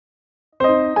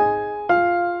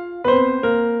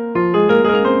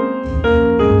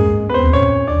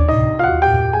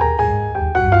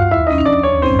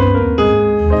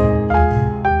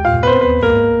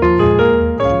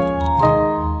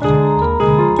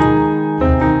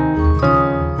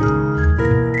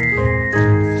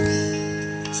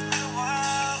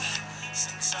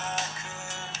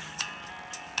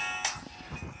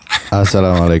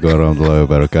Assalamualaikum warahmatullahi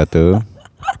wabarakatuh.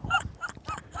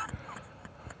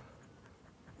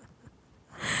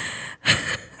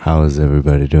 How's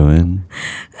everybody doing?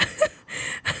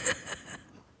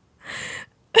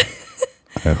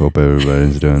 I hope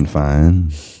everybody's doing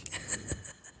fine.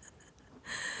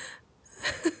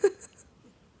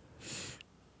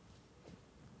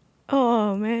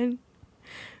 Oh man.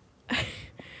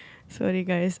 Sorry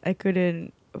guys, I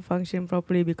couldn't function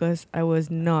properly because I was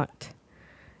not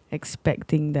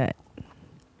expecting that.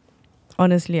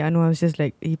 Honestly, I know I was just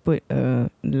like, he put a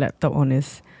laptop on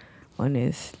his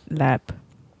lap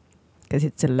because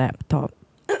it's a laptop.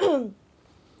 And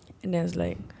I was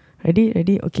like, ready,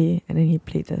 okay. And then he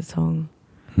played that song.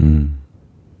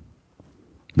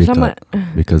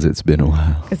 Because it's been a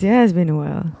while. Because it has been a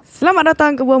while. Selamat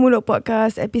datang ke Buah Mulut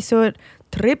Podcast episode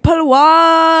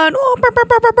 111. Oh, brr, brr,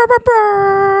 brr, brr, brr,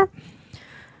 brr.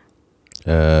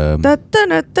 Da, da,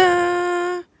 da, da.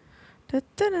 Da,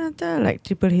 da, da, da. Like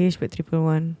Triple H but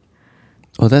 111.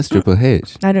 Oh, that's Triple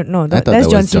H. I don't know. I thought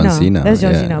That's that John was John Cena. That's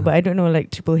John Yeah. Cena. But I don't know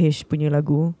like Triple H punya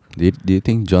lagu. Do you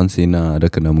think John Cena ada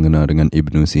kena mengena dengan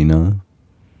Ibnu Sina?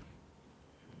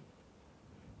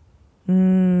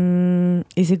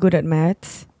 Is he good at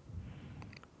maths?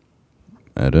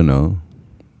 I don't know.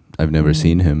 I've never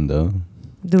seen him though.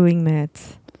 Doing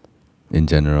maths. In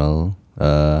general,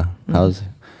 how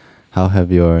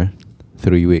have your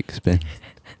 3 weeks been?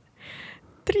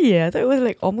 3 I thought it was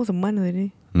like almost a month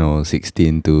already. No,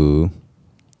 16 to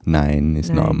 9 is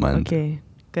not a month. Okay.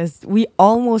 Because we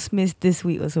almost missed this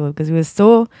week also because we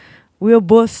were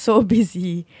both so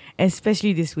busy,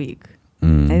 especially this week.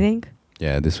 I think.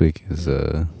 Yeah, this week is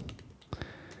a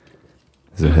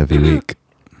heavy week.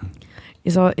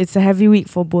 It's a heavy week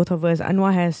for both of us.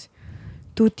 Anwar has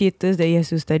 2 theatres that he has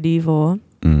to study for.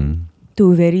 2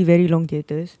 very, very long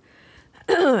theatres.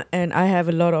 And I have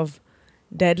a lot of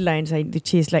deadlines I need to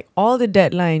chase. Like all the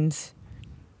deadlines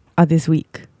are this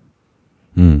week.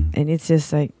 And it's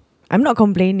just like, I'm not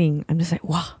complaining. I'm just like,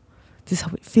 wow, this is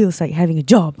how it feels like having a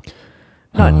job.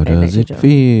 How does it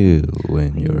feel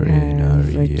when you're in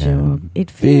a job?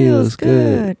 It feels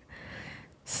good.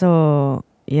 So,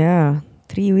 yeah,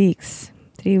 3 weeks.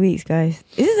 3 weeks, guys.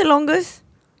 Is this the longest?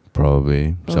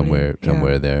 Probably. Somewhere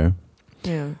there.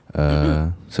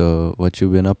 Yeah. So what you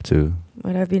been up to?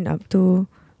 What I've been up to,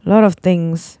 a lot of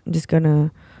things. I'm just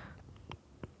gonna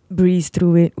breeze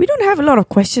through it. We don't have a lot of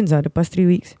questions the past 3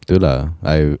 weeks. Itulah.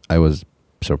 I was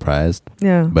surprised,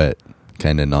 Yeah. but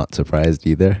kind of not surprised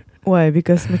either. Why?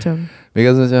 Because macam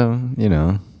you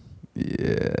know,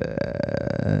 yeah.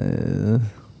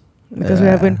 because we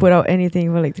haven't put out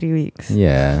anything for like 3 weeks.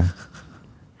 Yeah.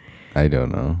 I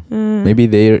don't know. Maybe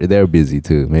they're busy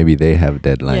too. Maybe they have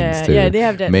deadlines too. Yeah, they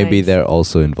have deadlines. Maybe they're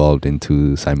also involved in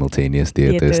 2 simultaneous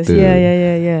theaters too.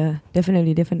 Yeah.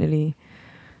 Definitely.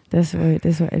 That's what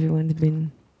everyone's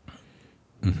been.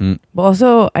 But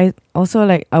also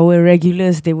like our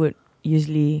regulars, they would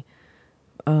usually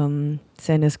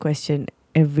send us question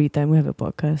every time we have a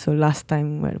podcast. So last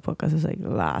time we had a podcast was like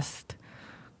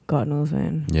God knows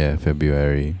when. Yeah,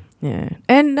 February. Yeah.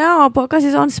 And now our podcast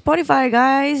is on Spotify,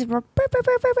 guys.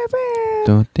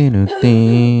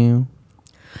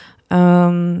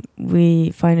 We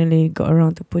finally got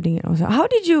around to putting it on. How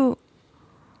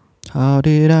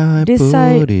did I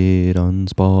decide? Put it on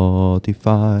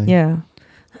Spotify? Yeah.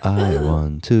 I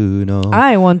want to know.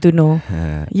 I want to know.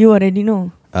 You already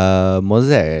know.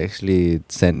 Mosaic actually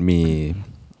sent me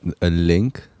a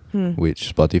link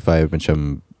which Spotify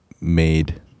macam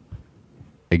made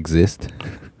exist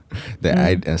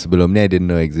that sebelum ni I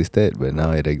didn't know existed, but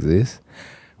now it exists,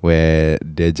 where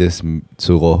they just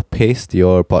suruh paste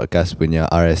your podcast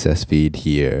punya RSS feed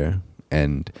here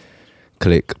and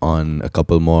click on a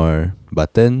couple more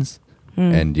buttons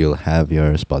and you'll have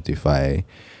your Spotify.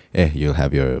 You'll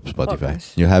have your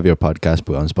Podcast. You'll have your podcast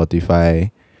put on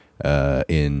Spotify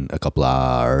in a couple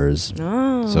hours.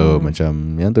 So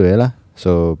macam yang tu lah.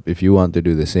 So if you want to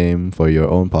do the same for your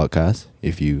own podcast,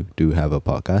 if you do have a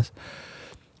podcast,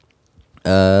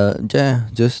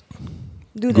 just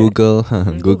Do that. Google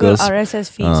RSS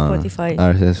feed Spotify.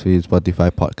 RSS feed Spotify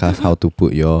podcast. How to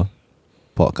put your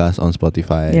podcast on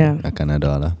Spotify? Yeah. Akan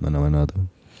ada lah mana-mana tu.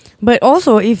 But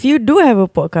also, if you do have a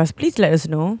podcast, please let us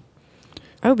know.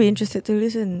 I would be interested to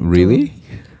listen. Really?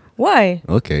 Why?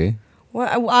 Okay.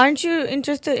 Why aren't you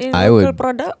interested in local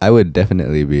product? I would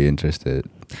definitely be interested.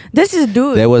 This is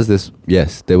dude. There was this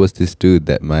dude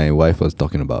that my wife was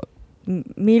talking about.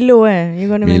 Milo You're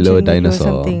gonna Milo mention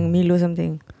dinosaur. Milo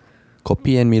something.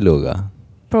 Kopi and Milo ga?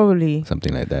 Probably.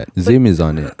 Something like that. Zim is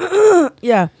on it.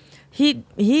 Yeah. He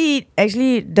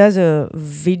actually does a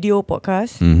video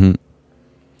podcast.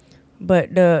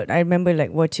 But I remember like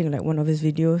watching like one of his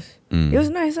videos. It was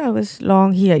nice. It was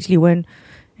long. He actually went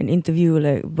and interviewed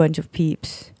like a bunch of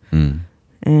peeps.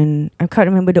 And I can't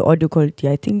remember the audio quality.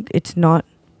 I think it's not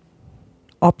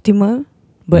optimal,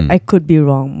 but I could be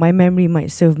wrong. My memory might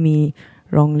serve me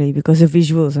wrongly because the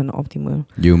visuals are not optimal.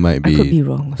 You might I could be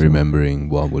wrong.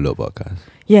 remembering Buah Mulut podcast.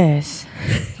 Yes,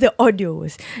 the audio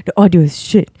was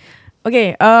shit.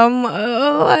 Okay,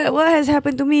 what has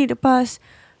happened to me the past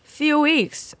few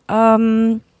weeks?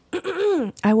 I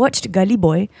watched Gully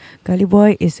Boy. Gully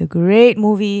Boy is a great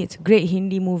movie. It's a great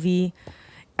Hindi movie.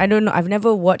 I don't know. I've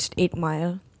never watched 8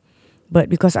 Mile, but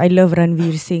because I love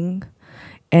Ranveer Singh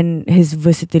and his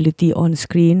versatility on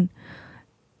screen,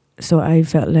 so I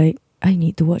felt like I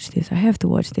need to watch this. I have to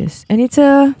watch this, and it's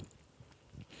a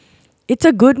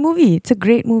good movie. It's a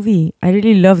great movie. I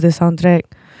really love the soundtrack.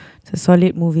 It's a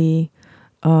solid movie.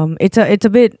 It's a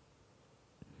bit.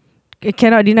 I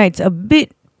cannot deny it's a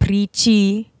bit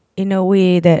preachy in a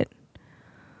way that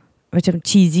macam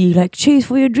cheesy, like chase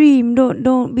for your dream.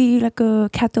 Don't be like a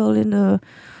cattle in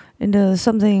the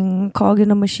something cog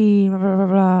in a machine. Blah, blah, blah,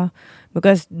 blah.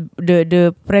 Because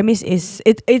the premise is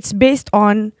it's based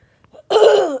on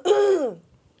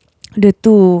the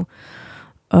two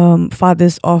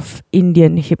fathers of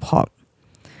Indian hip hop.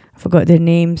 I forgot their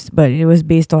names, but it was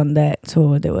based on that.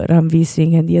 So there were Ranveer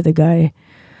Singh and the other guy,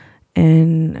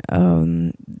 and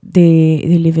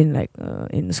they live in like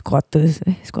in squatters,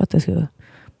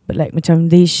 but like macam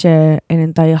they share an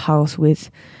entire house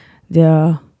with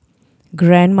their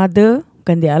grandmother.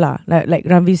 Bukan dia lah. Like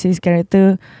Ranveer Singh's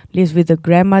character lives with the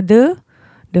grandmother,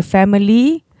 the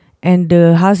family, and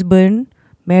the husband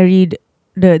married.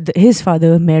 His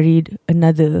father married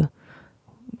another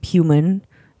human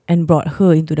and brought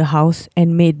her into the house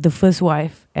and made the first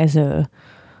wife as a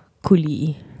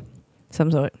coolie,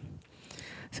 some sort.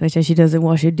 So actually she doesn't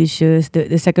wash the dishes.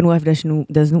 The second wife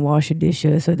doesn't wash the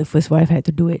dishes, so the first wife had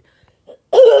to do it.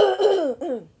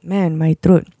 Man, my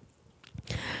throat.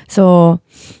 So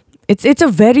it's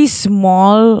a very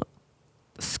small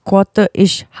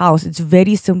squatter-ish house. It's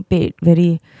very sempit,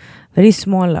 very very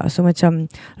small lah. So macam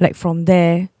like from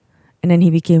there, and then he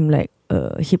became like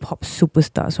a hip hop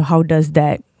superstar. So how does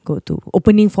that go to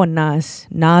opening for Nas?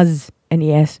 Nas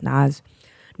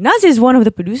is one of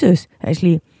the producers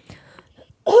actually.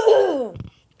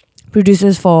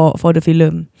 Producers for the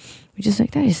film, which is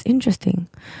like that is interesting.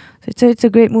 So it's a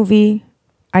great movie.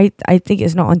 I think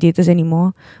it's not on theaters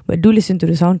anymore, but do listen to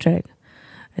the soundtrack.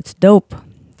 It's dope.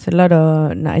 It's a lot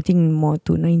of, I think, more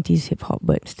to 90s hip hop,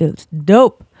 but still it's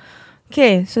dope.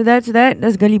 Okay, so that's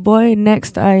Gully Boy.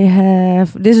 Next I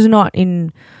have, this is not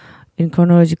in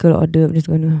chronological order, I'm just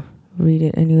gonna read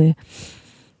it anyway.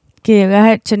 Okay, I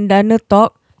had Cendana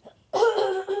Talk.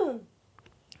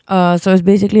 So it's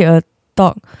basically a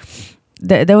talk.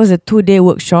 There was a 2-day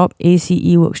workshop,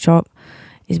 ACE workshop.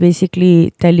 It's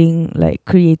basically telling like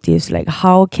creatives like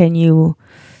how can you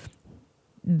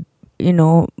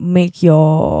make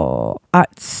your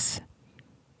arts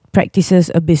practices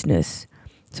a business.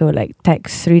 So like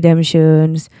tax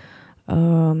redemptions,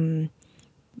 collaboration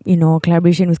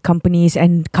with companies,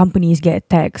 and companies get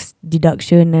tax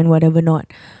deduction and whatever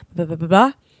not, blah blah blah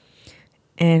blah.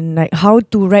 And like how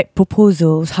to write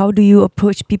proposals, how do you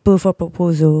approach people for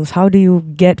proposals, how do you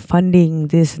get funding,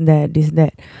 this and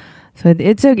that. So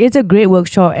it's a great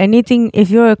workshop. Anything,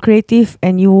 if you're a creative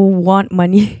and you want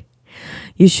money,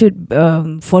 you should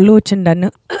follow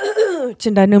Cendana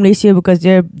Malaysia, because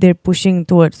they're pushing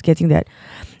towards getting that.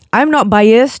 I'm not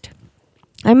biased.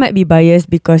 I might be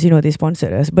biased because they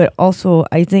sponsored us, but also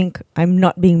I think I'm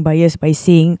not being biased by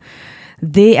saying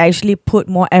they actually put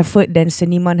more effort than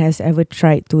Seniman has ever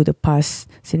tried to the past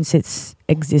since its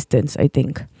existence, I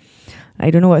think.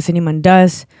 I don't know what Seniman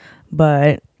does,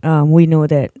 but we know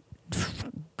that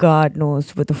God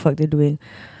knows what the fuck they're doing.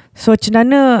 So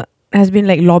Cendana has been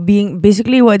like lobbying.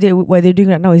 Basically what they're doing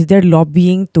right now is they're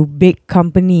lobbying to big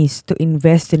companies to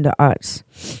invest in the arts.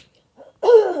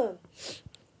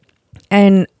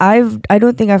 And I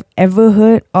don't think I've ever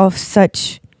heard of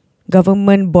such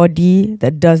government body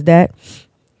that does that.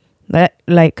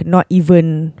 Like not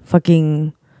even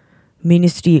fucking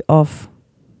Ministry of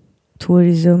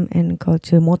Tourism and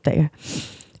Culture, Motek.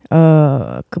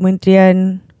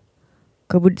 Kementerian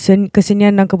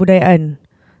Kesenian dan Kebudayaan.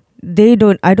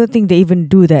 I don't think they even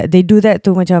do that. They do that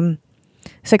to macam,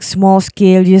 it's like small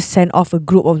scale, just send off a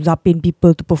group of Zapin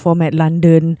people to perform at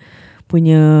London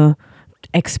punya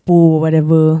expo or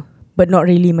whatever, but not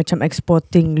really macam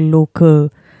exporting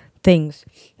local things.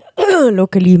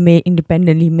 Locally made,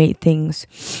 independently made things.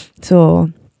 So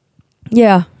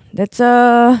yeah,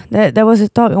 that was a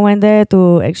talk. I went there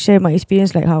to share my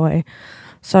experience, like how I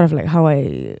sort of like how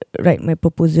I write my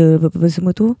proposal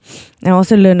semua tu. I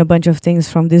also learned a bunch of things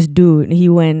from this dude. This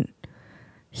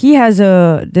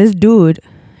dude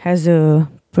has a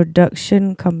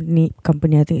production company,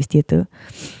 I think it's theatre,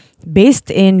 based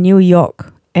in New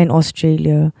York and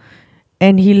Australia.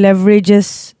 And he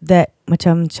leverages that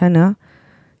macam chana.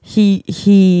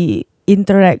 He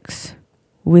interacts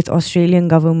with Australian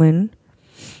government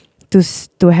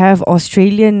to have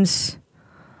Australians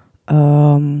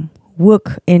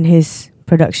work in his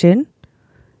production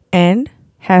and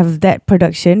have that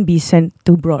production be sent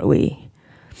to Broadway.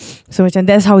 So macam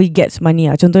that's how he gets money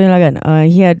lah. Contohnya lah kan,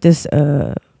 he had this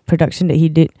production that he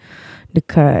did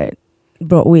dekat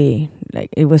Broadway.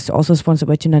 Like it was also sponsored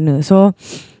by Cendana. So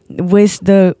with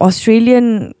the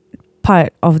Australian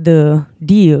part of the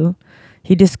deal,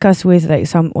 he discussed with like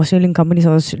some Australian companies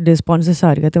or the sponsors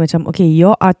lah. Dia kata macam, okay,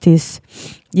 your artists,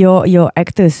 your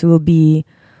actors will be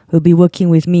working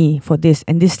with me for this,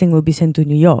 and this thing will be sent to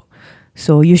New York.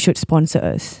 So you should sponsor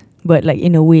us. But like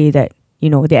in a way that, you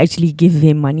know, they actually give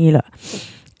him money lah.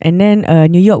 And then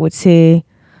New York would say,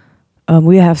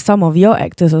 we have some of your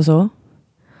actors also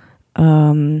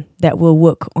that will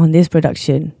work on this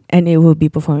production, and it will be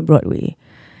performed at Broadway.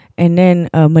 And then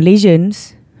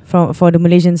Malaysians, for the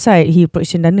Malaysian side, he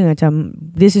approached Cendana macam,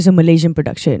 this is a Malaysian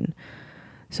production,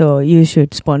 so you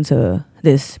should sponsor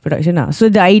this production now. So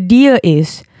the idea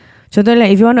is, contohnya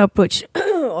like if you want to approach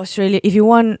Australia, if you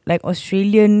want like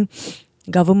Australian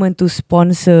government to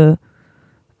sponsor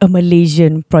a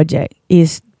Malaysian project,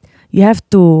 is you have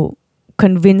to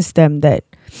convince them that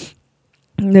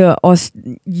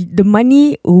the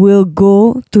money will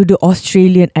go to the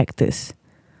Australian actors.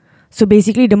 So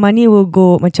basically the money will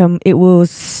go macam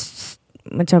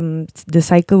the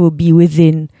cycle will be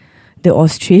within the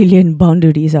Australian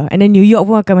boundaries lah. And then New York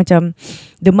pun akan macam,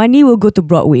 the money will go to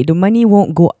Broadway, the money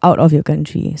won't go out of your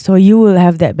country, so you will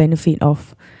have that benefit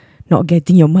of not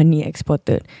getting your money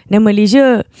exported. Then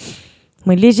Malaysia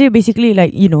basically,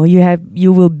 like, you know,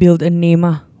 you will build a name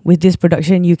with this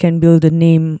production. You can build a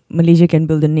name, Malaysia can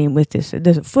build a name with this.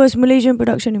 The first Malaysian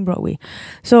production in Broadway.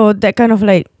 So that kind of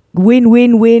like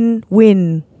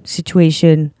win-win-win-win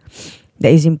situation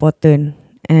that is important.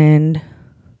 And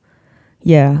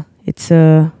yeah, it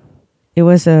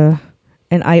was an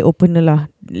eye opener lah,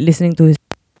 listening to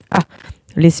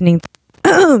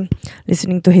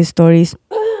his stories.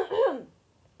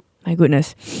 My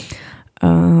goodness.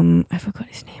 I forgot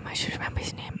his name. I should remember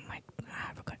his name. I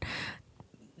forgot.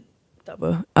 Tak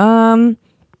apa.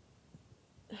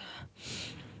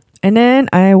 And then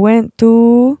I went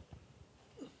to,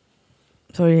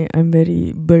 sorry, I'm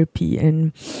very burpy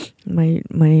and my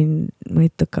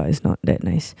teka is not that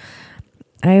nice.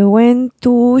 I went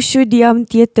to Shudiam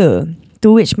Theatre,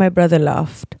 to which my brother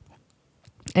laughed.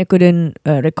 I couldn't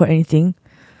record anything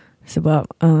sebab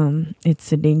it's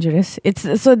dangerous. It's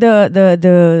so the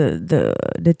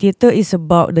theatre is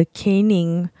about the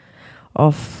caning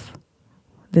of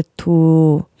the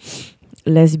two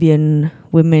lesbian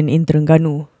women in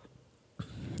Terengganu,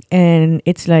 and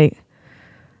it's like,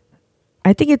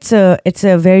 I think it's a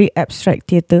very abstract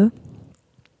theatre.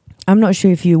 I'm not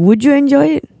sure if would you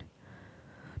enjoy it?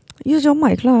 Use your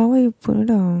mic lah. Why you put it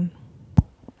down?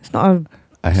 It's not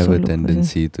I have a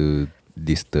tendency to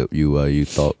disturb you while you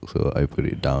talk, so I put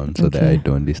it down so that I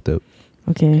don't disturb.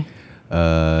 Okay.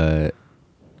 I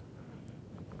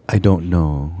don't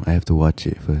know. I have to watch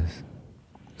it first.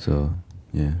 So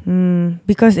yeah.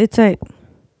 Because it's like,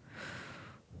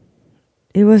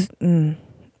 it was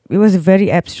very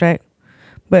abstract,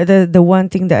 but the one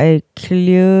thing that I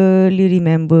clearly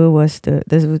remember was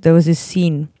there was this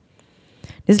scene.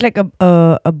 There's like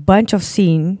a bunch of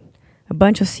scenes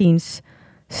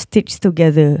stitched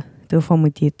together to form a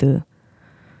theatre,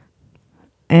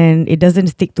 and it doesn't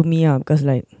stick to me because,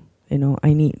 like, you know,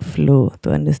 I need flow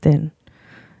to understand,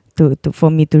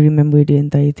 for me to remember the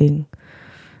entire thing.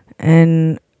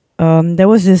 And there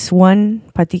was this one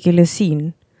particular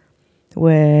scene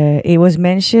where it was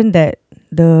mentioned that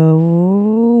the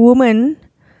woman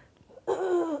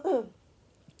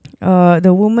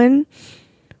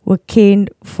were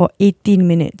caned for 18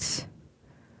 minutes.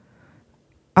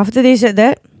 After they said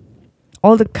that,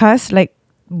 all the cast like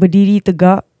berdiri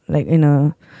tegak, like in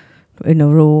a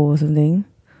row or something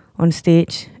on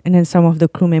stage, and then some of the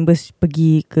crew members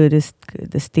pergi ke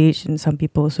the stage, and some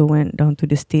people also went down to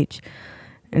the stage,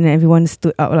 and then everyone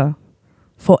stood up lah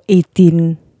for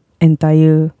 18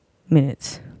 entire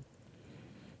minutes.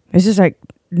 It's just like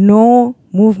no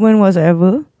movement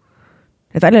whatsoever.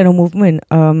 Tak ada no movement.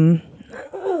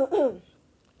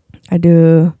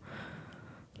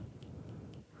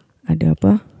 Ada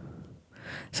apa?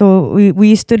 So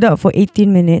we stood up for 18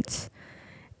 minutes,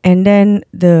 And then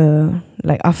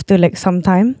after some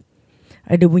time,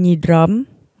 ada bunyi drum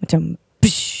macam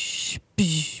psh,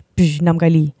 psh, psh, 6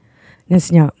 kali. Dan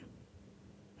senyap.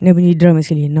 Dia bunyi drum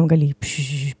sekali 6 kali.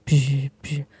 Psh, psh,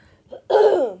 psh.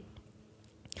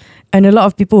 And a lot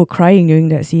of people were crying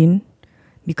during that scene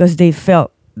because they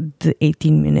felt the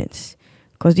 18 minutes.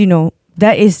 Because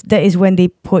that is when they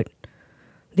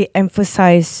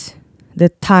emphasize the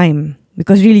time.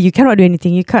 Because really you cannot do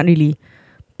anything. You can't really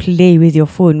play with your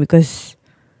phone because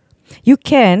you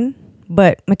can,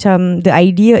 but macam the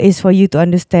idea is for you to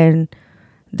understand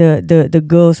the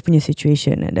girls punya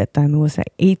situation at that time. It was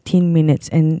like 18 minutes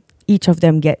and each of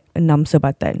them get 6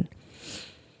 sebatan.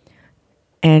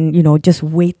 And just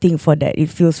waiting for that, it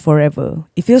feels forever.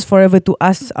 It feels forever to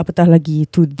us, apatah lagi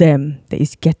to them that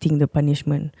is getting the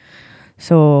punishment.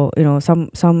 So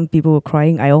some people were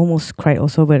crying. I almost cried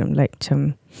also, but I'm like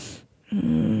still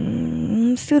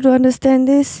don't understand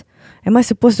this. Am I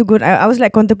supposed to go? I was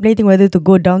like contemplating whether to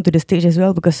go down to the stage as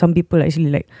well, because some people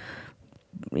actually like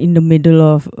in the middle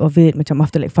of it, macam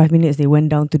after like 5 minutes they went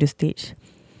down to the stage.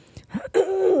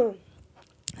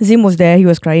 Zim was there, he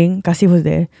was crying. Kasih was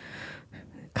there.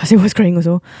 Kasih was crying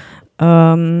also.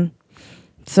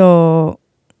 So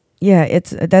yeah,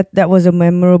 it's that was a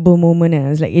memorable moment,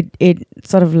 and it's like it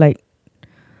sort of like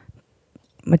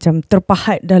macam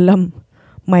terpahat dalam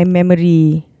my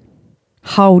memory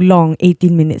how long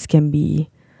 18 minutes can be.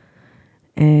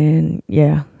 And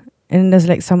yeah, and there's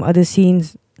like some other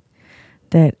scenes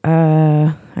that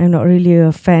I'm not really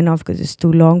a fan of because it's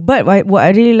too long. But what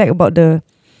I really like about the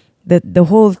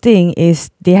whole thing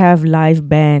is they have live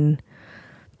band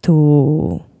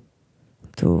to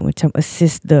macam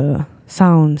assist the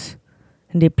sounds,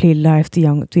 and they play live to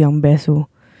yang beso.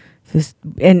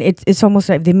 And it's almost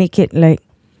like they make it like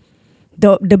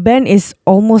the band is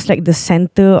almost like the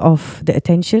center of the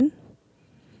attention,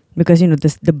 because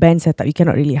the band setup, you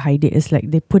cannot really hide it. It's like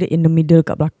they put it in the middle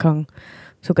kat belakang,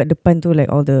 so kat depan tu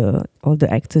like all the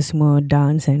actors semua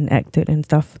dance and acted and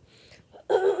stuff.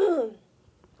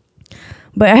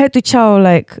 But I had to chow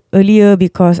like earlier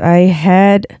because I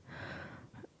had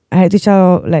to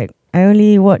chow like I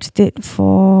only watched it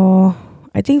for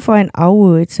an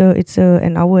hour. It's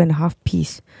an hour and a half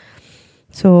piece.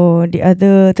 So the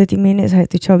other 30 minutes I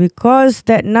had to chow because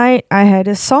that night I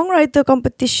had a songwriter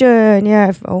competition.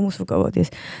 Yeah, I almost forgot about this.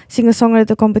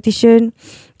 Singer-songwriter competition,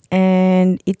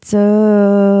 and it's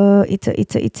a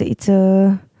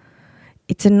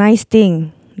nice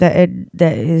thing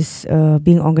that is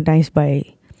being organized by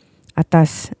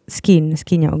Atas Skin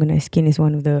yang organized. Skin is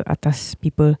one of the Atas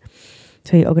people,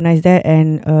 so he organized that,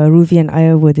 and Ruvi and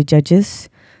I were the judges,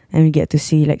 and we get to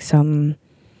see like some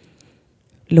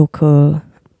local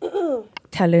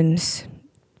talents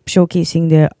showcasing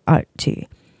their art.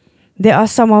 There are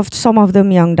some of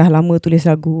them yang dah lama tulis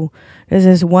lagu. There's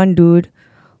this one dude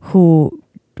who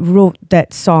wrote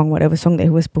that song, whatever song that he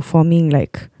was performing.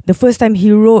 Like the first time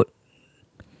he wrote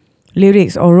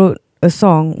lyrics or wrote a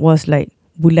song was like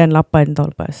bulan 8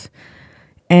 tahun lepas,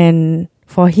 and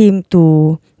for him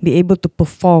to be able to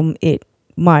perform it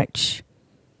March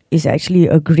is actually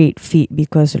a great feat,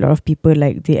 because a lot of people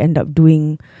like they end up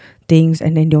doing things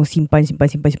and then they simpan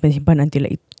until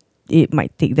like it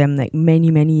might take them like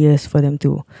many years for them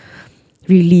to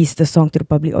release the song to the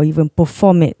public or even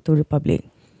perform it to the public.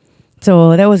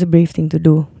 So that was a brave thing to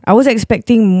do. I was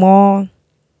expecting more.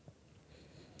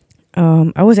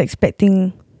 I was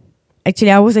expecting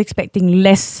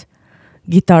less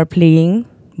guitar playing,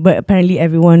 but apparently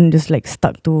everyone just like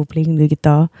stuck to playing the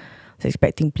guitar. I was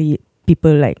expecting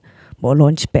people like bawa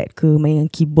launchpad ke, main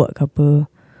keyboard ke apa.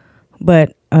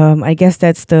 But I guess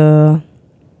that's the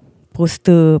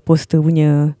poster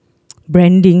punya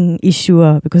branding issue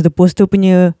lah, because the poster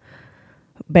punya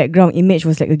background image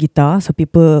was like a guitar, so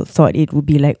people thought it would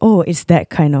be like, oh, it's that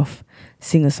kind of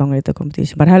singer-songwriter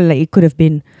competition. But like it could have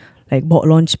been like bawa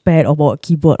launchpad or bawa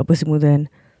keyboard apa semua then.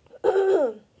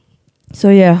 So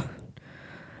yeah,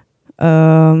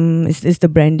 it's the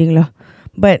branding lah.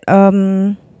 But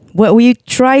what we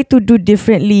try to do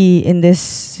differently in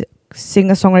this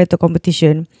singer-songwriter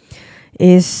competition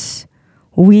is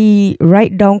we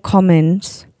write down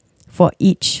comments for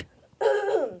each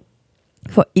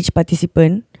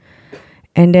participant,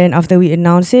 and then after we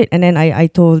announce it, and then I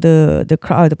told the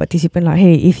crowd, the participant, like,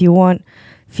 hey, if you want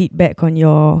feedback on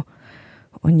your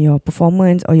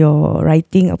performance or your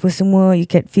writing apa semua, you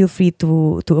can feel free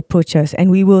to approach us,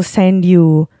 and we will send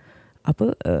you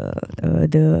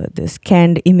the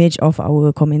scanned image of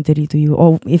our commentary to you,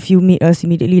 or if you meet us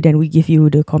immediately, then we give you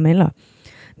the comment lah.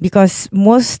 Because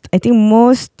I think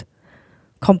most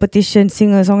competition,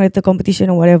 singer-songwriter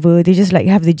competition or whatever, they just like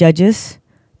have the judges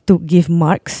to give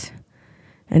marks,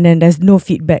 and then there's no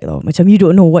feedback though. Macam you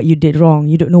don't know what you did wrong,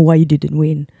 you don't know why you didn't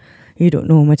win, you don't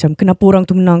know macam kenapa orang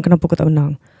tu menang, kenapa kau tak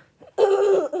menang.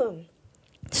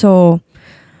 So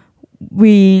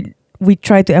we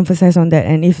try to emphasize on that,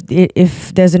 and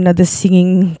if there's another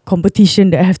singing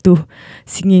competition that I have to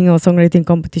singing or songwriting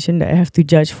competition that I have to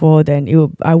judge for, then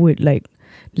I would like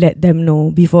let them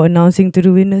know before announcing to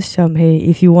the winners, hey,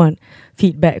 if you want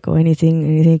feedback or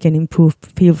anything you can improve,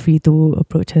 feel free to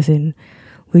approach us and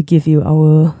we'll give you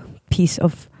a piece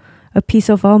of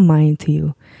our mind to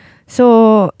you.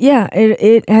 So yeah,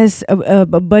 it has a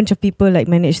bunch of people like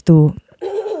managed to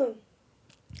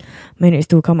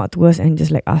come up to us and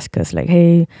just like ask us like,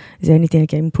 hey, is there anything I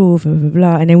can improve, blah, blah,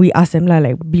 blah. And then we ask them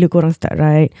like, bila korang start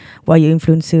write, why you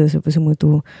influencers, apa semua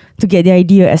tu, to get the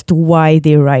idea as to why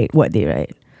they write what they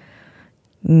write.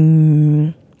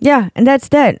 Yeah, and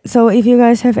that's that. So if you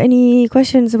guys have any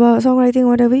questions about songwriting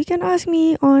or whatever, you can ask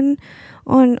me on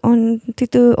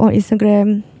Twitter or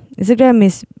Instagram. Instagram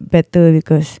is better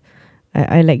because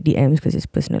I like DMs because it's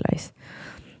personalized.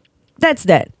 That's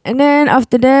that. And then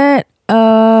after that,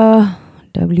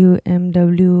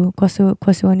 WMW Kuasa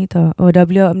Wanita or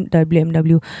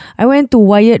WMW. I went to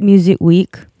Wired Music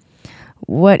Week.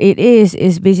 What it is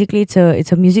basically it's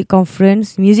a music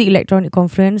conference, music electronic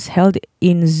conference held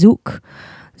in Zouk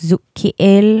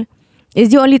KL.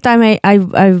 It's the only time I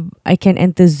can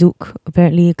enter Zouk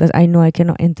apparently, because I know I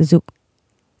cannot enter Zouk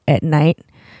at night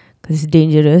because it's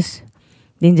dangerous.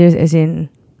 Dangerous as in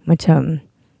macam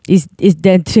it's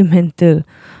detrimental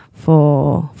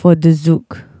for the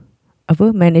Zouk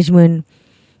management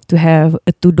to have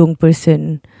a tudung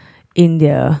person in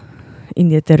their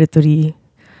territory.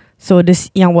 So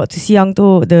yang waktu siang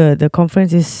tu, the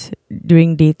conference is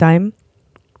during daytime.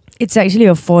 It's actually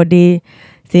a 4-day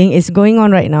thing. It's going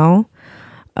on right now.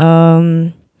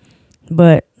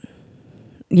 But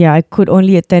yeah, I could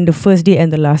only attend the first day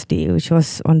and the last day, which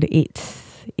was on the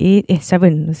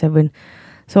 7.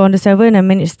 So on the 7th, I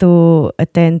managed to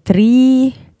attend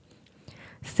three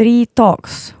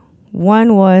talks.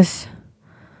 One was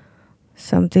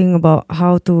something about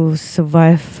how to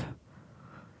survive,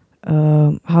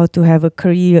 how to have a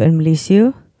career in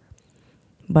Malaysia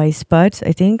by Spuds,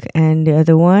 I think. And the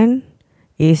other one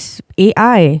is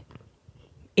AI.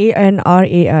 ANR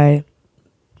AI.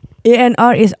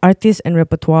 ANR is artist and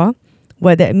repertoire.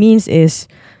 What that means is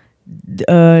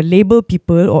label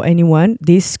people or anyone,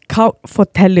 they scout for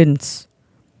talents.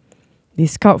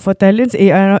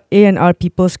 ANR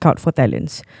people scout for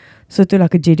talents. So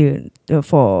itulah kerja dia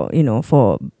for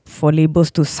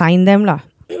labels to sign them lah.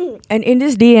 And in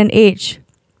this day and age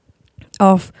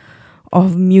of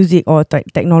music or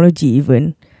technology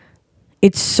even,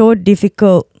 it's so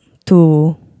difficult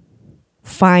to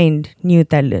find new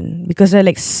talent because there are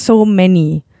like so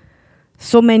many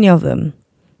of them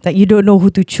that you don't know who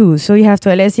to choose. So you have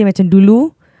to, let's say macam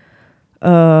dulu,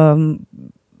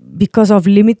 because of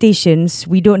limitations,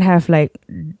 we don't have like,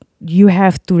 you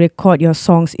have to record your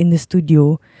songs in the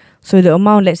studio. So the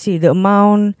amount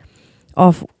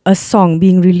of a song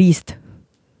being released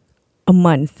a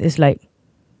month is like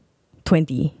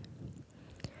 20.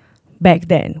 Back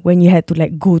then, when you had to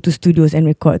like go to studios and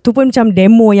record, tu pun macam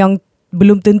demo yang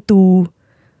belum tentu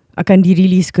akan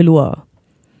dirilis keluar.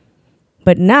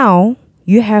 But now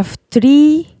you have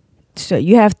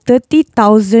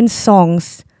 30,000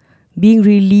 songs being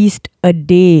released a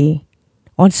day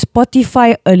on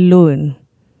Spotify alone.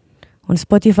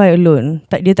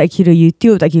 Dia tak kira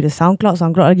YouTube, tak kira SoundCloud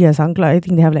lagi lah. SoundCloud, I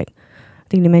think they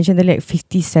mentioned that like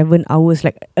 57 hours,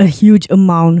 like a huge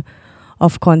amount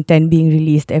of content being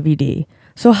released every day.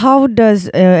 So how does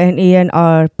an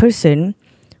A&R person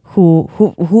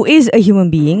who is a human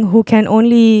being who can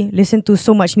only listen to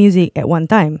so much music at one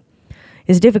time?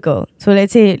 It's difficult. So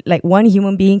let's say like one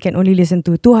human being can only listen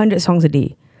to 200 songs a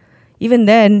day. Even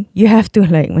then, you have to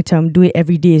like macam do it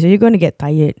every day. So you're going to get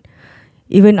tired.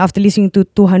 Even after listening to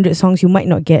 200 songs, you might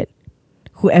not get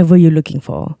whoever you're looking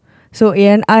for. So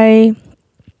ANR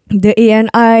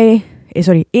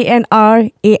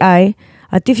AI,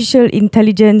 Artificial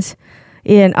Intelligence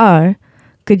ANR,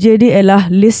 kerja dia ialah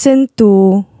listen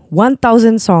to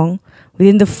 1,000 songs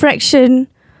within the fraction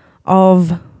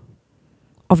of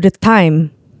the time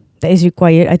that is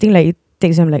required. I think like it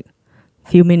takes them like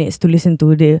few minutes to listen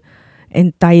to the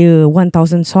entire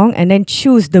 1,000 song and then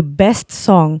choose the best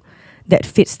song that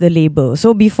fits the label.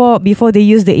 So before they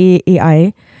use the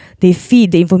AI, they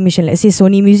feed the information. Let's say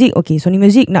Sony Music, okay, Sony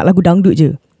Music nak lagu dangdut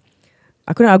je.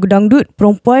 Aku nak lagu dangdut,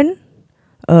 perempuan,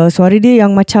 suara dia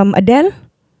yang macam Adele.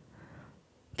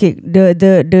 Okay,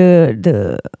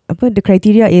 the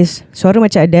criteria is suara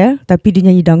macam Adele tapi dia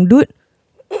nyanyi dangdut.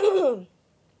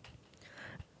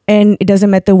 and it doesn't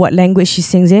matter what language she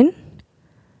sings in.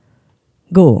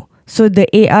 Go. So the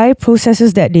AI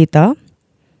processes that data.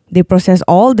 They process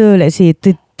all the, let's say,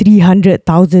 300,000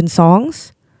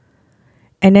 songs,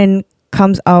 and then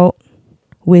comes out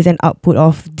with an output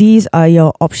of these are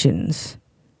your options.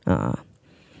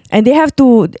 And they have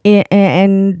to,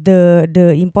 and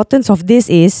the importance of this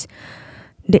is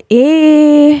the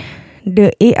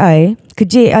AI,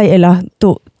 kerja AI ialah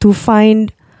to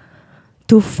find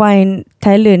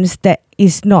talents that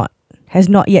has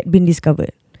not yet been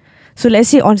discovered. So let's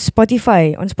say on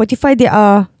Spotify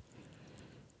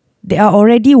there are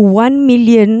already 1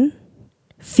 million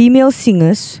female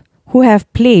singers who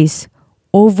have plays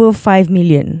over 5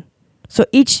 million. So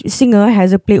each singer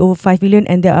has a play over 5 million,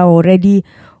 and there are already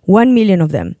 1 million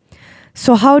of them.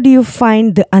 So how do you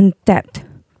find the untapped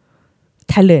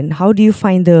talent? How do you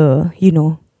find the,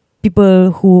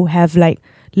 people who have like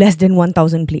less than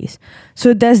 1,000 plays?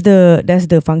 So that's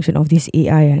the function of this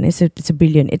AI, and it's a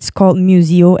brilliant. It's called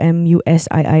Musio,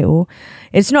 MUSIIO.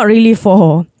 It's not really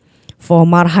for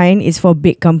Marhain, it's for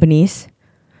big companies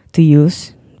to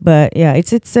use. But yeah,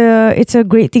 it's a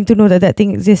great thing to know that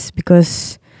thing exists,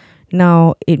 because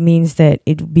now it means that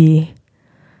it would be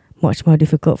much more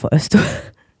difficult for us to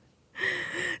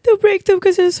break through,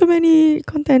 because there's so many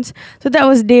contents. So that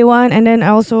was day one, and then I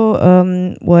also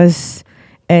was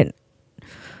at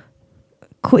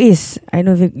Kuiz. I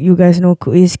don't know if you guys know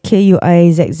Kuiz,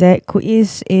 KUIZZ.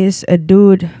 Kuiz is a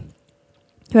dude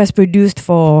who has produced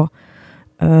for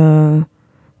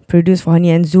Hani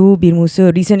and Zoo, Bin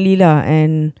Musa recently lah,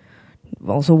 and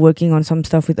also working on some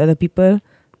stuff with other people.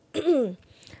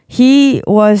 He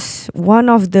was one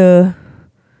of the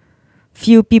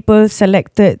few people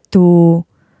selected to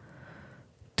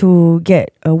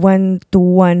get a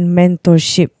 1-to-1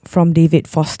 mentorship from David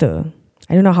Foster.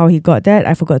 I don't know how he got that.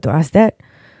 I forgot to ask that.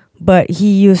 But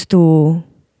he used to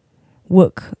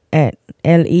work at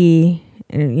LA,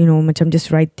 macam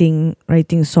just writing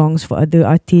songs for other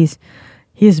artists.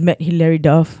 He has met Hilary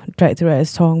Duff, tried to write a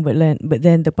song, but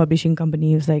then the publishing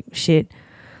company was like shit,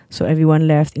 so everyone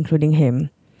left, including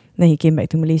him. Then he came back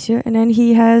to Malaysia, and then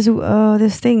he has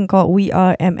this thing called We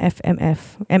Are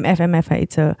MFMF.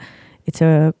 MFMF, it's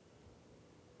a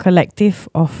collective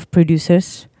of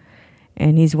producers,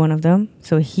 and he's one of them.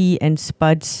 So he and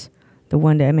Spuds, the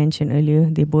one that I mentioned earlier,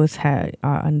 they both are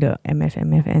under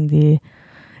MFMF,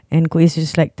 and Ko is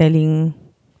just like telling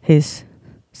his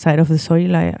side of the story,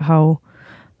 like how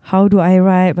do I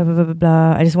write, blah blah blah blah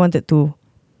blah. I just wanted to,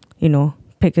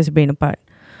 pick his brain apart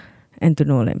and to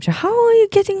know, like, how are you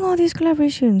getting all these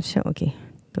collaborations? So, okay,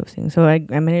 those things. So I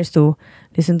managed to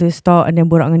listen to his talk and then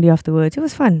borak dengan dia afterwards. It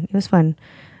was fun.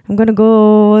 I'm gonna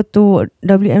go to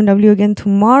WMW again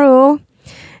tomorrow,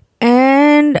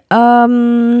 and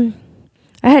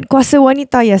I had Kuasa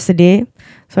Wanita yesterday.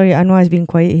 Sorry, Anwar has been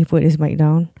quiet. He put his mic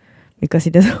down because he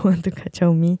doesn't want to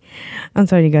kacau me. I'm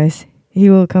sorry, guys. He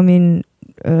will come in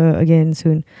again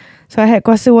soon. So I had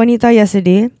Kuasa Wanita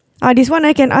yesterday. This one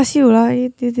I can ask you lah.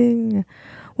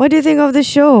 What do you think of the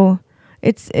show?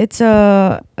 It's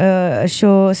a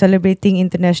show celebrating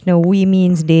International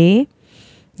Women's Day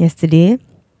yesterday,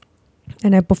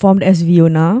 and I performed as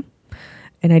Fiona,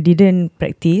 and I didn't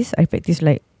practice. I practiced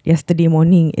like yesterday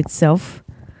morning itself.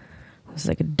 It was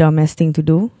like a dumbass thing to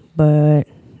do, but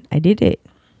I did it.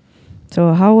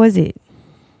 So how was it?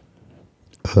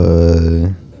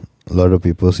 A lot of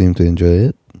people seem to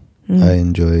enjoy it. I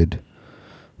enjoyed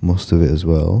most of it as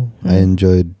well. I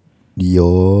enjoyed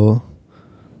your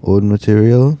own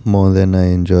material more than I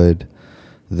enjoyed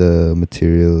the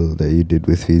material that you did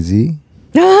with Fizzy.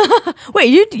 Wait,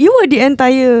 you were there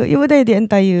the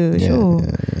entire show.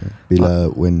 Yeah.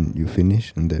 Bila when you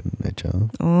finish and then I chow.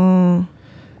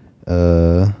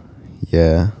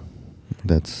 Yeah.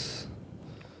 That's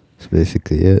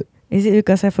basically it. Is it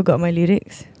because I forgot my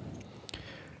lyrics?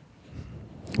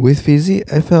 With Fizzy,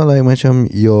 I felt like macam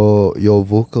your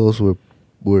vocals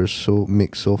were so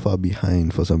mixed so far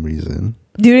behind for some reason.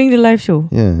 During the live show?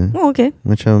 Yeah. Oh, okay.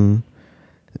 Macam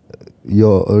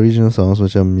your original songs,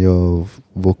 macam your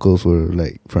vocals were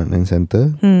like front and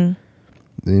center. And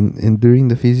during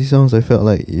the Fizzy songs, I felt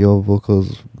like your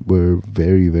vocals were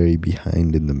very, very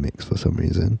behind in the mix for some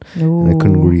reason. And I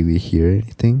couldn't really hear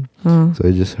anything. So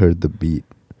I just heard the beat.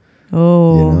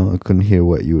 I couldn't hear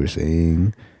what you were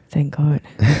saying. Thank God.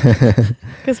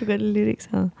 Because we got the lyrics,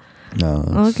 huh? No.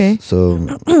 Okay. So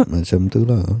macam tu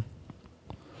lah.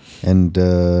 And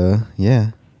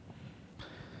yeah,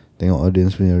 tengok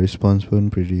audience punya response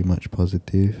pun pretty much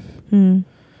positive.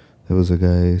 There was a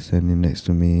guy standing next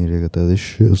to me. Dia kata, "This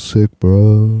shit is sick,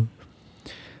 bro."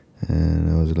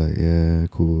 And I was like, "Yeah,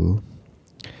 cool."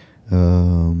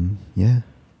 Yeah.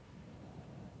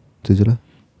 Tu je lah.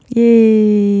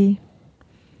 Yay.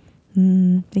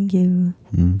 Thank you.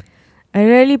 I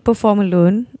rarely perform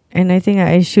alone, and I think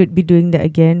I should be doing that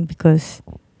again, because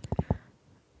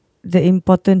the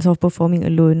importance of performing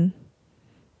alone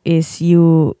is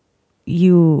you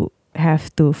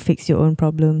have to fix your own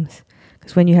problems.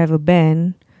 Because when you have a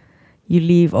band, you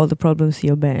leave all the problems to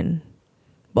your band.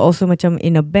 But also macam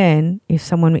in a band, if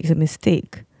someone makes a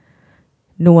mistake,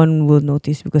 no one will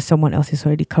notice because someone else is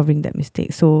already covering that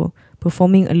mistake. So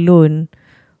performing alone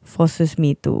forces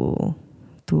me to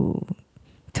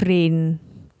train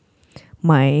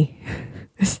my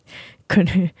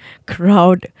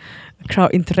crowd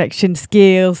interaction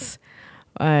skills,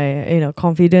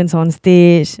 confidence on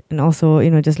stage, and also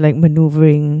just like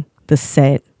maneuvering the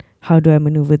set. How do I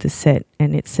maneuver the set?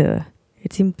 And it's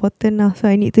important now, so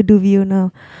I need to do VO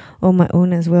now on my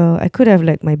own as well. I could have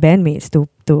like my bandmates to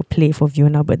play for VO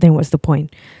now, but then what's the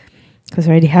point? Because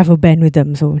I already have a band with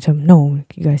them. So macam, no,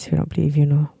 you guys cannot play VO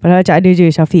now. Padahal macam ada je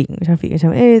Syafiq macam,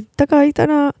 Taka, tak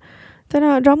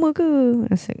nak drama ke? I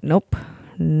was like, nope,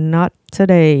 not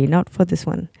today, not for this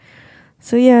one.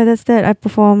 So yeah, that's that. I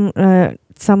performed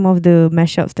some of the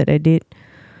mashups that I did,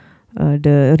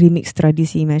 the remix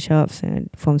tradisi mashups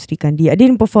from Sri Kandi. I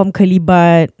didn't perform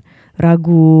Kelibat,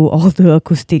 Ragu, all the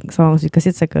acoustic songs, because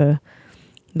it's like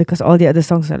because all the other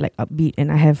songs are like upbeat, and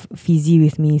I have Fizi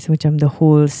with me, so macam the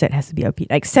whole set has to be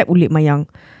upbeat, except Ulit Mayang.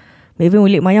 But even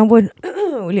Ulit Mayang pun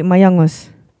Ulit Mayang was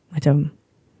macam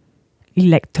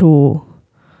electro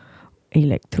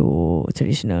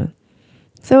traditional.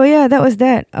 So yeah, that was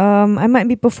that. I might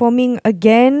be performing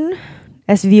again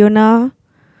as Viona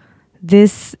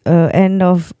this end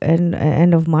of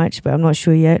March, but I'm not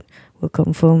sure yet. We'll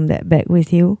confirm that back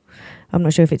with you. I'm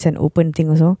not sure if it's an open thing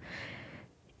also.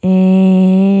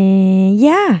 And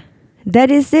yeah, that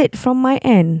is it from my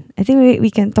end. I think we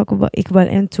can talk about Iqbal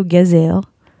M to Gazelle.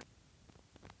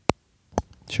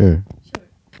 Sure.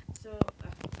 So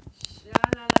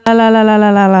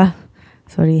la.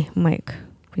 Sorry, mic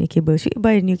punya cable. Should we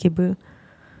buy a new cable?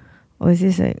 Or is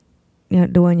this like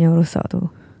the one yang rosak tu?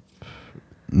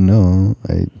 No,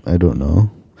 I don't know.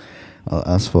 I'll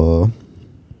ask for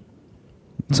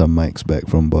some mics back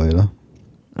from Boiler.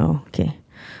 Oh, okay.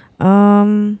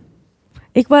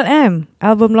 Iqbal M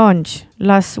album launch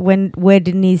last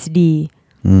Wednesday.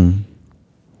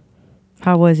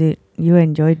 How was it? You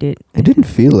enjoyed it? It didn't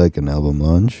feel like an album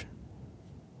launch.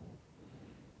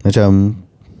 Macam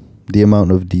the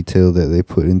amount of detail that they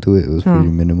put into it was pretty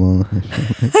minimal.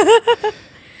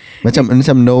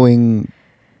 Macam knowing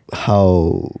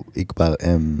how Iqbal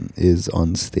M is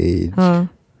on stage,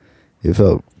 it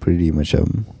felt pretty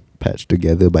macam patched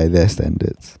together by their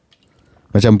standards.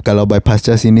 Macam kalau by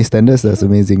Pasca Sini standards, that's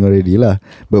amazing already lah.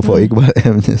 But for Iqbal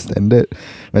M standard,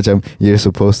 macam you're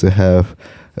supposed to have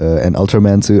an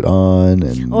Ultraman suit on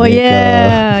and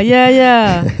makeup.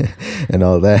 yeah and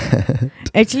all that.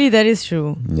 Actually, that is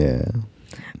true. Yeah.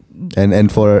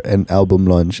 And for an album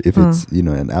launch, if it's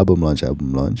an album launch,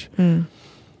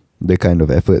 the kind of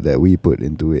effort that we put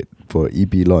into it for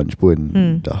EP launch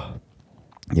pun,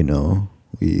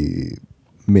 we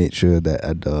made sure that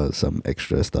ada some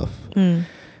extra stuff.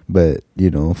 But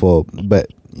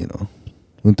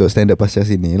untuk standard Pasca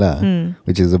Sini lah,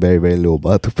 which is a very, very low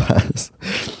bar to pass.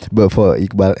 But for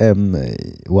Iqbal M,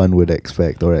 one would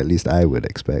expect, or at least I would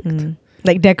expect,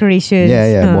 like decorations.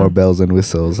 Yeah, more bells and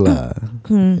whistles lah.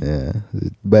 Yeah,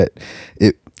 but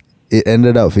it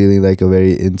ended up feeling like a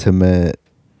very intimate,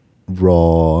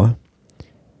 raw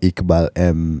Iqbal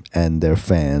M and their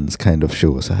fans kind of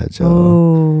show sahaja.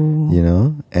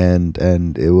 And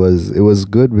it was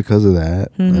good because of that.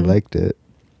 I liked it.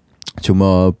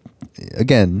 Cuma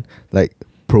again, like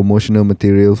promotional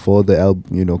material for the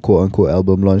album, quote unquote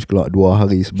album launch keluar 2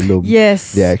 hari sebelum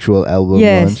the actual album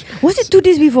launch. Was it 2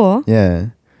 days before? Yeah.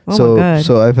 Oh my God.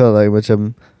 So I felt like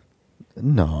macam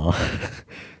no.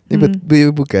 Ni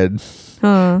bukan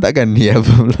takkan ni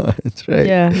album launch, right?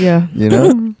 Yeah.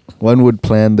 One would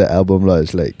plan the album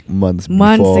launch like months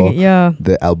before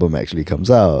the album actually comes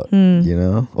out,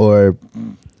 or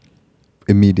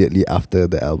immediately after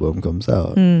the album comes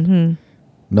out.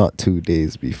 Not 2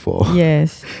 days before.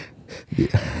 Yes.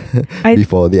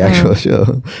 Before the actual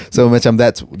show. So macam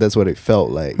that's what it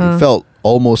felt like. It felt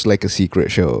almost like a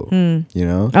secret show. If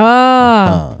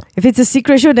it's a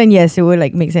secret show, then yes, it would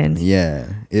like make sense. Yeah,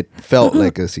 it felt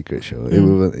like a secret show. It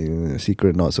was a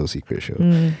secret, not so secret show.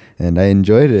 And I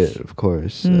enjoyed it, of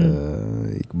course.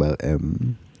 Iqbal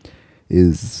M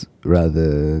is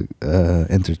rather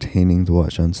entertaining to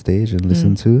watch on stage and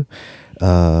listen to.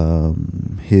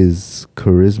 His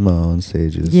charisma on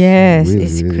stage is really,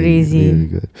 it's really, crazy. really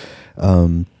good.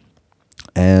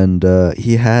 And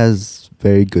he has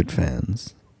very good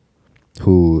fans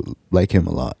who like him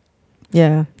a lot.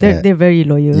 Yeah, they're very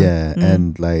loyal. Yeah,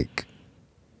 and like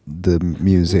the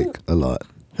music a lot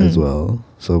as well.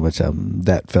 So macam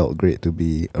that felt great to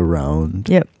be around.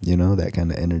 Yep. You know, that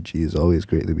kind of energy is always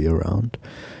great to be around.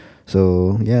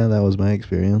 So yeah, that was my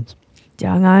experience.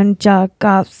 Jangan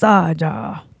cakap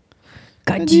saja,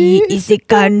 kaji isi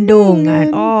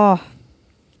kandungan. Oh,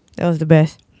 that was the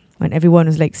best when everyone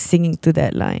was like singing to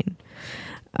that line.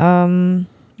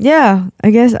 Yeah, I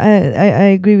guess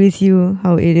I agree with you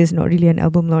how it is not really an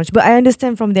album launch, but I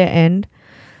understand from their end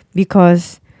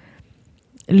because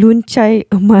Luncai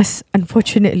Emas,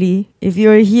 unfortunately, if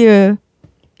you're here,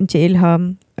 Encik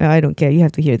Ilham, I don't care, you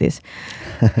have to hear this.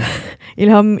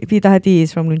 Ilham Pita Hati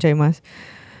is from Luncai Emas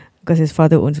because his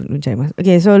father owns Luncai Emas.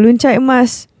 Okay, so Luncai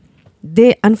Emas,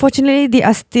 they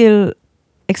are still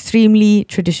extremely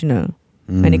traditional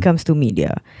when it comes to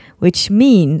media, which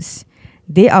means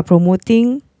they are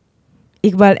promoting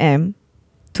Iqbal M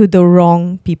to the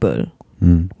wrong people,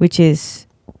 which is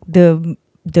the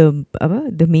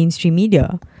mainstream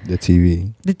media, the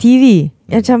TV.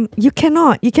 You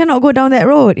cannot go down that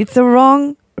road. It's the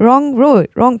wrong road,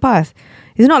 wrong path.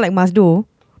 It's not like Masdo.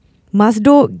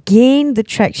 Masdo gained the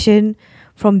traction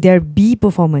from their B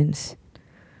performance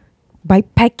by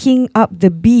packing up the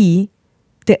B.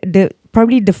 The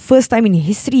probably the first time in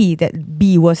history that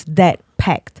B was that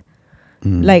packed.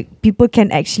 Like people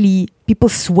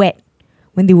sweat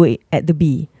when they were at the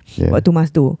B. Waktu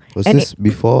Masdo. Was this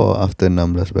before or after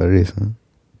 16 Baris? Huh?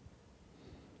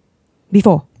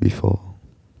 Before.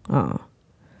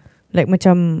 Like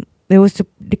macam there was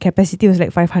the capacity was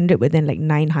like 500, but then like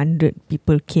 900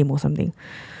 people came or something.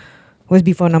 It was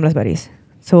before 16 Baris.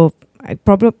 So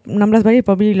probably 16 Baris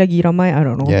probably lagi ramai. I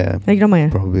don't know. Yeah, lagi ramai.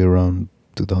 Probably around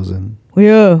 2000.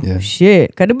 Yeah.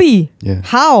 Shit. Kat the B. Yeah.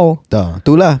 How?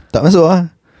 Itulah tak masuk ah.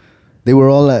 They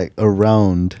were all like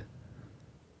around.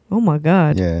 Oh my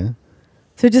god. Yeah.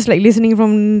 So just like listening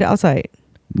from the outside.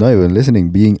 Not even listening,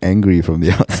 being angry from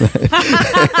the outside.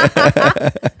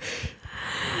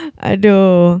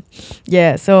 Aduh.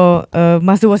 Yeah, so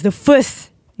Masdo was the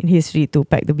first in history to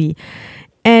pack the B.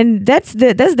 And that's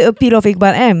the appeal of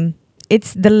Iqbal M.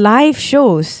 It's the live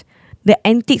shows. The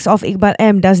antics of Iqbal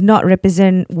M does not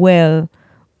represent well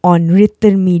on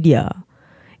written media.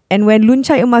 And when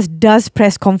Luncai Emas does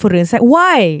press conference, like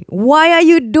why? Why are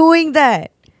you doing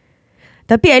that?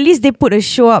 Tapi at least they put a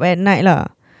show up at night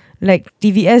lah. Like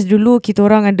TVS dulu kita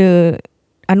orang ada,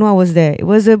 Anwar was there. It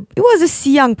was a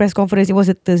siang press conference. It was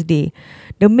a Thursday.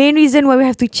 The main reason why we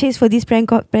have to chase for these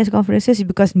press conferences is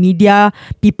because media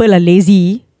people are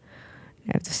lazy.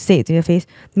 I have to say it to your face.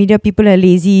 Media people are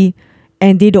lazy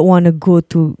and they don't want to go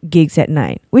to gigs at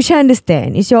night, which I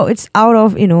understand. It's out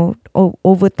of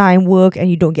overtime work and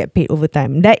you don't get paid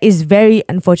overtime. That is very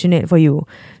unfortunate for you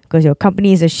because your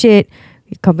company is a shit.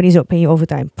 Your company's not paying you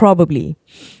overtime, probably.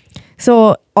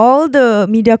 So all the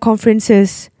media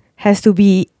conferences has to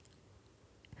be,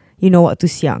 waktu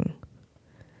siang.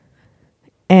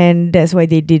 And that's why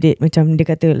they did it. Macam dia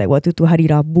kata like waktu tu hari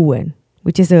Rabu kan,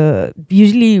 which is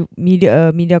usually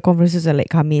media conferences are like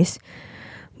Khamis.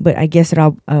 But I guess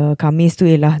Khamis tu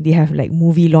ialah they have like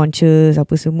movie launches,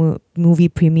 apa semua, movie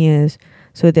premieres.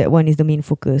 So that one is the main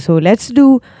focus. So let's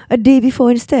do a day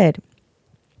before instead.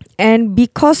 And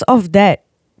because of that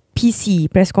PC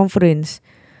press conference,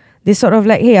 they sort of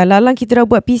like, hey, alang-alang kita dah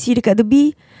buat PC dekat The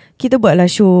B, kita buatlah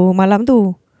show malam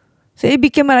tu. So it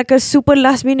became like a super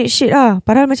last minute shit lah.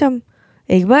 Padahal macam,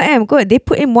 Iqbal M, they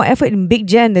put in more effort in Big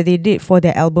Jan that they did for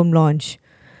their album launch.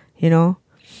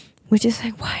 Which is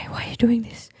like, why are you doing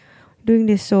this?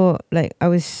 So like I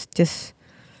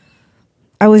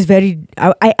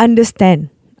understand.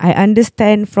 I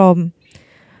understand from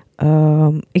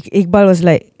Iqbal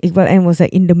M was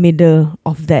like in the middle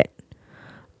of that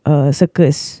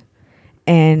circus,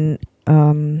 and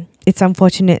it's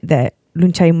unfortunate that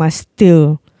Luncai Emas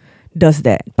still does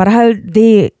that. Padahal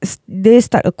they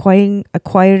start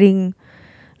acquiring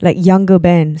like younger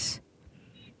bands,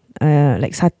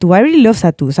 like Satu. I really love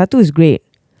Satu. Satu is great.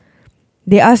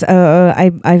 They asked.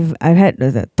 I've had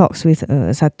talks with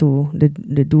Satu, the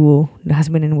duo, the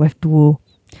husband and wife duo,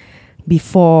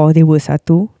 before they were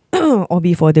Satu, or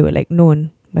before they were like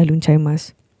known by Luncai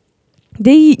Emas.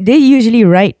 They usually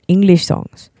write English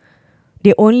songs.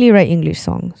 They only write English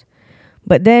songs.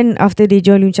 But then after they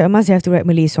join Luncai Emas, they have to write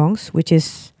Malay songs, which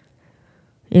is,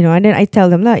 and then I tell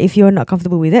them lah, if you're not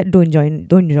comfortable with that, don't join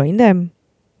them.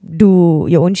 Do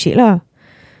your own shit lah.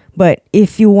 But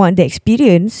if you want the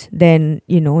experience, then,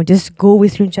 just go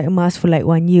with Luncai Emas for like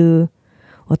 1 year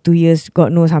or 2 years,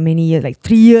 God knows how many years, like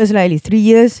 3 years lah, at least 3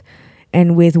 years.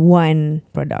 and with one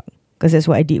product, because that's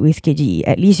what I did with KGE.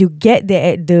 At least you get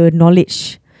the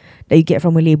knowledge that you get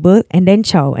from a label, and then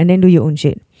ciao, and then do your own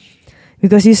shit.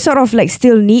 Because you sort of like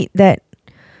still need that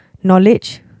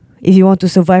knowledge if you want to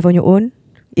survive on your own.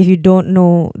 If you don't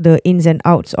know the ins and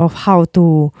outs of how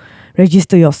to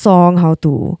register your song, how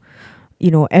to,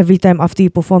 every time after you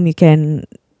perform you can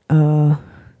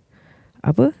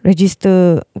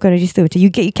register,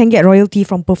 you can get royalty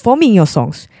from performing your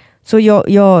songs. So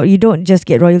you don't just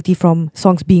get royalty from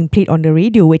songs being played on the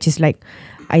radio, which is like,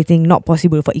 I think, not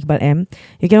possible for Iqbal M.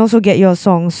 You can also get your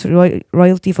songs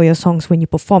royalty for your songs when you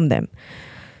perform them.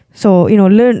 So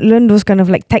learn those kind of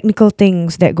like technical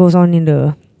things that goes on in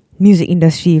the music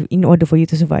industry in order for you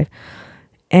to survive.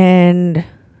 And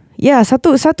yeah,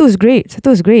 Satu is great.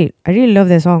 Satu is great. I really love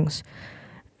their songs.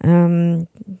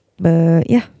 But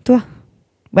yeah, tu lah.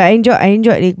 But I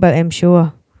enjoyed the Iqbal M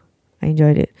show. I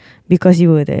enjoyed it because you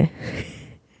were there.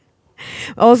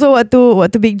 Also,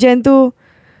 waktu Big Jen tu,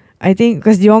 I think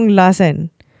because diorang last kan,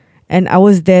 and I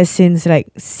was there since like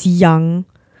siang,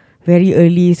 very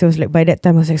early. So it was like by that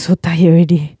time I was like so tired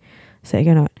already. So I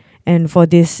cannot. And for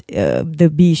this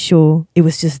the B show, it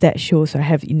was just that show, so I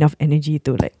have enough energy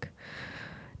to like,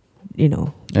 I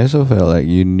also felt like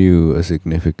you knew a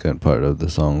significant part of the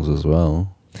songs as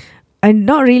well.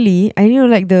 Not really. I knew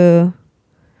like the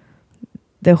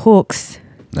hooks.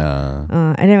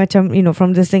 And then macam,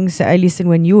 from the things that I listened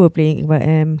when you were playing Iqbal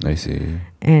M. I see.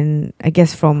 And I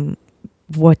guess from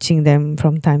watching them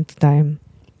from time to time,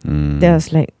 there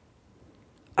was like,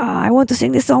 I want to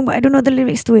sing this song but I don't know the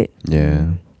lyrics to it.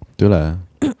 Yeah. Itulah.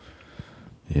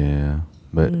 Yeah.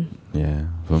 But yeah,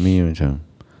 for me macam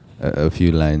a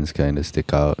few lines kind of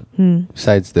stick out.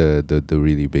 Besides the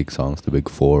really big songs, the big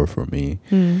four for me.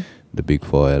 The big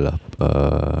four ialah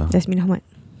Jasmine Ahmad.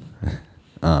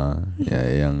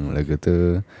 Yang lagu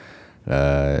tu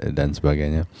dan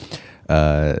sebagainya.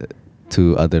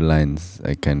 Two other lines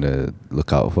I kind of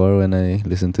look out for when I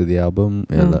listen to the album.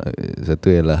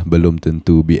 Satu ialah belum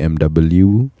tentu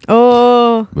BMW.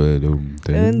 Oh, belum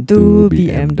tentu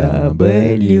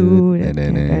BMW.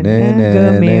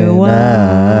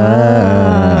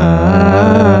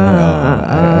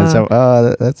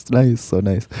 That's nice, so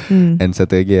nice. And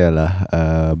satu lagi ialah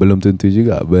belum tentu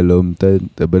juga, belum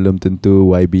tentu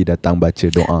YB datang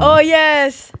baca doa. Oh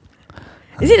yes.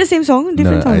 Is it the same song?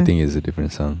 Different song? I think it's a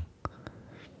different song.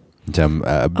 Macam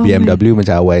BMW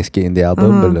macam awal sikit in the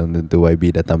album, belum tentu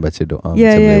YB datang baca doa,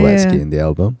 macam lewat sikit in the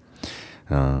album.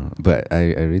 But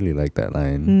I really like that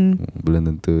line. Belum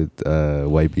tentu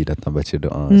YB datang baca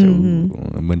doa, macam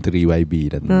menteri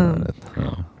YB datang.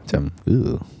 Macam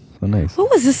so nice. What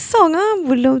was the song?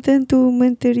 Belum tentu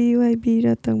menteri YB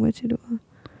datang baca doa.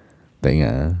 Tak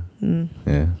ingat.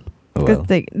 Yeah. Because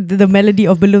like the melody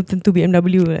of belum tentu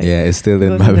BMW, like, yeah, it's still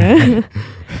in my brain.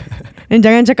 And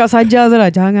jangan cakap saja tu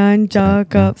lah. Jangan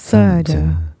cakap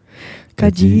saja,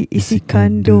 kaji isi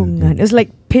kandungan. It's like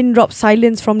pin drop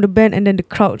silence from the band, and then the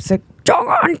crowd's like,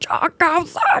 jangan cakap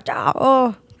saja.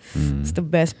 Oh, it's the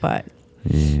best part.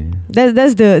 Yeah.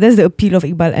 That's the appeal of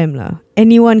Iqbal M lah.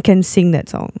 Anyone can sing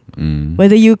that song.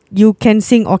 Whether you can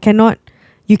sing or cannot,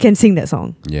 you can sing that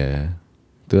song. Yeah,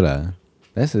 itulah.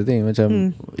 That's the thing.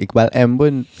 Macam Iqbal M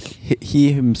pun,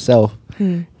 he himself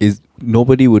is,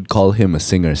 nobody would call him a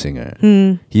singer.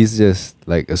 He's just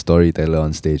like a storyteller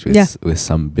on stage with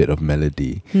some bit of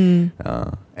melody.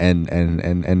 And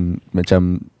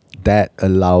macam that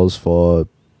allows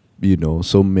for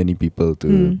so many people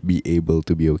to be able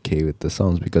to be okay with the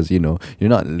songs, because you're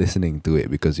not listening to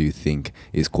it because you think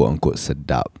it's quote unquote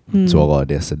sedap. Suara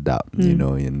dia sedap,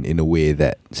 in a way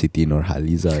that Siti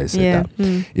Nurhaliza is sedap.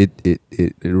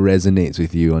 It resonates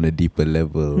with you on a deeper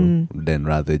level than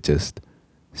rather just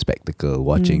spectacle,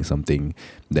 watching something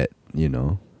that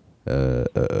a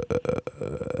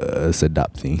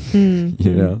sedap thing.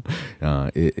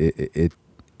 It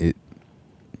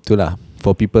itulah.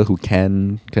 For people who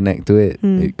can connect to it,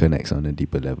 it connects on a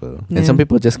deeper level. And some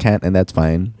people just can't, and that's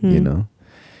fine.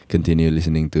 Continue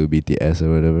listening to BTS or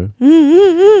whatever.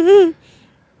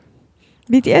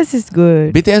 BTS is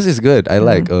good. BTS is good. I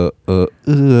like Oh,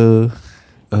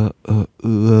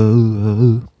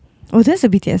 that's a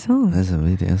BTS song. That's a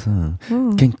BTS song.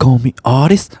 Oh. Can call me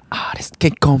artist.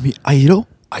 Can call me idol.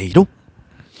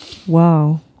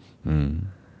 Wow.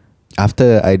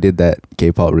 After I did that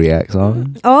K-pop React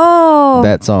song,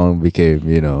 that song became,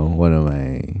 one of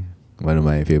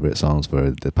my favorite songs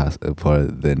for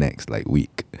the next like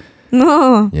week.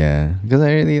 No. Yeah, because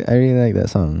I really like that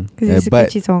song. Because it's a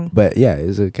catchy song. But yeah,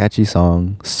 it's a catchy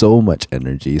song. So much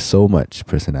energy, so much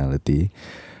personality.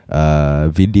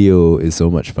 Video is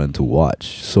so much fun to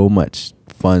watch. So much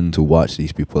fun to watch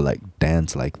these people like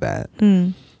dance like that,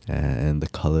 Mm. and the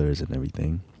colors and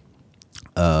everything.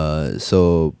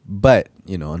 So, but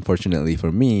you know, unfortunately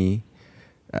for me,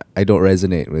 I don't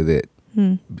resonate with it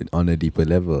Mm. on a deeper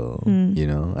level. Mm. You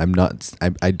know,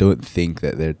 I don't think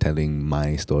that they're telling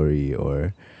my story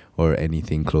or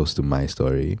anything close to my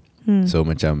story. Mm. So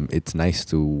macam it's nice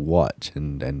to watch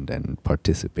and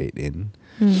participate in.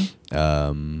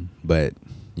 But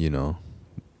you know,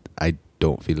 I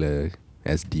don't feel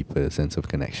as deep a sense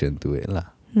of connection to it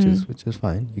lah. Which is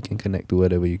fine. You can connect to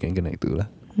whatever you can connect to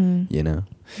lah. You know,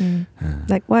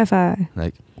 Like Wi-Fi,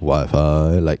 like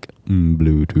Wi-Fi, like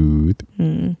Bluetooth,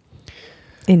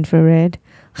 infrared.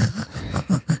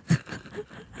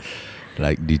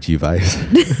 like Digivice.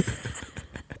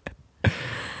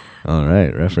 All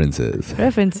right, references.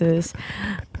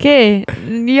 Okay,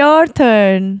 your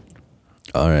turn.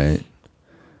 All right.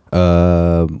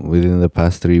 Within the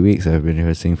past 3 weeks, I've been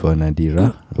rehearsing for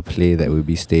Nadira, a play that will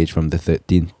be staged from the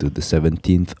 13th to the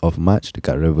 17th of March,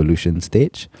 dekat Revolution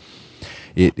Stage.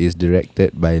 It is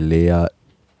directed by Leah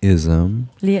Ismail.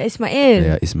 Ilya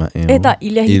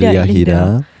Ilya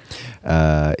Hida.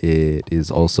 It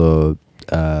is also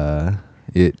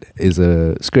it is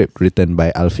a script written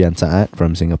by Alfian Saad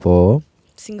from Singapore.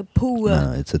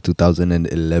 It's a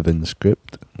 2011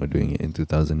 script. We're doing it in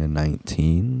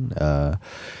 2019.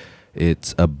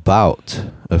 It's about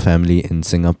a family in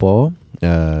Singapore,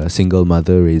 a single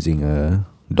mother raising a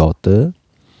daughter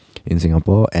in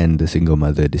Singapore, and the single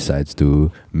mother decides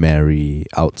to marry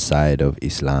outside of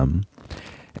Islam,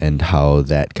 and how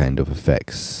that kind of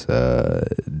affects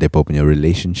their punya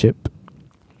relationship.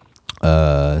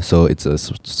 So it's a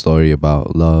story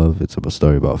about love, it's a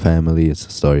story about family, it's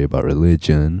a story about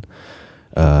religion,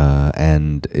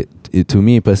 and it to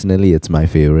me personally, it's my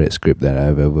favorite script that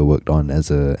I've ever worked on as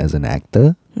an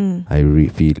actor. I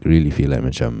really feel like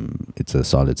it's a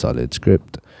solid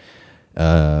script,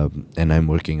 and I'm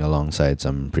working alongside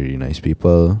some pretty nice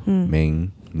people.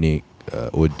 Ming, Nick,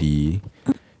 Odi,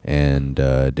 and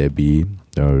Debbie.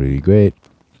 They're really great.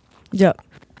 Yeah.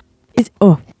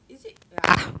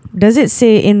 Does it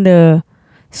say in the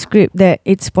script that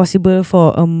it's possible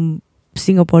for a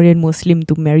Singaporean Muslim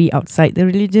to marry outside the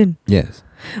religion? Yes.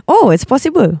 Oh, it's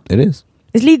possible. It is.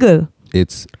 It's legal.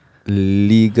 It's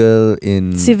legal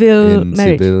in civil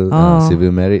marriage.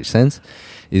 Civil marriage sense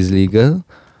is legal,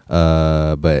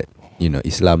 but you know,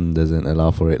 Islam doesn't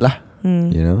allow for it lah.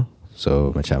 You know,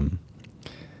 so macam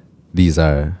these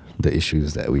are the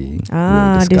issues that we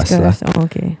will discuss.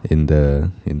 Okay. In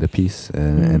the piece,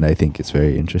 and I think it's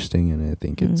very interesting, and I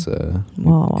think it's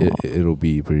it'll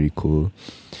be pretty cool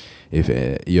if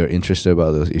you're interested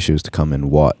about those issues to come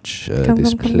and watch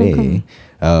this play.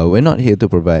 We're not here to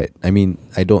provide. I mean,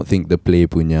 I don't think the play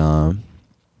punya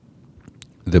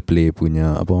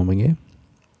apa orang panggil,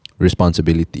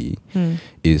 responsibility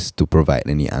is to provide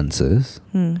any answers.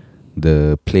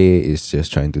 The play is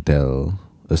just trying to tell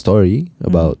a story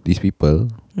about these people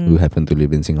who happen to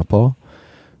live in Singapore,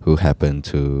 who happen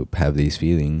to have these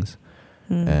feelings,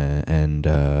 and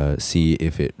see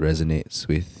if it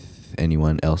resonates with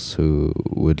anyone else who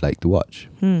would like to watch.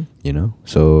 You know,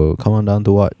 so come on down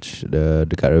to watch the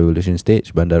dekat Revolution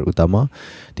Stage, Bandar Utama,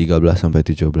 13 sampai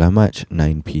 17 Mac,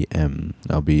 9 p.m.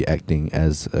 I'll be acting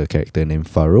as a character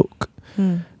named Farouk,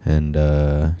 and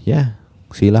yeah,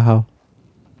 see lah how.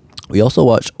 We also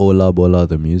watched Ola Bola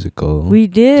the musical. We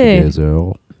did.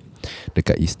 Together,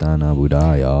 dekat Istana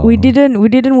Budaya. We didn't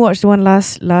watch the one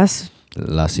last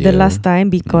year. The last time,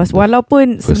 because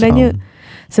walaupun sebenarnya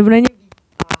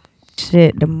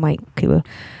shit, the mic cable.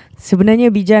 Sebenarnya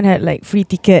Bijan had like free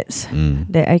tickets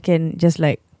that I can just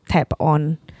like tap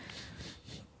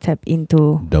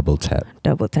into. Double tap.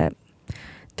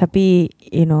 Tapi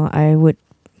you know, I would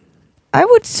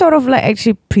sort of like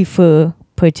actually prefer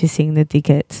purchasing the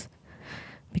tickets,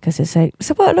 because it's like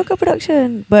support local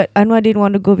production. But Anwar didn't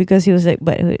want to go because he was like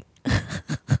butthurt.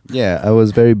 Yeah, I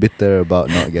was very bitter about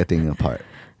not getting a part.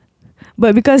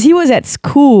 But because he was at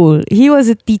school, he was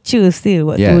a teacher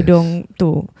still. Yes.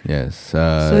 Yes.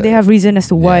 So they have reason as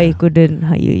to why he couldn't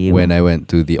hire you. When I went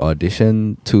to the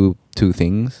audition, two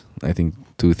things. I think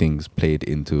two things played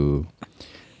into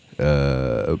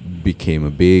became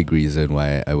a big reason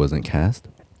why I wasn't cast.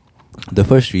 The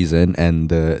first reason, and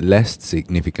the less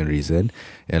significant reason,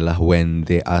 ialah when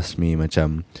they asked me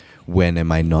macam, when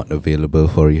am I not available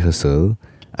for rehearsal,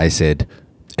 I said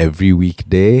every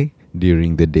weekday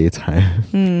during the daytime.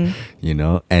 You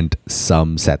know, and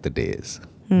some Saturdays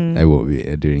I won't be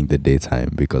during the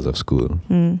daytime because of school.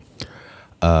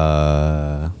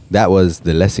 That was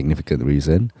the less significant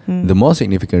reason. The more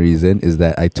significant reason is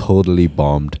that I totally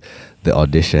bombed the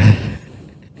audition.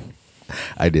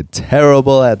 I did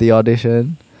terrible at the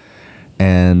audition.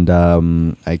 And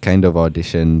I kind of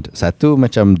auditioned. Satu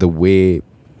macam the way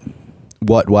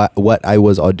what I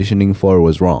was auditioning for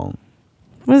was wrong.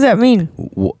 What does that mean?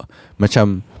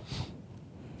 Macam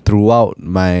throughout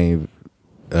my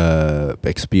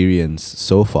experience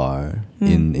so far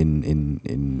in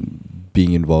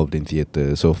being involved in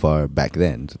theatre so far back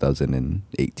then,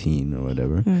 2018 or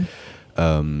whatever.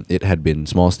 It had been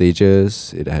small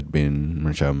stages. It had been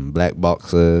macam black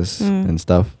boxes and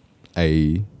stuff.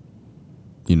 I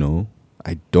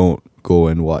don't go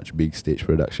and watch big stage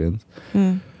productions.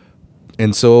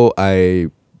 And so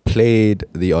I played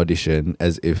the audition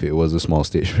as if it was a small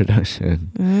stage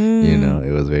production.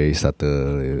 It was very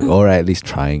subtle, or at least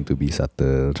trying to be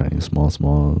subtle, trying small,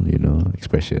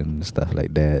 expression, stuff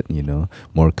like that,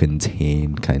 more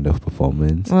contained kind of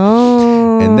performance.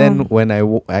 Oh. And then when I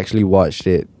actually watched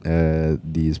it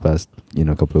these past,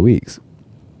 couple of weeks,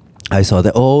 I saw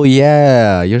that, oh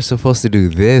yeah, you're supposed to do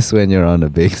this when you're on a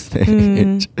big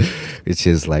stage, which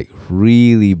is like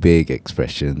really big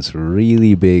expressions,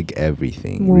 really big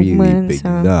everything, movements,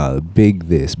 really big, big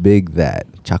this, big that.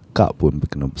 Cakap pun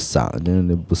kena besar,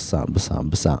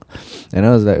 besar. And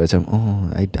I was like,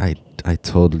 I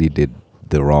totally did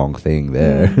the wrong thing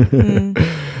there.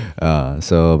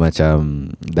 So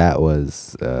macam that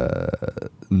was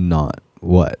not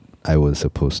what I was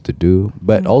supposed to do.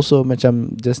 But also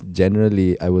macam just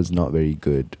generally I was not very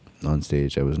good on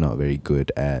stage. I was not very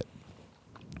good at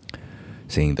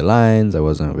singing the lines. I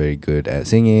wasn't very good at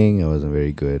singing. I wasn't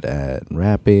very good at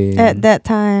rapping. At that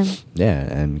time. Yeah,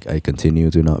 and I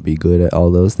continue to not be good at all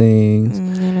those things.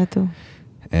 And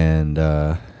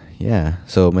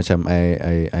so macam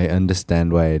I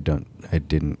understand why I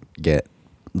didn't get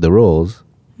the roles.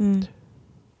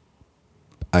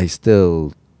 I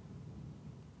still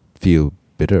feel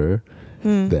bitter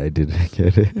that I didn't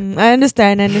get it. I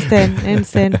understand.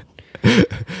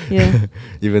 Yeah.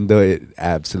 Even though it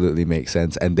absolutely makes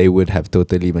sense, and they would have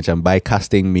totally macam by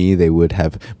casting me, they would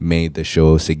have made the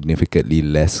show significantly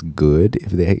less good if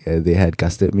they had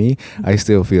casted me. I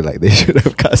still feel like they should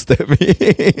have casted me.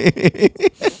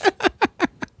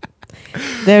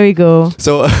 There we go.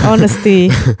 So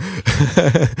honesty.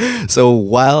 So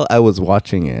while I was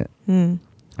watching it,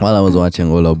 while I was watching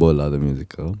Ola Bola the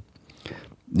musical,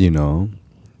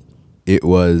 it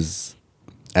was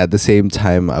at the same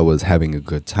time I was having a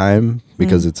good time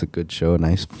because it's a good show,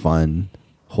 nice, fun,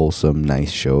 wholesome,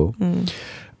 nice show.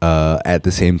 At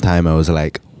the same time I was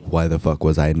like, why the fuck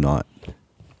was I not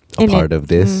a part of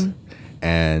this?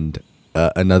 And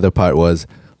another part was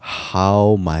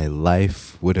how my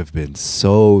life would have been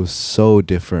so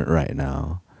different right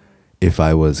now if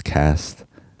I was cast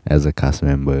as a cast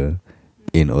member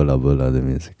in Ola Bola the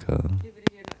musical.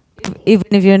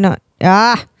 Even if you're not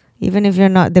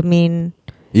the main.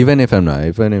 Even if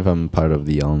I'm part of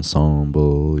the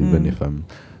ensemble, even if I'm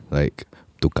like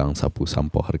tukang sapu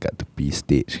sampah dekat tepi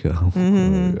stage ke,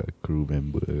 crew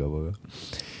member ke apa,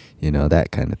 that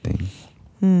kind of thing.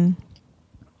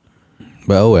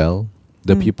 But oh well,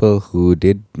 the people who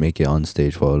did make it on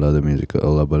stage for Ola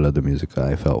Bola the musical,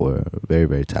 I felt were very,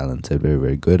 very talented, very,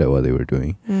 very good at what they were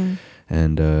doing,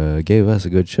 and gave us a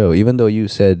good show. Even though you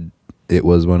said it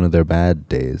was one of their bad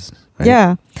days, right?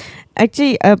 Yeah,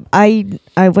 actually, I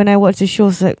when I watched the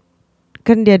show, like,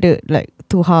 kan dia ada like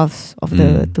two halves of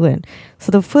the two end.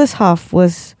 So the first half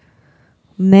was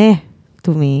meh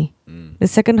to me. The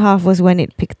second half was when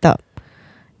it picked up,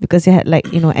 because they had like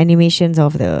animations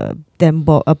of them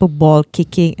ball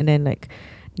kicking, and then like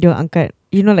dia angkat,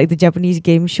 like the Japanese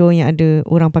game show yang ada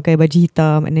orang pakai baju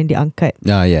hitam and then dia angkat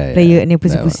player and then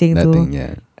pusing-pusing tu. Thing,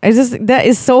 yeah. That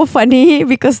is so funny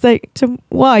because like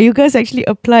wow, you guys actually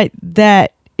applied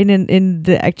that in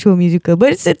the actual musical,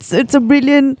 but it's a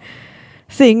brilliant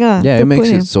thing. Yeah, it makes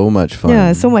it so much fun.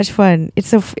 Yeah, so much fun.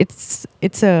 It's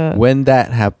a when that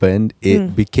happened,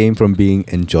 it became from being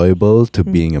enjoyable to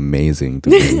being amazing to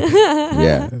me.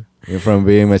 Yeah. From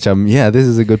being macam, this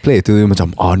is a good play, to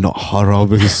macam, not haram,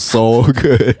 this is so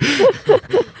good.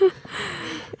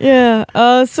 Yeah.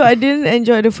 So I didn't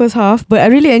enjoy the first half, but I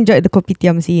really enjoyed the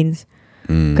kopitiam scenes.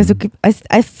 Because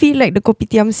I feel like the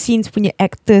kopitiam scenes punya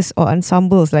actors or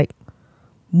ensembles like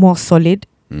more solid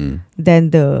than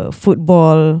the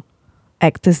football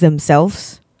actors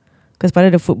themselves. Because part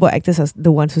of the football actors are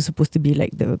the ones who're supposed to be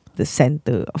like the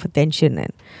center of attention,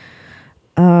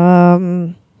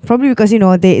 and probably because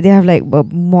they have like a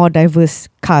more diverse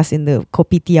cast in the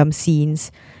kopitiam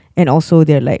scenes, and also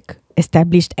they're like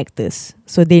established actors,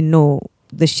 so they know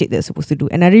the shit they're supposed to do.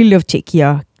 And I really love Cik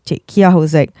Kia. Cik Kia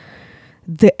was like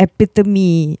the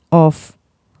epitome of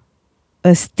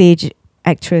a stage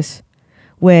actress.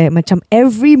 where macam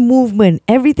every movement,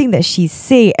 everything that she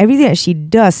say, everything that she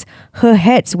does,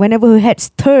 whenever her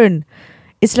heads turn,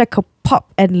 it's like a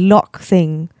pop and lock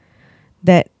thing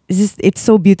that it's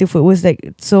so beautiful. It was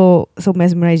like so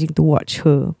mesmerizing to watch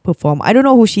her perform. I don't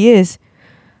know who she is.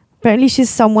 Apparently she's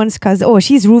someone's cousin. Oh,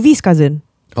 she's Ruvy's cousin.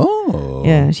 Oh.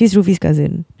 Yeah, she's Ruvy's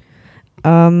cousin.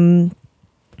 And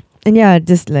yeah,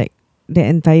 just like the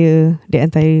entire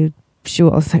show,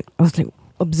 I was like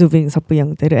observing siapa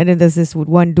yang tadi. And then there's this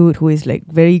one dude who is like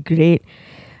a very great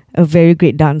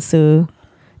dancer.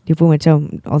 Dia pun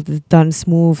macam all the dance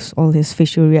moves, all his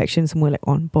facial reactions semua like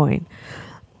on point.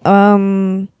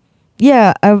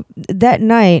 That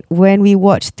night when we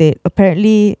watched it,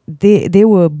 apparently they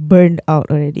were burned out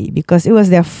already because it was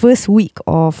their first week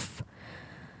of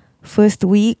the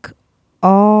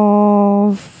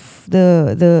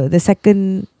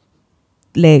second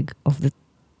leg of the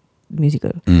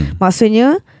musical.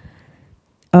 Maksudnya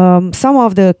some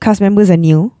of the cast members are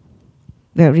new.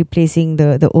 They're replacing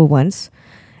the old ones.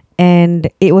 And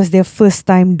it was their first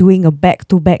time doing a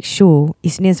back-to-back show.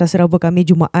 Isnin, Selasa, Rabu, Khamis,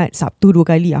 Jumaat, Sabtu 2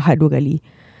 kali, Ahad 2 kali.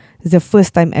 It's the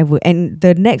first time ever. And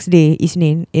the next day,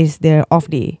 Isnin, is their off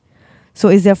day. So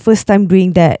it's their first time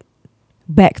doing that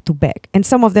back-to-back. And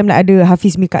some of them, like ada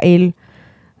Hafiz Mikael,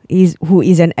 who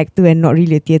is an actor and not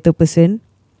really a theatre person.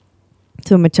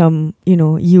 So macam,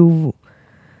 you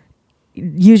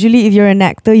usually if you're an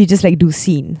actor, you just like do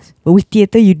scenes. But with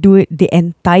theatre, you do it the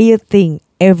entire thing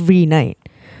every night.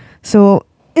 So,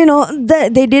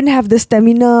 that they didn't have the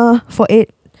stamina for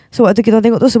it. So waktu kita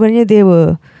tengok tu sebenarnya they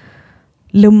were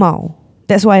lemau.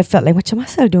 That's why I felt like macam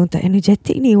asal dia orang tak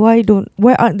energetic ni. Why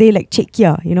aren't they like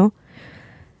cekia, And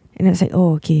it's like,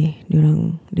 oh okay, dia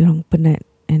orang penat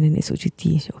and then esok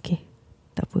cuti. So, okay,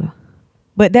 tak apa.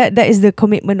 But that is the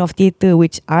commitment of theatre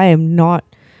which I am not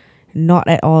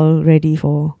at all ready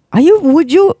for. Are you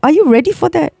ready for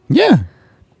that? Yeah.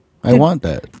 I want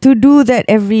that. To do that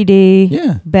every day.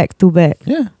 Yeah. Back to back.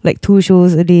 Yeah. Like 2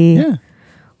 shows a day. Yeah.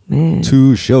 Man.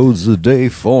 2 shows a day,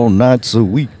 4 nights a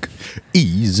week.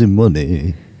 Easy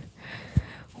money.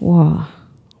 Wow.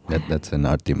 That's an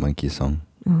Arctic Monkey song.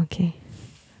 Okay.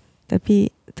 Tapi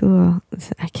tu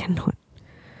I cannot.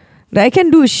 Like I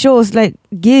can do shows like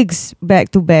gigs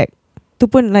back to back. Tu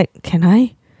pun like can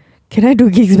I do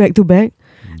gigs back to back?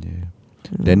 Yeah.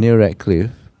 Daniel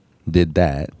Radcliffe did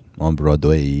that on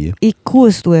Broadway.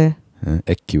 Equus tu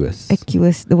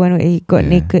Equus, the one where he got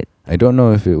naked. I don't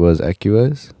know if it was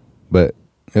Equus, but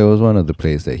it was one of the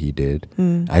plays that he did.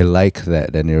 I like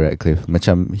that Daniel Radcliffe.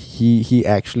 Macam he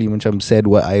actually macam said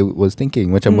what I was thinking.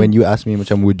 Macam when you asked me,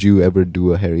 macam would you ever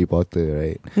do a Harry Potter,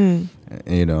 right?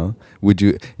 Would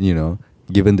you,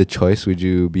 given the choice, would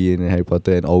you be in Harry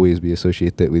Potter and always be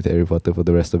associated with Harry Potter for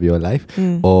the rest of your life?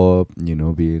 Or,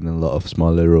 be in a lot of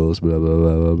smaller roles, blah, blah,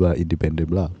 blah, blah, blah, independent,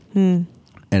 blah.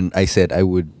 And I said I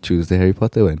would choose the Harry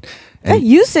Potter one. And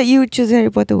you said you would choose the Harry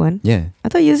Potter one? Yeah. I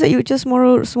thought you said you would choose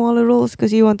smaller roles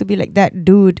because you want to be like that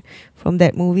dude from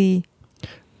that movie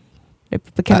that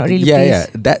people cannot really place. Yeah.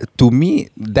 That, to me,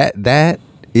 that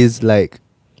is like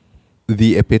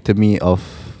the epitome of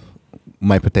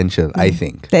my potential, I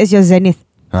think. That is your zenith.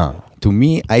 To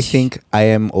me, I think I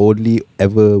am only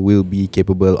ever will be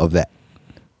capable of that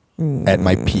at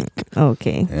my peak.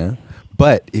 Okay. Yeah.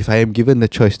 But if I am given the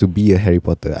choice to be a Harry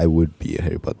Potter, I would be a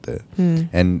Harry Potter.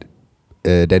 And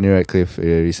Daniel Radcliffe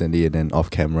recently in an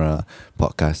off-camera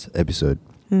podcast episode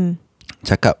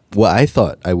cakap what I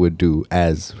thought I would do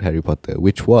as Harry Potter,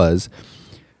 which was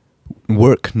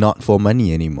work not for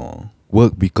money anymore.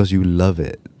 Work because you love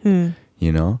it.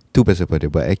 Tu pasal dia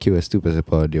buat Equus, tu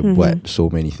pasal dia buat so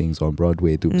many things on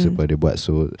Broadway, tu pasal dia buat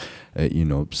so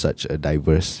such a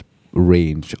diverse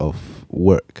range of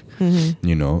work,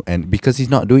 and because he's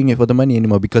not doing it for the money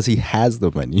anymore, because he has the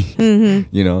money,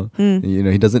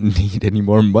 he doesn't need any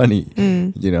more money,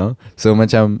 so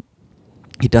macam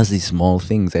he does these small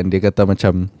things. And dia kata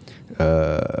macam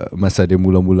masa dia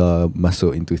mula-mula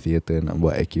masuk into theatre nak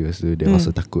buat Equus tu, dia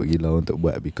rasa takut gila untuk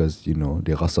buat because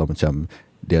dia rasa macam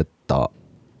dia tak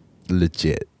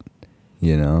legit,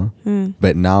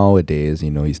 but nowadays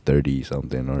he's 30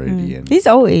 something already, and he's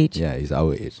our age. Yeah, he's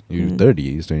our age. You're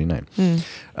 30, he's 29.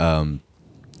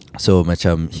 So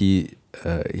macam he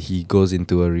goes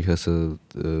into a rehearsal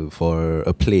for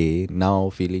a play now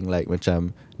feeling like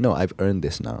macam no, I've earned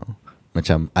this now.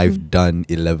 Macam I've done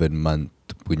 11-month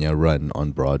punya run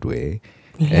on Broadway.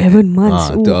 11 months.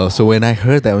 So when I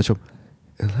heard that, macam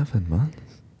 11 months.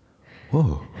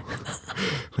 Whoa.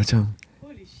 Macam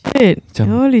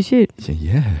holy shit.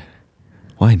 Yeah.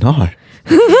 Why not?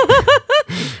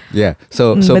 Yeah.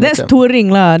 So but that's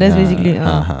touring lah. That's basically.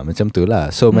 Macam tu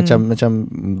lah. So macam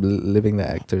living the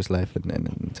actor's life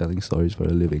and telling stories for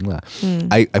a living lah.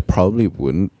 I probably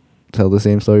wouldn't tell the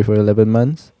same story for 11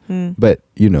 months. But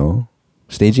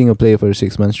staging a play for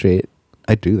 6 months straight,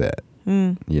 I do that.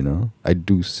 I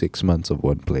do 6 months of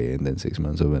one play and then 6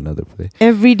 months of another play.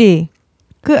 Every day.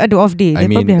 Ke ada off day? They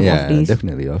probably have off days.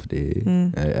 Definitely off day.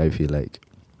 I feel like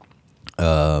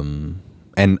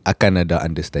and akan ada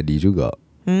understudy juga.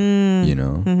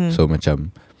 So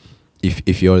macam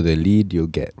if you're the lead,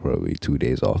 you'll get probably 2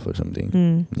 days off or something.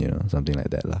 Something like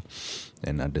that lah.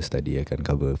 And understudy akan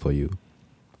cover for you.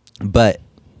 But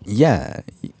yeah,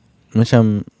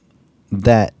 macam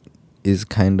that is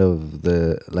kind of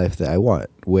the life that I want,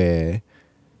 where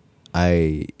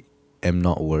I am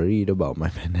not worried about my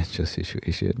financial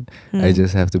situation. I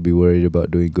just have to be worried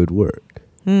about doing good work.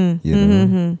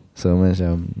 So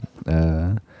macam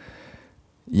I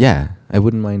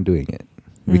wouldn't mind doing it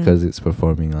because it's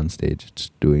performing on stage. It's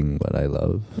doing what I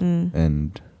love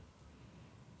and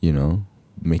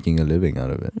making a living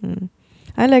out of it.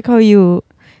 I like how you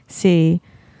say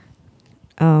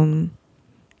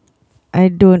I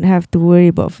don't have to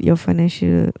worry about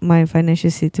my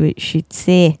financial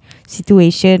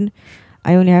situation.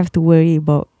 I only have to worry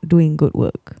about doing good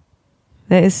work.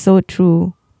 That is so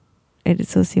true. And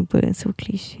it's so simple and so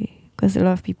cliche. Because a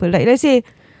lot of people, like, let's say,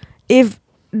 if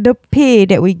the pay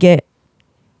that we get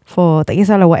for, tak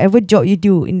kisahlah, whatever job you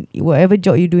do in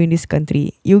this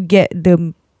country, you get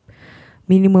the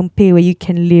minimum pay where you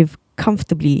can live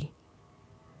comfortably,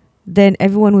 then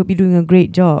everyone would be doing a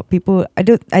great job.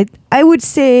 I would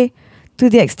say to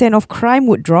the extent of crime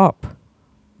would drop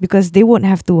because they won't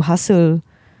have to hustle,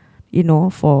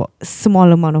 for a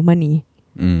small amount of money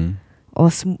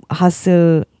or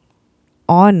hustle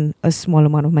on a small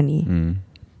amount of money.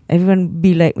 Everyone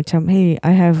be like, macam, hey,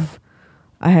 I have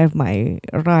my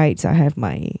rights, I have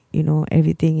my,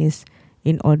 everything is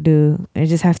in order. I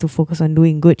just have to focus on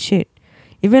doing good shit.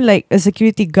 Even like a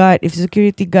security guard, if a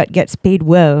security guard gets paid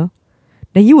well,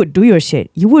 then you would do your shit.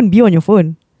 You wouldn't be on your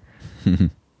phone.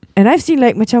 And I've seen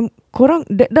like macam korang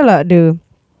dah lah there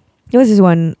was this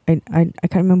one I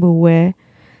can't remember where.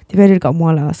 Tapi ada dekat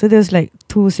mall lah. So there's like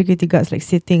 2 security guards like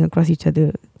sitting across each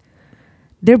other.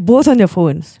 They're both on their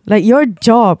phones. Like your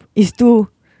job is to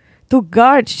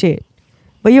guard shit,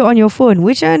 but you're on your phone,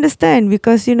 which I understand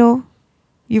because you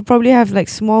probably have like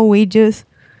small wages.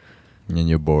 And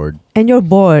you're bored.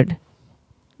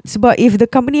 So, but if the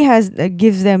company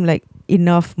gives them like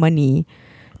enough money,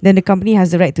 then the company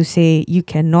has the right to say you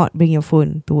cannot bring your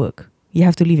phone to work. You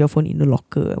have to leave your phone in the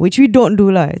locker, which we don't do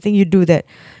lah. I think you do that.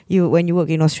 When you work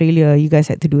in Australia, you guys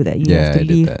had to do that. You have to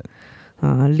leave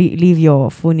your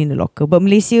phone in the locker. But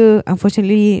Malaysia,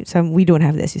 unfortunately, we don't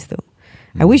have that system.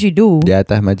 I wish we do. Di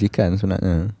atas majikan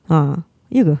sebenarnya.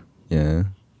 Ya ke?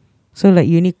 Yeah. So like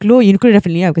Uniqlo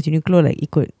definitely lah, because Uniqlo like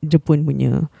ikut Jepun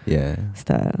punya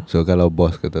style. So kalau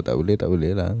bos kata tak boleh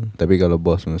lah. Tapi kalau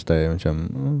bos mesti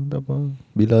macam tak apa.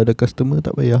 Bila ada customer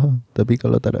tak payah. Tapi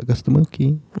kalau tak ada customer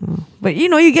okay. But you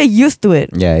get used to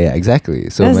it. Yeah, exactly.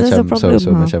 So that's macam the problem,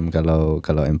 so macam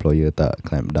kalau employer tak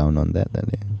clamp down on that then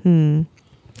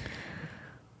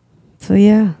So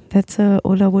yeah, that's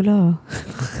Ola Bola.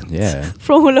 Yeah.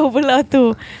 From Ola Bola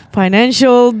to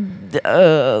financial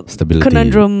stability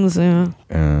conundrums.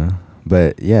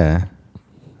 But yeah,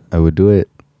 I would do it.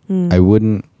 I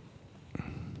wouldn't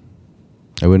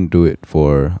do it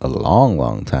for a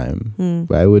long time.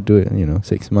 But I would do it, 6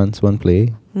 months, one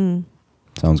play.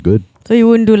 Sounds good. So you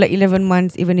wouldn't do like 11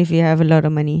 months even if you have a lot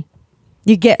of money?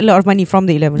 You get a lot of money from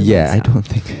the 11 months. Yeah, I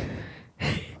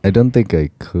don't think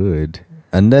I could.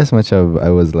 Unless macam I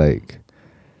was like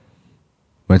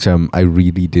macam I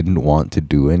really didn't want to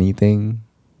do anything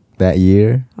that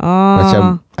year.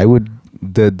 Macam I would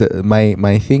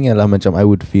my thing ialah macam I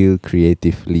would feel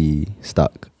creatively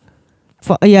stuck.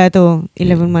 Tu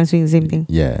 11 months doing the same thing.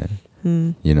 Yeah.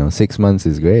 6 months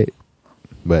is great.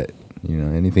 But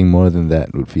anything more than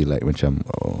that would feel like macam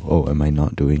am I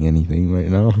not doing anything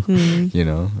right now?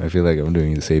 I feel like I'm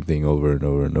doing the same thing over and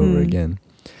over and over again.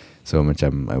 So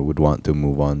macam I would want to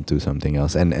move on to something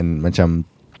else, and macam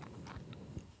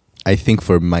I think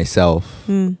for myself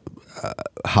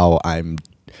how I'm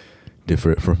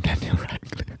different from Daniel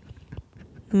Radcliffe.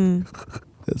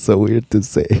 That's so weird to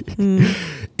say.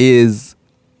 Is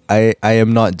I am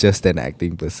not just an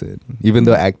acting person. Even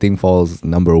though acting falls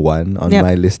number 1 on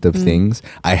my list of things,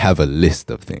 I have a list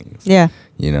of things. Yeah.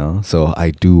 So I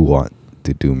do want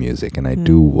to do music, and I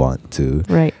do want to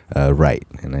write,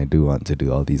 and I do want to do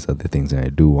all these other things, and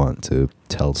I do want to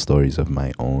tell stories of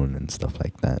my own and stuff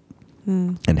like that,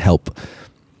 and help.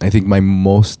 I think my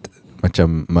most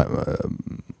macam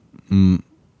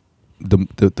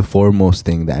the foremost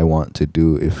thing that I want to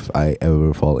do if I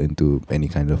ever fall into any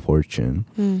kind of fortune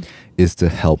is to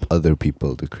help other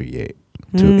people to create,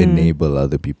 to enable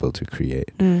other people to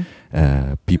create.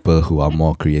 People who are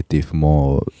more creative,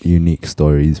 more unique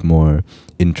stories, more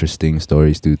interesting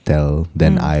stories to tell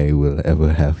than I will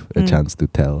ever have a chance to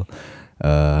tell.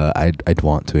 I'd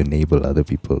want to enable other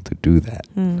people to do that,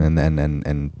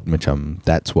 and macam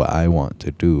that's what I want to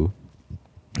do,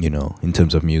 you know, in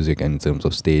terms of music and in terms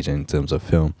of stage and in terms of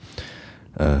film.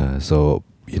 So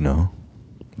you know,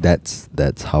 that's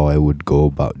how I would go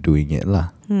about doing it lah.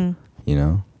 You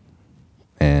know,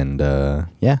 and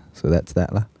yeah, so that's that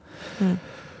lah.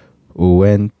 We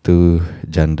went to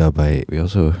Janda Baik. We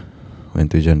also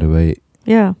went to Janda Baik.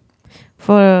 Yeah.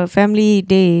 For a family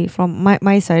day from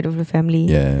my side of the family.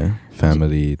 Yeah,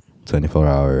 family 24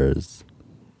 hours.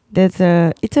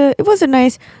 It was a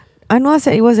nice. Anwar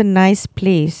said it was a nice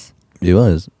place. It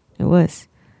was. It was.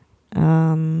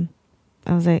 I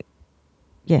was like,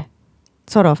 yeah,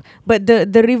 sort of. But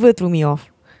the river threw me off.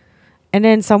 And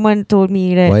then someone told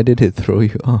me that. Why did it throw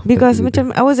you off? Because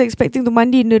macam I was expecting to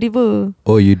mandi in the river.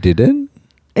 Oh, you didn't?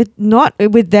 Not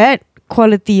with that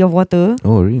quality of water.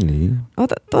 Oh, really?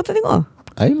 Tak tengok.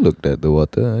 I looked at the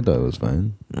water. I thought it was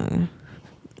fine.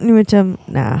 Ni macam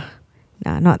nah,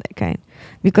 not that kind.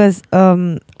 Because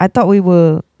I thought we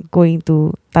were going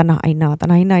to Tanah Aina.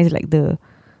 Tanah Aina is like the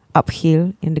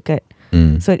uphill in dekat.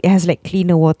 So it has like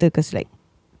cleaner water because like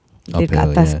dia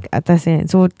Uphill, dekat atas kan.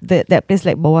 So that place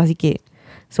like bawah sikit.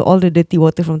 So all the dirty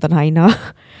water from Tanah Aina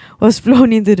was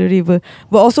flown into the river.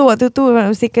 But also waktu tu, if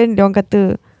I'm not mistaken, dia orang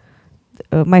kata,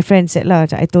 my friend said lah,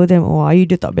 I told them, oh, air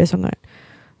dia tak best sangat.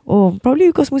 Oh, probably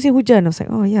because musim hujan. I was like,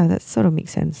 oh yeah, that sort of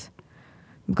makes sense.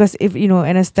 Because if, you know,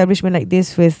 an establishment like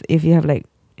this if you have like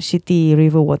shitty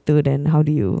river water, then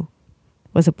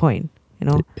what's the point, you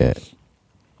know? Yeah.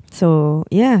 So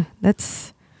yeah,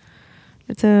 it's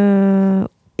a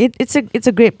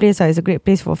great place. It's a great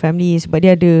place for families. But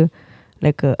dia ada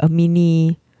like a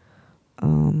mini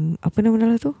apa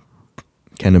nama tu?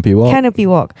 Canopy walk. Canopy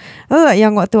walk.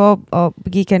 Yang waktu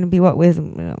pergi canopy walk with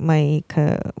my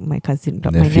cousin,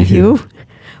 my nephew,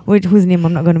 whose name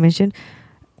I'm not going to mention.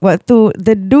 Waktu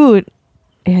the dude,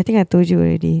 I think I told you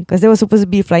already, because there was supposed to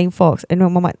be flying fox, and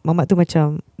mamat tu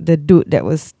macam the dude that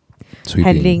was Sweeping.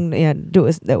 handling,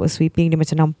 that was sweeping, dia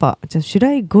macam nampak macam, should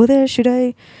I go there? Should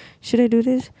I do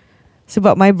this?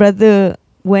 Sebab my brother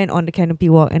went on the canopy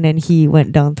walk and then he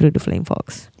went down through the flying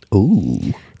fox. Oh.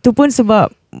 Tu pun sebab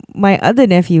my other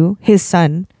nephew, his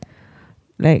son,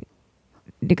 like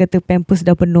dia kata pampers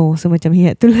dah penuh, so macam he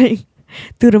had to like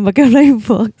turun pakai flying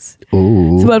fox.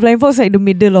 Oh. Sebab flying fox like the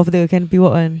middle of the canopy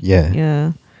walk kan.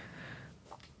 Yeah.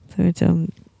 So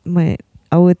macam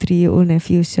our 3-year-old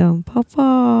nephew macam,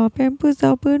 Papa, pampers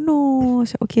dah penuh.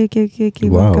 So, okay.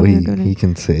 Wow, he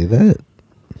can say that.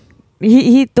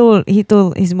 He told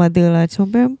his mother lah,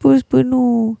 macam pampers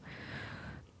penuh.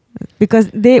 Because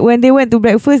when they went to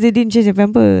breakfast, they didn't change the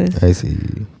pampers. I see.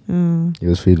 He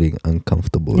was feeling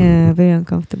uncomfortable. Yeah, very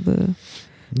uncomfortable.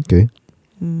 Okay.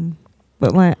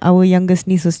 But our youngest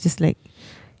niece was just like,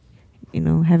 you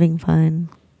know, having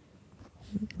fun.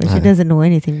 But she doesn't know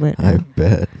anything. But I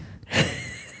bet.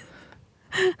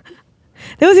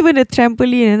 there was even a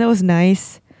trampoline, and that was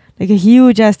nice. Like a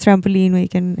huge ass trampoline where you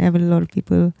can have a lot of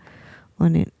people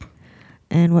on it.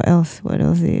 And what else? What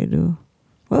else did you do?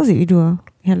 What else did we do?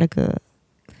 We had like a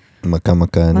makan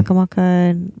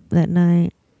that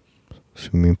night.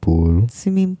 Swimming pool.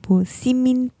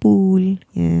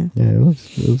 Yeah. Yeah, it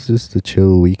was just a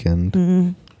chill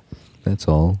weekend. That's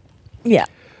all. Yeah.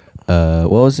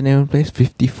 What was the name of the place?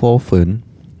 54 Fern.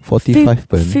 45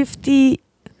 Fern. 50.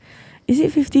 Is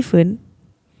it 50 Fern?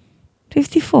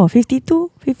 54,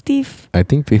 52, 50. I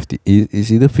think 50.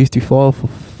 Is either 54 or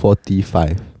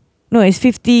 45. No, it's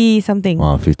 50 something.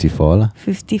 54 lah.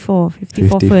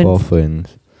 54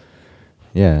 ferns.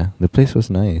 Yeah, the place was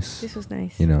nice. This was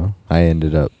nice. You know, I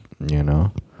ended up,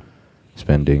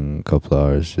 spending a couple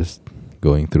hours just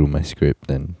going through my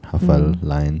script and hafal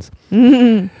lines.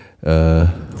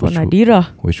 For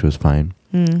Nadira. Which was fine.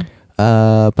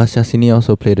 Pasca Sini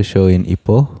also played a show in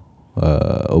Ipoh,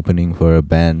 opening for a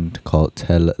band called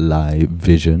Tell Lie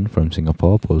Vision from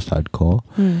Singapore, post-hardcore.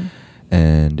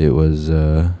 And it was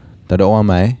tak ada orang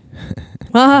mai.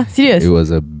 Serious? It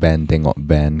was a band tengok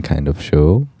band kind of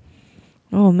show.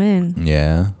 Oh man.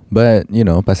 Yeah. But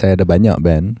pasal ada banyak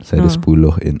band, saya ada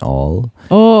 10 in all.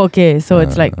 Oh okay, so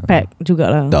it's like packed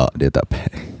jugalah. Tak, dia tak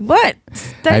pack. What?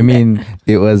 I mean,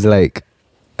 it was like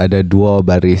ada 2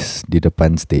 baris di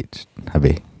depan stage.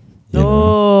 Habis. You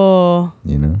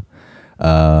know.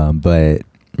 But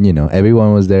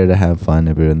everyone was there to have fun.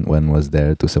 Everyone was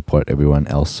there to support everyone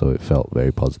else, so it felt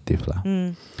very positive lah.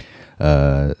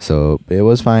 So it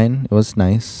was fine. It was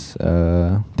nice.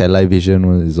 Television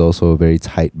is also a very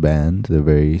tight band. They're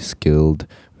very skilled,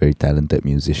 very talented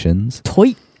musicians.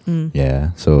 Tight.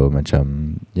 Yeah. So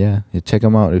macam you check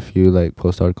them out if you like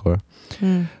post-hardcore.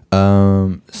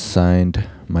 Signed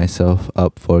myself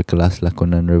up for Kelas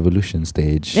Lakonan Revolution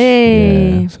stage.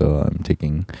 Hey. Yeah. So I'm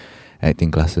taking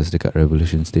acting classes dekat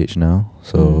Revolution stage now.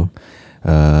 So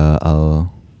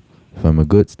if I'm a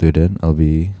good student, I'll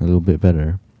be a little bit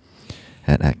better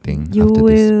at acting. You after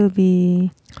will this.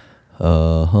 be.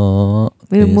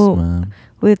 Yes, ma'am.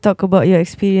 We'll talk about your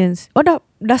experience. Oh, dah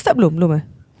start belum?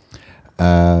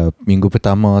 Minggu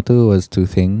pertama tu was two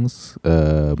things,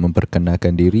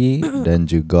 memperkenalkan diri dan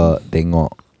juga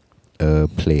tengok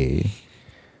play.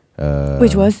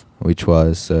 Which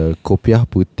was Kopiah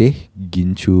Putih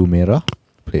Gincu Merah,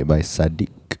 played by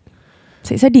Sadiq.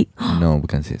 Syed Saddiq. No,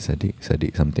 bukan Syed Sadiq.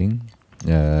 Sadiq something.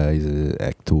 He's an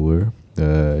actor.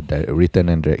 Written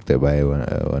and directed by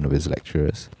one of his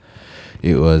lecturers.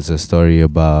 It was a story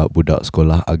about budak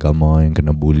sekolah agama yang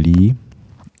kena bully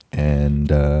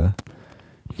and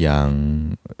yang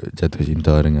jatuh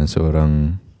cinta dengan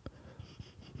seorang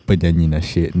penyanyi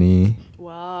nasyid ni.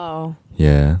 Wow.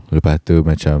 Yeah, lepas tu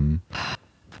macam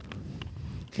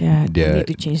Yeah, dia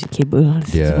need to change the cable.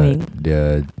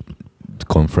 dia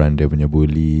confront dia punya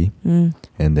bully,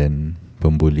 and then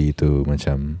pembuli tu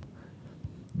macam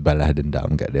balas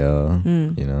dendam kat dia,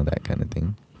 that kind of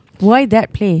thing. Why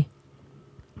that play?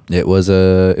 It was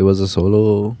a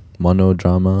solo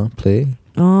monodrama play.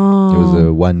 Oh. It was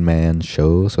a one-man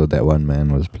show, so that one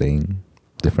man was playing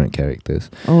different characters.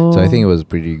 Oh. So I think it was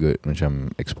pretty good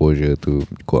macam exposure to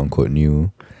quote-unquote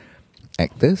new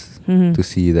actors, to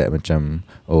see that macam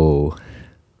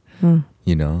and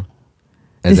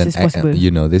This then is possible.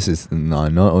 this is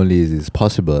not only is this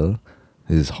possible,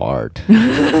 this is hard.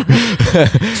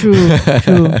 True.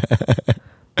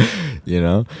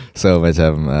 So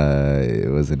macam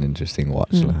it was an interesting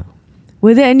watch lah.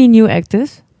 Were there any new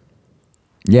actors?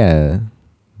 Yeah,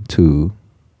 two.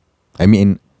 I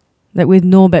mean, Like with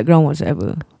no background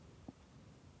whatsoever.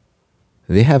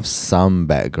 they have some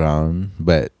background,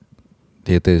 but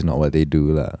theatre is not what they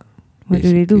do lah. What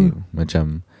do they do?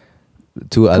 Macam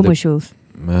two other Commercials.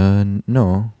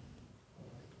 no.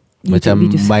 YouTube Macam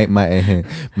videos.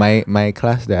 my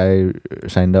class that I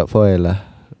signed up for ialah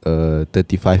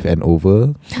 35 and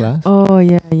over class. Oh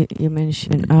yeah, you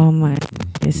mentioned. Oh my,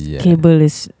 this Yeah. cable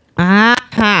is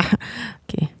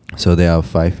okay. So there are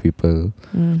 5 people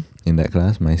Mm. in that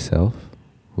class. Myself,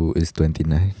 who is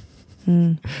 29.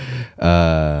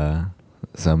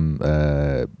 Some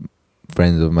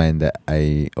friends of mine that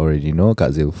I already know,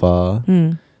 Kak Zilfa.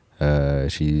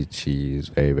 She's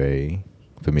very, very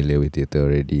familiar with theatre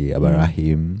already. Abang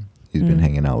Rahim, he's been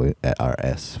hanging out at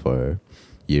RS for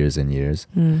years and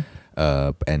years.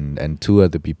 And 2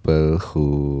 other people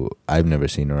who I've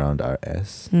never seen around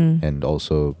RS. And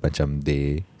also macam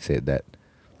they said that,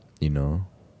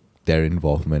 their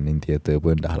involvement in theatre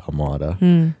pun dah lama dah.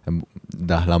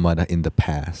 Dah lama dah in the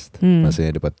past.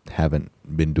 Maksudnya they haven't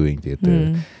been doing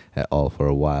theatre at all for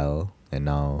a while, and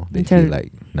now they feel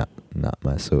like nak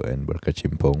masuk and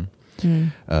berkecimpung.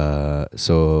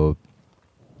 So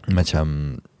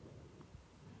macam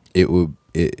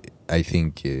I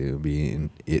think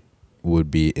it would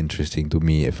be interesting to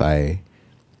me if I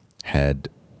had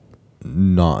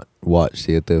not watched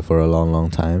theatre for a long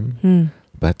time.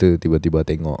 Lepas tu tiba-tiba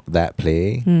tengok that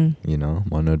play,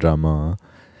 monodrama,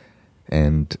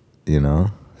 and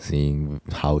seeing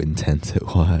how intense it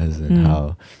was and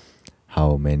how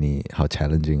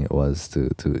challenging it was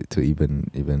to even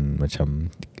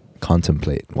macam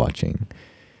contemplate watching.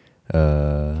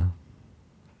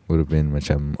 Would have been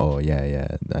macam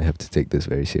I have to take this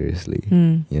very seriously,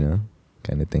 kind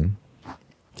of thing.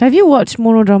 Have you watched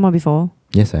monodrama before?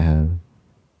 Yes, I have.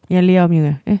 Yang Liam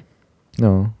punya ke?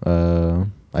 No,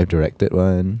 I've directed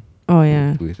one. Oh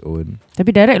yeah. With Owen.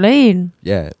 Tapi direct lain.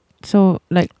 Yeah. So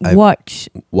like I've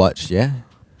watch. Watched, yeah.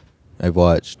 I've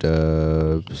watched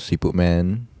Siput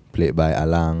Man, played by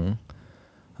Alang.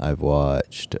 I've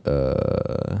watched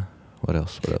what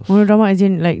else? Monodrama as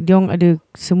in like diorang ada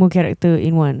semua character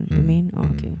in one. You mean? Oh,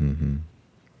 okay.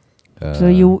 So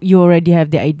you already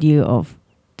have the idea of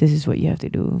this is what you have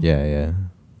to do. Yeah.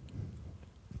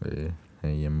 I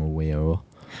am aware.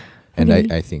 And Okay.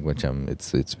 I think macam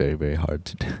it's very, very hard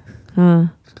to do.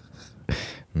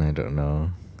 And I don't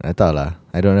know. I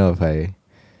don't know if I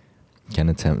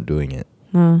can attempt doing it.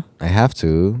 I have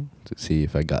to see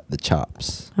if I got the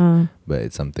chops. But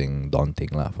it's something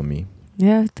daunting lah for me. You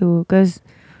have to, because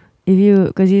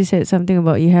because you said something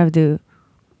about you have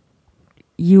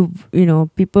you know,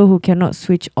 people who cannot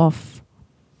switch off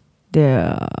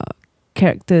their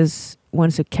characters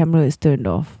once the camera is turned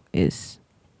off is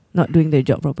not doing their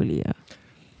job properly.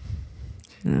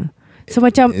 Yeah. So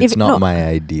macam it's if not my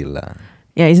ideal lah.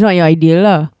 Yeah, it's not your ideal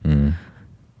lah.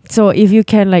 So if you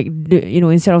can like you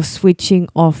know, instead of switching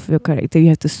off your character, you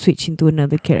have to switch into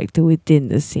another character within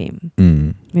the same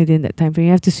within that time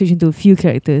frame. You have to switch into a few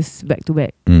characters back to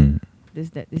back.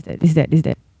 This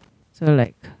that. So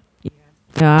like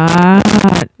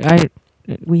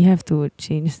we have to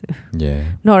change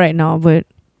not right now, but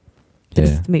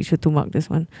just make sure to mark this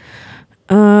one.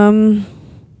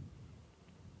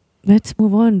 Let's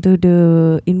move on to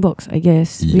the inbox, I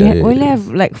guess. We only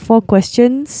have like 4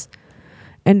 questions,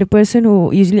 and the person who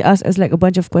usually asks us like a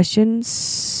bunch of questions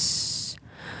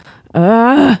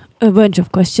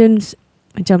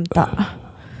macam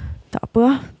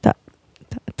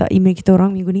tak email kita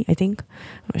orang minggu ni, I think.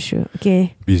 I'm not sure.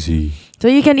 Okay. Busy. So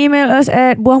you can email us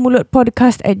at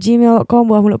buahmulutpodcast@gmail.com,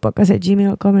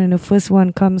 buahmulutpodcast@gmail.com, and the first one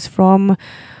comes from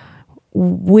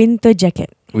Winter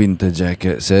Jacket. Winter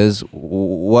Jacket says,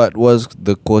 what was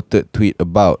the quoted tweet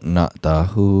about? Nak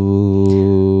tahu.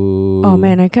 Oh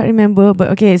man, I can't remember.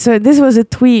 But okay, so this was a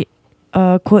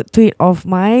quote tweet of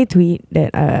my tweet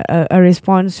that a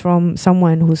response from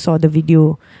someone who saw the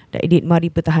video that I did, Mari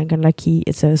Pertahankan Laki.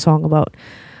 It's a song about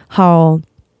how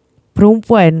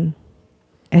perempuan,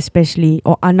 especially,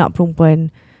 or anak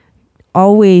perempuan,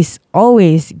 always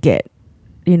get,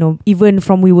 you know, even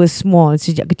from we were small,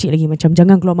 sejak kecil lagi, macam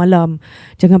jangan keluar malam,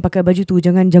 jangan pakai baju tu,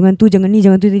 jangan tu, jangan ni,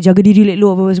 jaga diri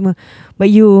elok apa semua.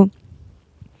 But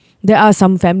there are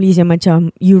some families yang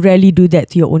macam you rarely do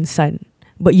that to your own son,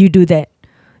 but you do that.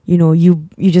 You know, you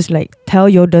just like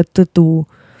tell your daughter to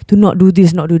not do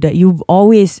this, not do that. You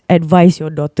always advise your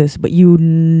daughters, but you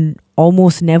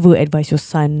almost never advise your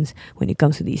sons when it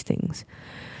comes to these things.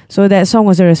 So that song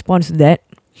was a response to that,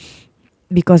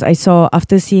 because I saw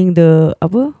after seeing the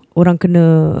orang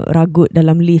kena ragut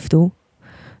dalam lift tu,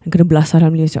 and kena belasah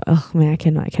dalam lift, so, man, I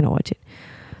cannot watch it.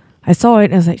 I saw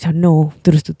it and I was like, no,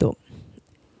 terus tutup.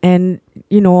 And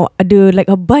you know, ada like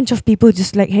a bunch of people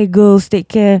just like, hey girls, take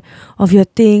care of your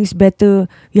things better.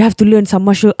 You have to learn some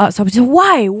martial arts. I was just,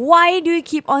 why do you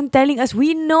keep on telling us?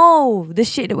 We know the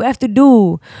shit that we have to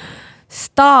do.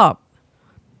 Stop.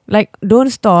 Like,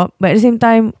 don't stop, but at the same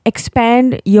time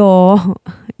expand your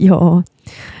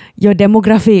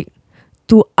demographic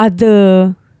to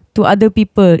other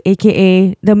people,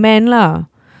 aka the men lah.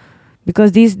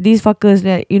 Because these fuckers,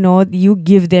 that, you know, you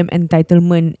give them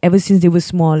entitlement ever since they were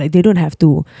small. Like, they don't have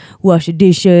to wash the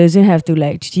dishes, they have to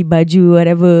like cuci baju,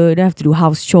 whatever. They have to do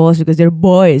house chores because they're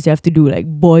boys. They have to do like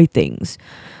boy things.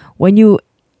 When you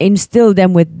instill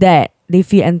them with that, they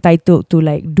feel entitled to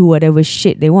like do whatever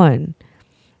shit they want.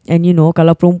 And you know,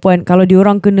 kalau perempuan kena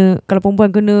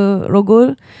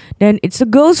rogol, then it's the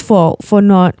girl's fault for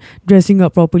not dressing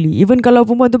up properly. Even kalau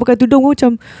perempuan tu pakai tudung,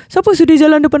 macam siapa sudi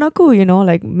jalan depan aku, you know,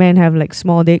 like men have like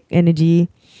small dick energy,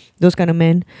 those kind of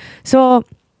men. So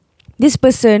this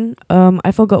person,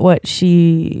 I forgot what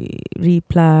she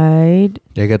replied.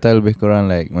 Dia kata lebih kurang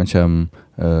like macam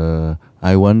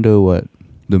I wonder what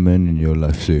the men in your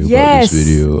life say about this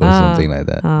video, or something like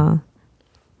that.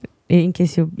 In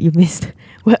case you missed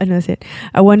what Anna said,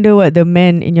 I wonder what the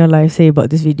men in your life say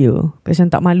about this video. Macam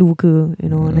tak malu ke,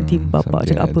 you know, nanti bapak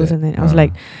cakap apa like something. I was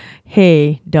like,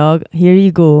 hey dog, here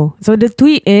you go. So the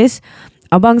tweet is,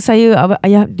 abang saya,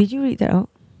 ayah, did you read that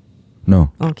out?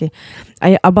 No. Okay.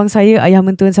 Abang saya, ayah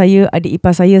mentua saya, adik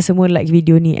ipar saya semua like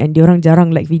video ni, and diorang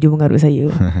jarang like video mengarut saya.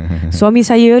 Suami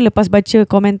saya lepas baca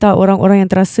komentar orang-orang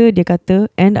yang terasa, dia kata,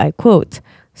 and I quote,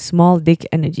 small dick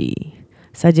energy.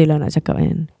 Sajalah nak cakap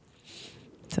kan.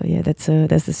 So yeah, that's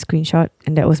the screenshot,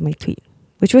 and that was my tweet,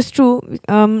 which was true.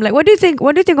 Like, what do you think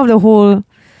of the whole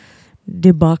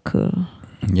debacle?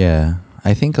 Yeah,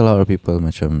 I think a lot of people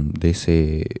macam they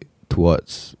say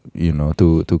towards, you know,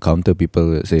 to counter people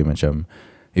that say macam,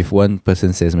 if one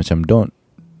person says macam don't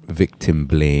victim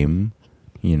blame,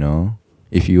 you know,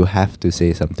 if you have to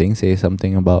say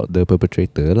something about the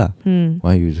perpetrator lah.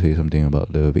 Why you say something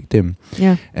about the victim?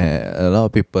 Yeah. A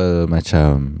lot of people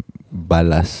macam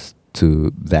balas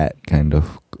to that kind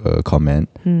of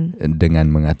comment dengan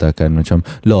mengatakan macam,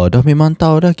 lah dah memang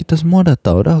tahu dah, kita semua dah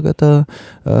tahu dah, kata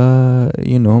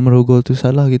you know, merogol tu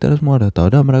salah, kita semua dah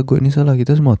tahu dah, meragut ni salah,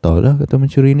 kita semua tahu dah, kata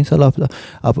mencuri ni salah,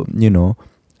 apa, you know,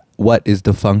 what is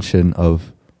the function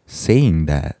of saying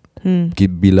that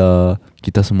bila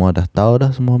kita semua dah tahu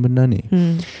dah semua benda ni.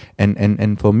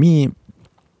 And for me,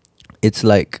 it's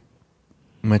like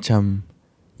macam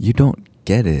you don't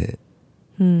get it.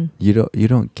 You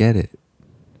don't get it.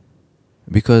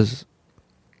 Because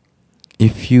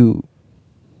if you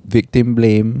victim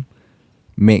blame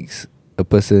makes a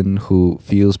person who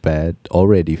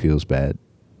already feels bad,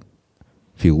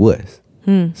 feel worse.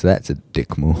 So that's a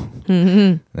dick move.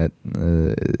 That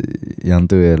yang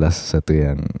tu ialah sesuatu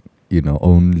yang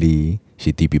only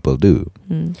shitty people do.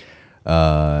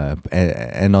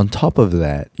 And on top of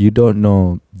that, you don't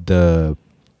know the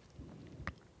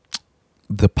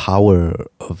power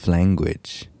of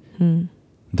language.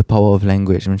 The power of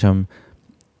language, macam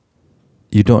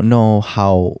you don't know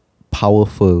how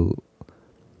powerful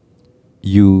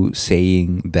you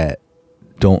saying that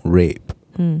don't rape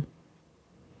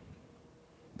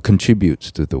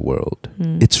contributes to the world.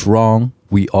 It's wrong.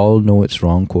 We all know it's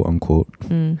wrong, quote unquote.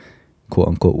 Quote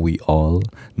unquote, we all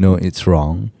know it's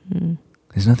wrong.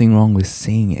 There's nothing wrong with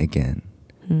saying it again.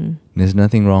 There's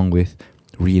nothing wrong with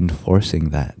reinforcing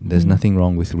that. There's nothing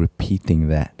wrong with repeating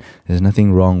that. There's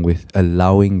nothing wrong with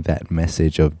allowing that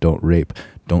message of don't rape,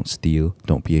 don't steal,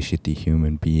 don't be a shitty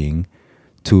human being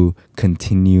to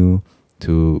continue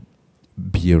to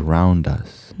be around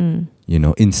us.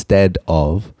 Instead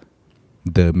of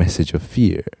the message of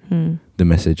fear, the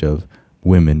message of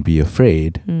women be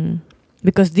afraid.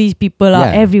 Because these people are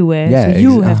everywhere, so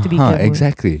you have to be careful.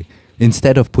 Exactly.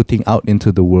 Instead of putting out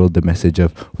into the world the message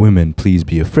of women, please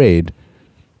be afraid,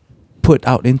 put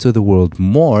out into the world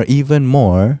even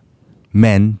more,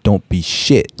 men, don't be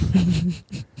shit.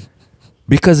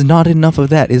 Because not enough of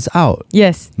that is out.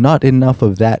 Yes. Not enough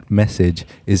of that message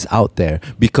is out there.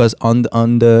 Because on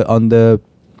the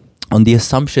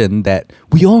assumption that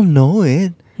we all know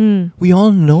it. We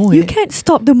all know You can't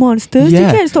stop the monsters. Yeah.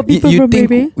 You can't stop people from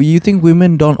raping. You think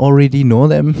women don't already know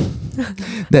them?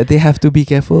 That they have to be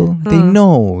careful? They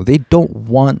know. They don't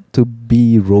want to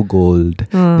be rogold.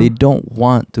 They don't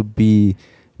want to be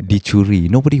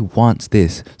dicuri. Nobody wants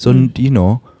this. So, we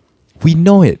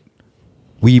know it.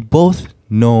 We both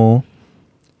know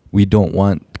we don't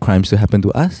want crimes to happen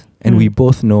to us. And we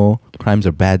both know crimes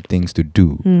are bad things to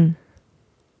do.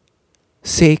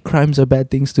 Say crimes are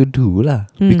bad things to do lah.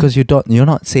 Because you're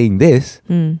not saying this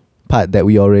part that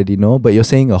we already know, but you're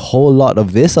saying a whole lot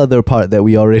of this other part that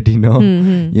we already know.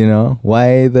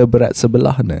 Why the berat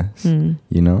sebelahnas?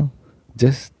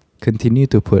 Just continue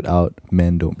to put out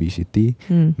men don't be shitty,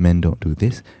 men don't do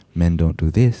this, men don't do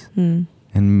this. And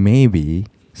maybe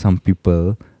some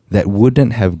people that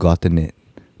wouldn't have gotten it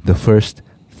the first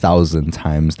 1,000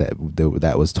 times that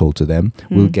was told to them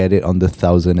will get it on the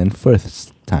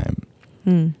 1,001st time.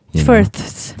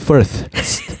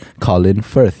 Colin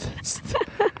Firth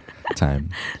time.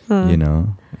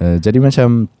 Jadi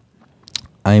macam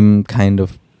I'm kind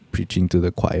of preaching to the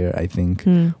choir, I think,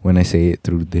 when I say it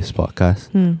through this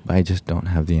podcast. But I just don't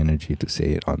have the energy to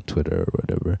say it on Twitter or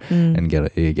whatever and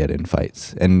get in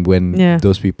fights. And when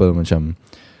those people macam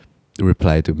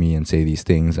reply to me and say these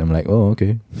things, I'm like, oh,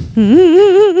 okay.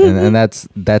 and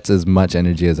that's as much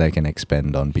energy as I can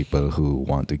expend on people who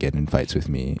want to get in fights with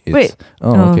me. Wait.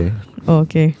 Okay. Oh,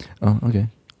 okay. Oh, okay.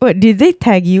 What, did they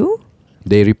tag you?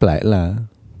 They replied lah.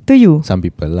 To you? Some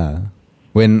people lah.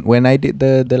 When I did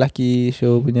the Lucky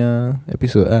Show punya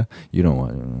episode you know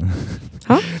what?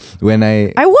 Huh? When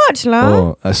I watched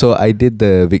lah. So I did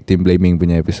the victim blaming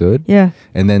punya episode. Yeah.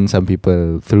 And then some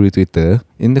people through Twitter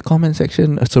in the comment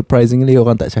section, surprisingly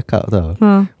orang tak cakap tau.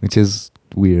 Which is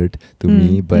weird to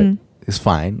me, but it's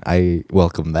fine. I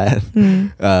welcome that.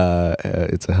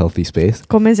 It's a healthy space.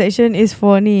 Comment section is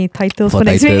for titles for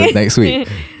next week. Next week,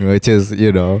 which is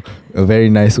a very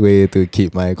nice way to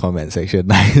keep my comment section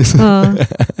nice.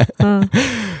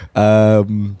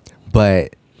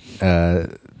 But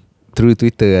through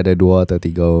Twitter ada 2 atau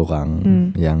 3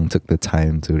 orang yang took the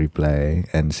time to reply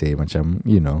and say macam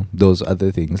those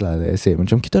other things lah. They say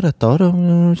macam kita dah tahu dah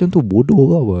macam tu bodoh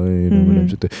ke apa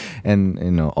macam tu. And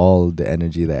all the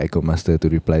energy that I could muster to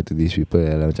reply to these people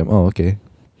adalah macam oh okay.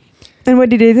 And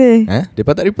what did they say?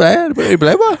 Depa tak reply. Depa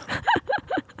reply apa?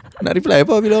 Nak reply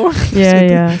apa bila orang?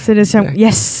 Yeah. So there's some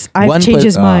yes, I've changed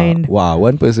his mind. Wow,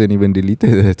 one person even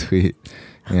deleted the tweet.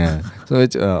 Yeah.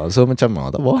 So macam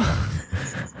tak apa.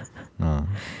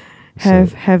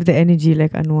 Have the energy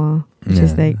like Anwar, which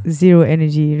is like zero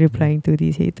energy replying to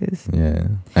these haters.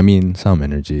 Yeah, I mean some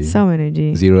energy.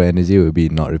 Zero energy would be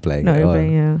not replying. Not at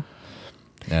replying.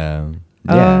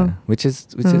 All. Which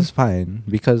is fine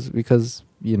because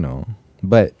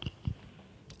But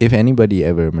if anybody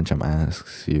ever macam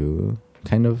asks you,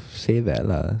 kind of say that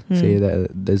lah. Say that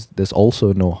there's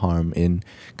also no harm in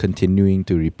continuing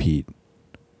to repeat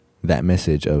that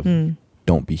message of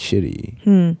don't be shitty.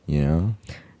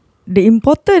 The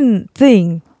important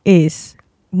thing is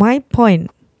my point.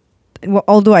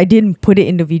 Although I didn't put it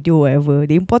in the video or whatever,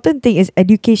 the important thing is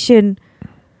education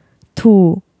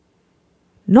to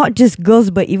not just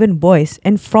girls but even boys,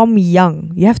 and from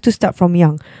young. You have to start from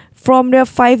young. From the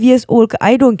 5 years old,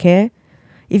 I don't care.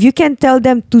 If you can tell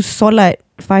them to solat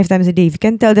 5 times a day, if you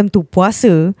can tell them to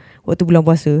puasa waktu bulan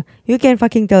puasa, you can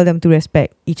fucking tell them to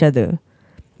respect each other,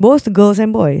 both girls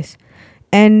and boys.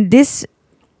 And this,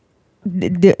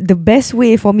 the best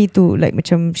way for me to like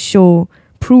macam show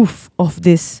proof of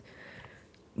this,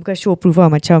 bukan show proof lah,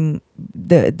 macam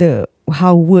the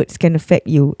how words can affect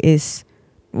you is,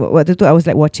 waktu tu I was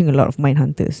like watching a lot of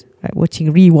Mindhunters, right?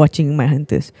 Rewatching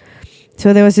Mindhunters.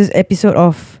 So there was this episode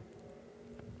of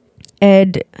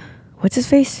Ed, what's his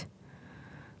face?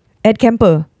 Ed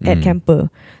Kemper. Ed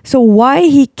Kemper. So why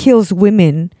he kills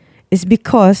women is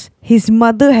because his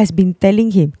mother has been telling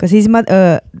him, because his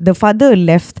mother, the father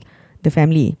left the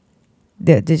family.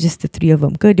 They're just the three of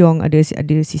them. Ke dia orang ada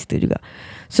sister juga.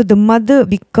 So the mother,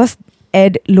 because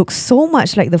Ed looks so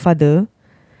much like the father,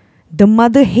 the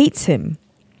mother hates him.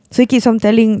 So he keeps on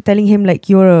telling him like,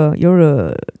 you're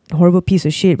a horrible piece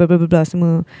of shit, blah blah blah blah.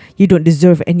 Semua. You don't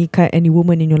deserve any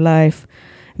woman in your life.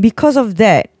 Because of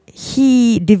that,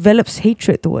 he develops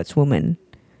hatred towards women.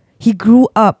 He grew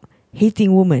up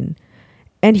hating women,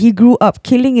 and he grew up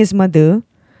killing his mother,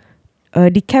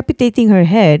 decapitating her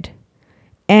head,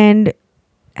 and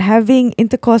having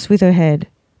intercourse with her head,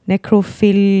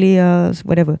 necrophilia,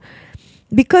 whatever.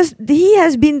 Because he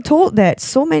has been told that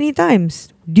so many times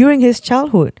during his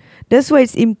childhood. That's why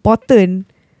it's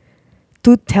important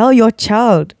to tell your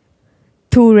child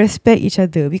to respect each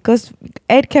other. Because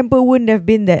Ed Kemper wouldn't have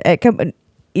been that.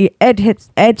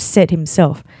 Ed said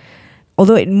himself.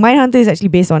 Although Mindhunter is actually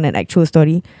based on an actual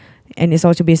story, and it's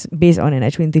also based on an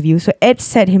actual interview. So Ed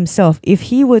said himself, if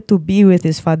he were to be with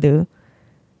his father,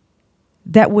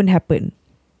 that wouldn't happen.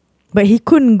 But he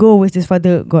couldn't go with his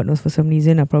father, God knows, for some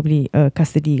reason, or probably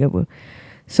custody ke apa.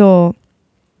 So,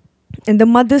 and the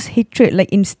mother's hatred, like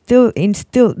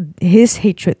instilled his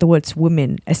hatred towards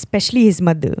women, especially his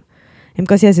mother. And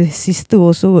because he has a sister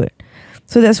also.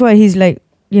 So that's why he's like,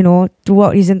 you know,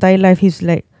 throughout his entire life, he's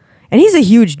like, and he's a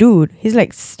huge dude. He's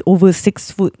like over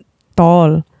 6 foot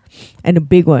tall and a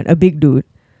big dude.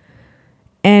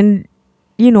 And,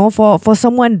 you know, for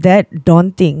someone that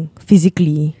daunting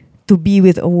physically, to be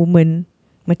with a woman,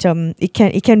 macam it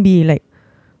can be like,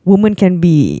 woman can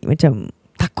be macam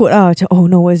takut lah, macam, oh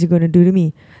no, what is he gonna do to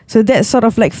me? So that sort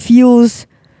of like fuels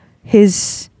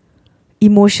his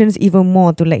emotions even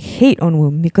more to like hate on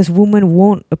women, because women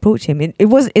won't approach him.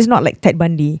 It's not like Ted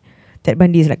Bundy. Ted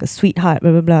Bundy is like a sweetheart,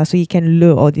 blah blah blah. So he can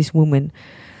lure all these women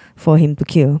for him to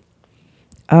kill.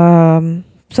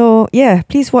 So yeah,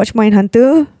 please watch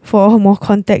Mindhunter for more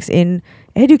context in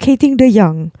educating the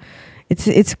young.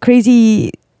 It's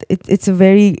crazy. It's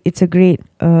a great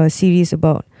series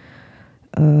about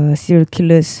serial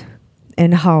killers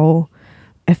and how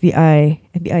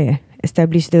FBI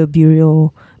established the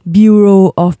Bureau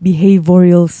of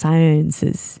Behavioral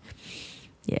Sciences.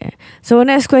 Yeah. So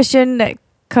next question that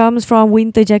comes from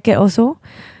Winter Jacket also.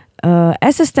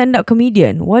 As a stand-up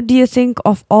comedian, what do you think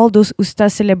of all those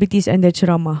ustaz celebrities and their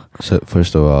ceramah? So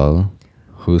first of all,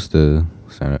 who's the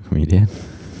stand-up comedian?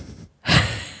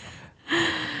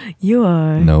 You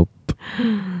are. Nope.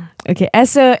 Okay,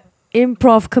 as a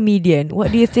improv comedian,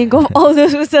 what do you think of all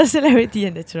those ustaz celebrity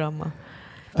and the ceramah?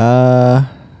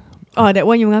 Oh, that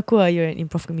one you mengaku you're an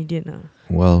improv comedian.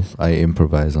 Well, I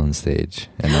improvise on stage,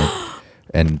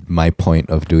 and my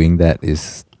point of doing that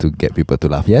is to get people to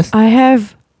laugh. Yes. I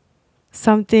have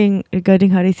something regarding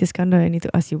Haris Iskandar I need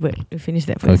to ask you, but we'll finish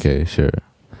that first. Okay, sure.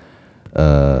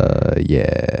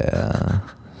 Yeah.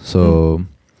 So,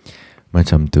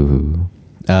 macam tu.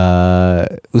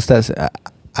 Ustaz,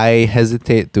 I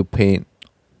hesitate to paint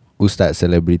ustaz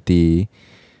celebrity.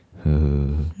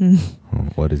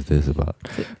 What is this about?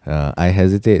 I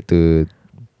hesitate to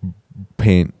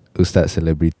paint ustaz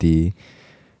celebrity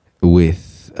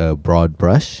with a broad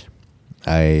brush.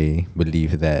 I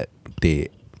believe that they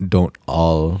don't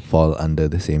all fall under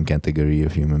the same category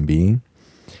of human being.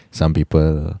 Some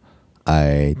people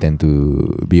I tend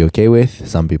to be okay with.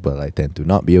 Some people I tend to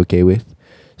not be okay with.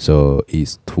 So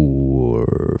it's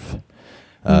tough.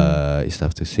 It's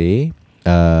tough to say.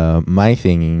 My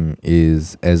thing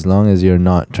is, as long as you're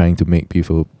not trying to make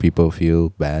people feel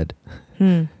bad,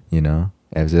 you know,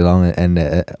 as long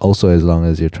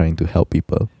as you're trying to help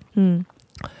people,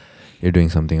 you're doing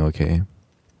something okay,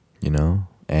 you know.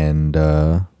 And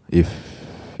if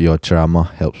your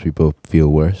ceramah helps people feel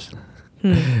worse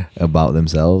about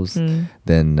themselves,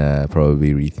 then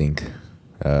probably rethink.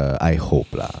 I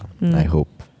hope lah. I hope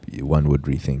one would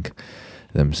rethink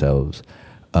themselves.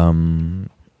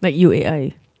 Like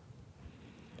UAI.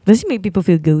 Does it make people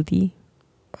feel guilty?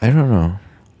 I don't know.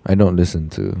 I don't listen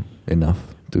to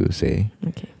enough to say.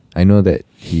 Okay. I know that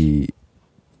he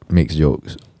makes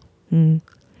jokes. Mm.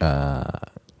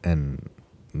 And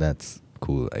that's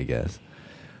cool, I guess.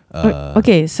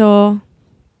 Okay, so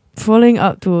following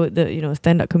up to the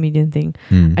stand-up comedian thing,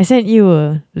 I sent you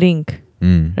a link,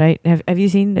 right? Have you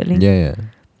seen that link? Yeah.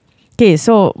 Okay,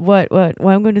 so what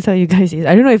I'm going to tell you guys is,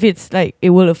 I don't know if it's like it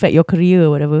will affect your career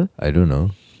or whatever. I don't know.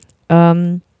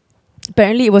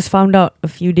 Apparently it was found out a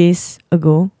few days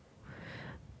ago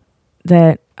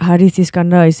that Harith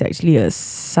Iskandar is actually a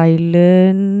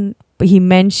silent. He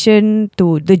mentioned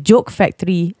to the Joke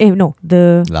Factory,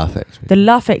 the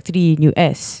Laugh Factory in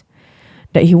US,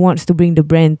 that he wants to bring the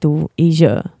brand to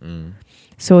Asia.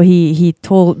 So he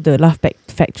told the Laugh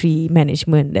Factory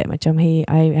management that macam, hey,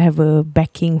 I have a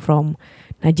backing from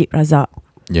Najib Razak.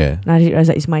 Yeah. Najib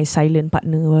Razak is my silent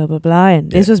partner, blah blah blah.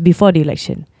 And this was before the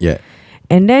election. Yeah.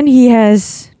 And then he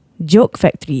has Joke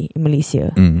Factory in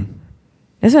Malaysia.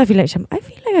 That's why I feel like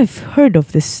I've heard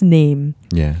of this name.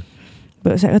 Yeah.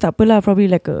 But saya tak apalah, probably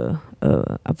like an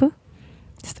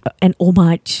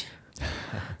homage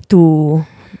to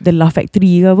the Laugh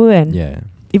Factory ke apa kan. Yeah.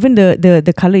 Even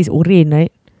the colour is orange,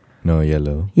 right? No,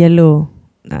 yellow.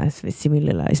 It's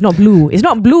similar lah. It's not blue. It's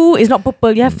not blue. It's not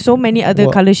purple. You have so many other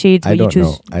colour shades, but you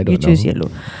choose yellow.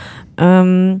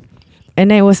 And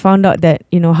then it was found out that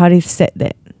Harith said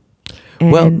that.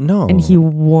 And he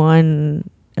won.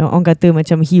 Orang kata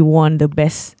macam he won the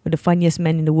funniest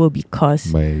man in the world because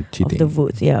by cheating. Of the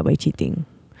votes. Yeah, by cheating.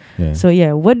 Yeah. So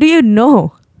yeah, what do you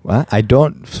know? Well,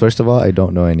 first of all, I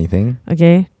don't know anything.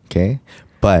 Okay.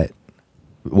 But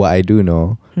what I do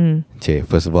know,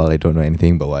 first of all, I don't know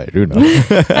anything, but what I do know.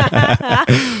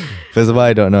 First of all,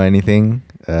 I don't know anything.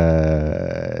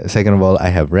 Second of all, I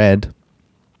have read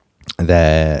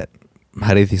that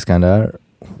Harith Iskandar,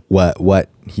 what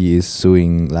he is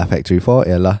suing Laugh Factory for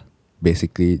ialah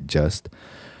basically just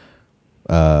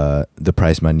the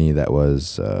prize money that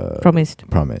was promised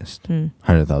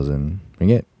 100,000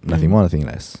 ringgit, nothing more, nothing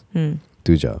less.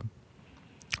 Tu je.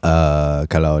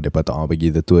 Kalau mereka tak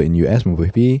pergi the tour in US,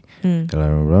 movie,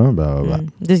 kalau blah blah blah.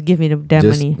 Just give me the damn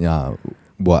money. Yeah,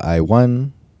 what I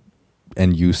want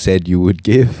and you said you would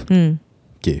give,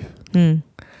 give.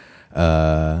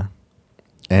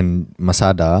 And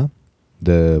Masada,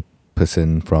 the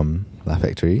person from Laugh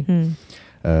Factory,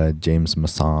 James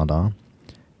Masada,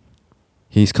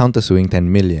 he's countersuing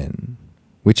 10 million,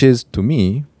 which is to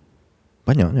me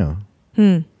banyaknya,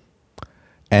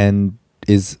 and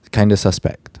is kind of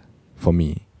suspect for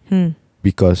me,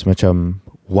 because macam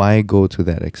why go to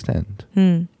that extent?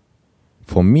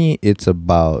 For me, it's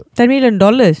about $10 million.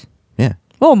 Yeah.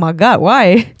 Oh my God,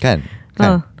 why? Can.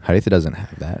 Harith doesn't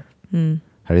have that.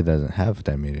 Harith doesn't have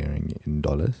 10 million in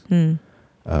dollars.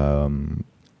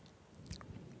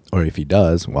 Or if he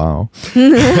does, wow.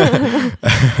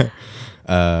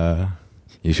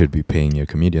 You should be paying your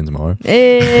comedians more.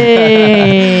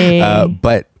 Hey.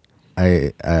 But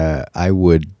I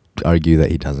would argue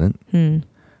that he doesn't.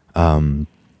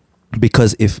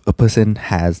 Because if a person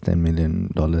has $10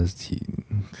 million,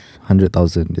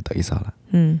 100,000 dia tak kisah lah.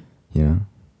 You know?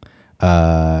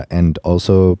 And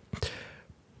also,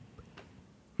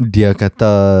 dia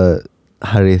kata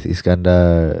Harith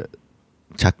Iskandar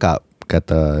kata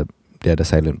dia ada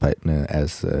silent partner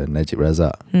as Najib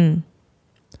Razak.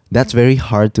 That's very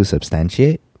hard to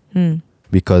substantiate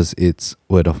because it's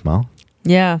word of mouth.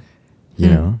 Yeah. You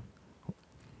know?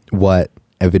 What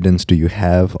evidence do you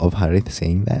have of Harith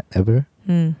saying that ever?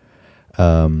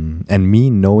 And me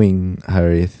knowing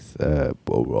Harith,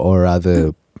 or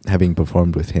rather having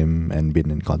performed with him and been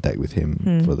in contact with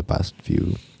him for the past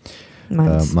few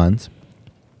months,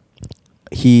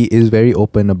 he is very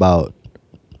open about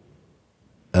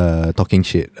talking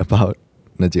shit about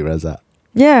Najib Razak.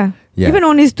 Yeah. Even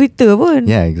on his Twitter pun.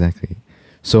 Yeah, exactly.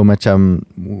 So macam,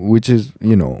 which is,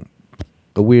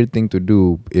 a weird thing to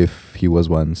do if he was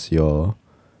once your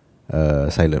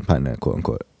silent partner, quote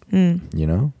unquote. You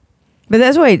know? But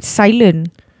that's why it's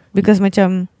silent. Because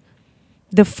macam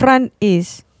the front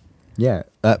is. Yeah.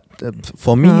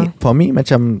 For me,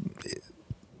 macam,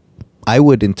 I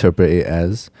would interpret it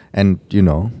as, and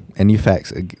any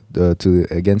facts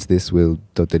against this will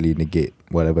totally negate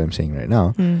whatever I'm saying right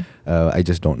now. I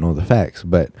just don't know the facts.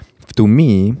 But to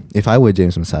me, if I were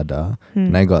James Masada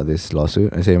and I got this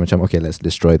lawsuit, I say, okay, let's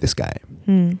destroy this guy.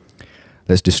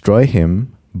 Let's destroy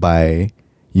him by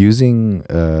using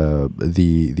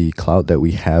the clout that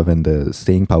we have and the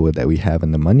staying power that we have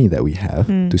and the money that we have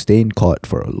to stay in court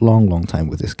for a long, long time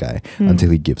with this guy until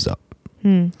he gives up.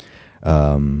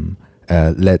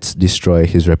 let's destroy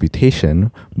his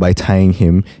reputation by tying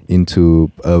him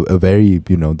into a very,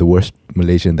 the worst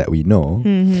Malaysian that we know.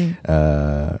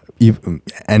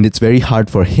 And it's very hard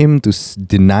for him to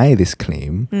deny this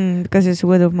claim. Because it's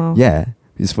word of mouth. Yeah.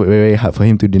 It's very hard for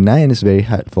him to deny, and it's very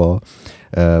hard for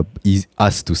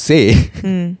us to say.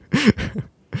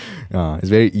 It's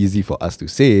very easy for us to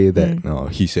say that no,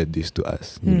 he said this to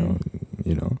us, you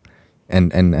know,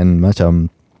 and macam,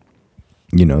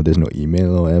 there's no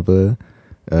email or whatever,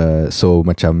 so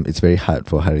macam it's very hard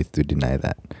for Harith to deny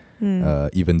that,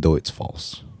 even though it's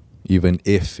false, even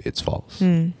if it's false.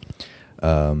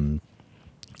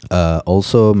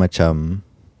 Also macam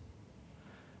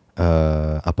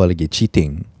apa lagi,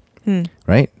 cheating,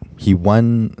 right? He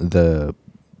won the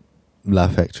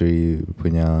Laugh Factory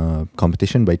punya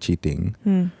competition by cheating.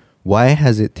 Why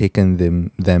has it taken them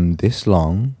this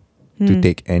long to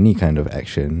take any kind of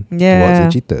action towards a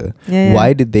cheater?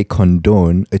 Why did they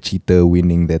condone a cheater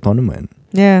winning their tournament?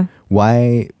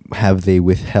 Why have they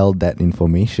withheld that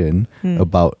information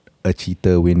about a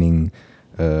cheater winning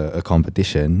a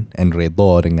competition and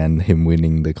redha dengan him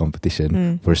winning the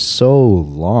competition for so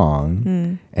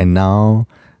long? And now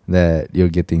that you're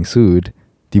getting sued,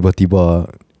 tiba-tiba,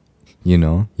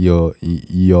 you're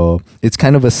it's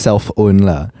kind of a self-own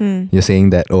lah. You're saying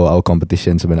that, our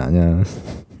competition sebenarnya,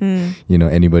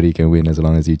 anybody can win as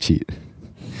long as you cheat,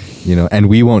 and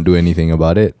we won't do anything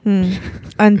about it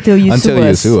until you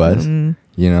sue us.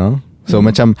 So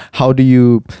macam, how do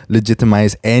you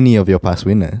legitimize any of your past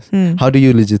winners? How do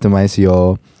you legitimize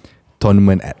your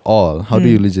tournament at all? How do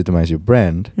you legitimize your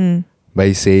brand?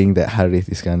 By saying that Harith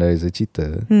Iskandar is a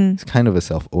cheater. It's kind of a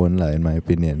self-own lah, in my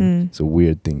opinion. It's a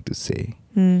weird thing to say.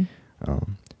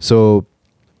 So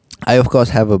I of course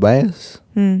have a bias.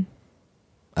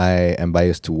 I am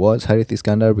biased towards Harith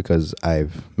Iskandar because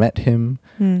I've met him.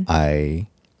 I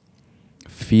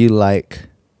feel like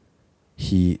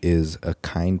he is a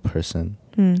kind person.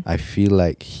 I feel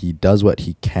like he does what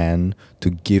he can to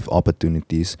give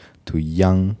opportunities to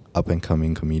young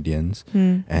up-and-coming comedians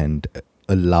and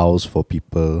allows for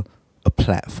people a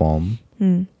platform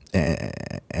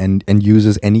and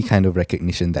uses any kind of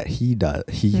recognition that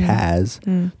he has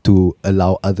to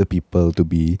allow other people to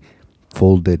be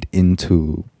folded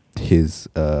into his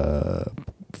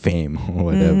fame or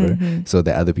whatever, so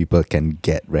that other people can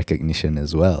get recognition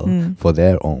as well for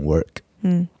their own work.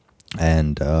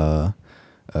 And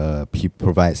he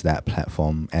provides that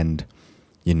platform. And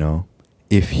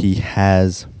if he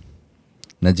has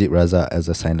Najib Razak as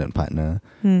a silent partner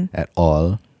at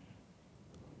all,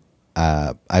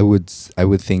 I would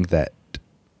think that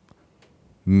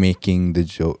making the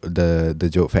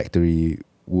joke factory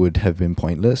would have been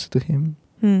pointless to him,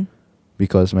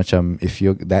 because macam, if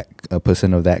you're a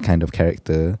person of that kind of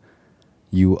character,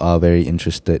 you are very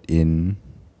interested in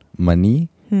money,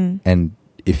 and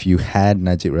if you had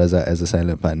Najib Razak as a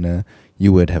silent partner,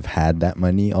 you would have had that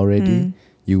money already.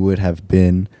 You would have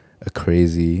been a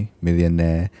crazy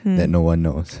millionaire that no one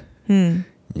knows,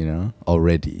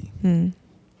 already. And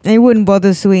you wouldn't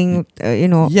bother suing,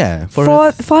 Yeah, for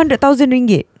 400,000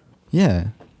 ringgit. Yeah,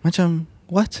 macam,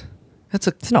 what?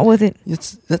 It's not worth it.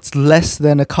 That's less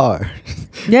than a car.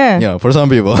 Yeah. For some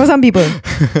people.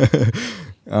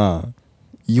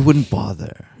 You wouldn't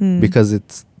bother because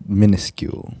it's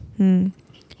minuscule.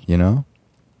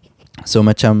 So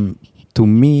macam, to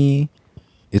me,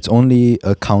 it's only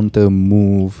a counter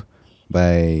move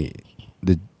by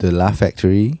the Laugh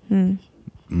Factory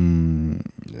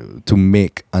to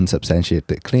make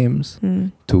unsubstantiated claims,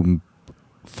 to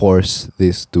force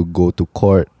this to go to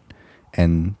court,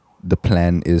 and the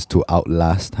plan is to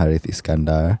outlast Harith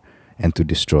Iskandar and to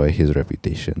destroy his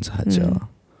reputation sahaja.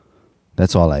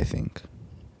 That's all I think.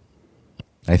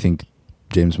 I think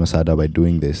James Masada, by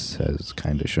doing this, has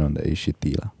kind of shown that he's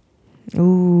shitty lah.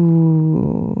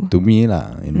 Ooh. To me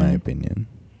lah, in my opinion.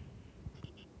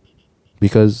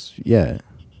 Because,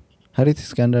 Harith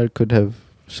Iskandar could have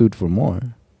sued for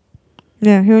more.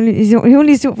 Yeah, he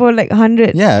only sued for like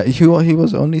 100. Yeah, he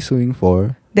was only suing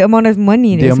for the amount of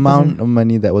money. The amount of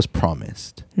money that was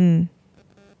promised.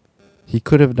 He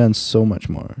could have done so much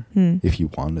more if he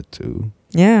wanted to.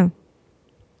 Yeah.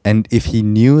 And if he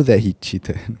knew that he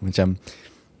cheated, macam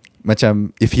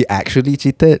if he actually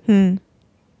cheated,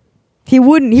 he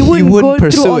wouldn't go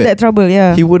through all that trouble.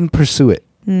 Yeah, he wouldn't pursue it.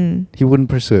 He wouldn't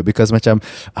pursue it because macam,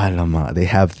 alamak, they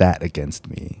have that against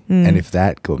me, and if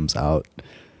that comes out,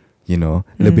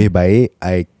 lebih baik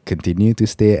I continue to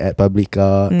stay at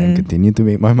Publica and continue to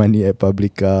make my money at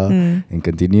Publica and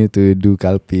continue to do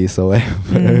kalpis or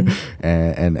whatever,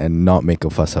 and not make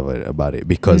a fuss about it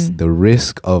because the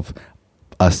risk of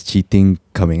us cheating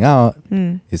coming out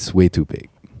is way too big.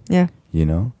 Yeah. You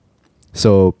know?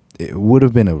 So it would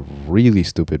have been a really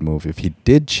stupid move if he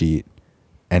did cheat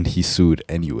and he sued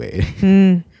anyway.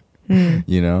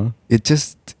 You know? It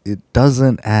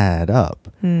doesn't add up.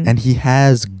 And he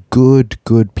has good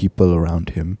people around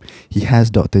him. He has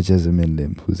Dr. Jessamine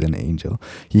Lim, who's an angel.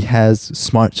 He has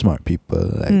smart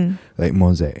people like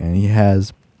Mosaic, and he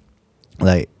has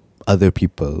like other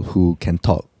people who can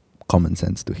talk common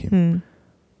sense to him.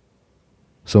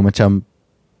 So macam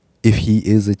if he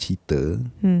is a cheater,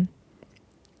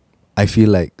 I feel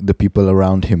like the people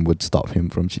around him would stop him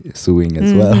from suing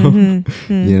as well.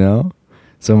 You know?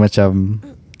 So macam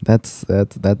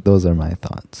those are my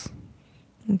thoughts.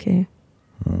 Okay.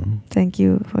 Thank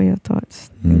you for your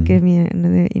thoughts. It gave me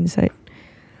another insight.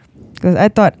 Because I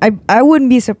thought I wouldn't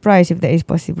be surprised if that is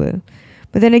possible.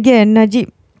 But then again,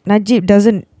 Najib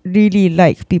doesn't really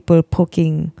like people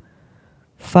poking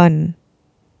fun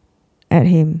at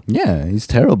him. Yeah, he's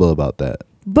terrible about that.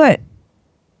 But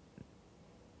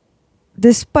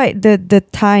despite the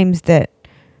times that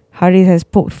Harith has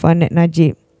poked fun at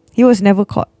Najib, he was never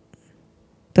caught.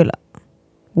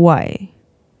 Why?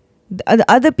 The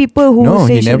other people who No,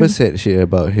 he never said shit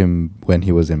about him when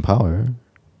he was in power.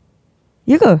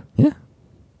 You go? Yeah.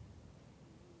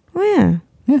 Oh yeah.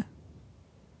 Yeah.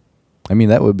 I mean,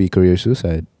 that would be career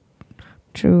suicide.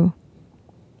 True.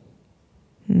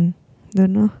 Don't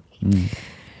know.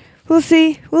 We'll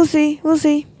see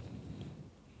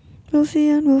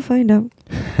and we'll find out.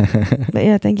 But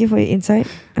yeah, thank you for your insight.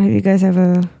 I hope you guys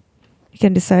you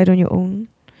can decide on your own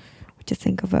what you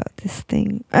think about this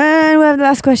thing. And we have the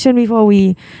last question before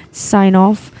we sign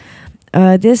off.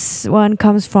 This one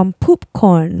comes from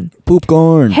Poopcorn.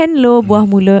 Hello, buah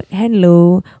mulut.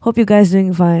 Hello. Hope you guys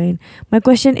doing fine. My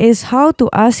question is how to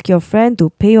ask your friend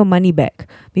to pay your money back.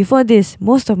 Before this,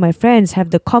 most of my friends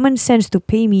have the common sense to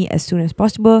pay me as soon as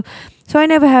possible, so I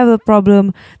never have a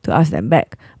problem to ask them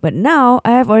back. But now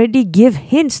I have already give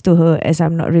hints to her as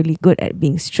I'm not really good at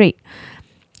being straight.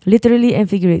 Literally and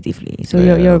figuratively. So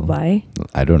you're bi.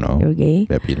 I don't know. You're gay.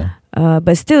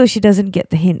 But still she doesn't get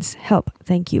the hints. Help.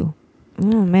 Thank you.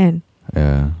 Oh man.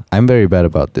 Yeah, I'm very bad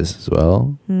about this as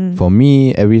well. For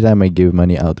me, every time I give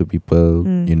money out to people,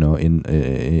 you know,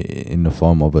 in the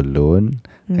form of a loan,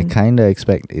 I kind of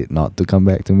expect it not to come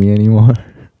back to me anymore.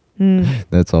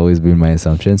 That's always been my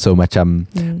assumption. So macam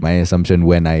my assumption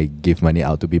when I give money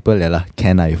out to people,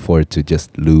 can I afford to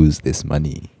just lose this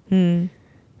money?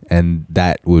 And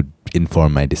that would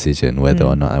inform my decision whether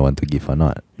or not I want to give or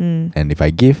not. And if I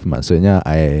give, maksudnya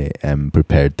I am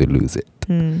prepared to lose it.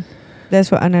 That's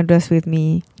what Anna does with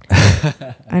me.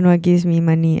 Anwar gives me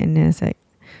money and then it's like,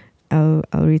 I'll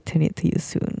return it to you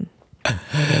soon.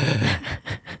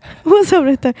 Most of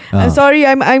the time. I'm sorry,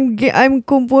 I'm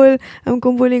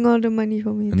compiling all the money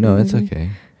for me. No, it's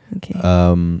okay. Okay.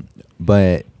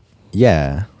 But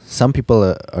yeah, some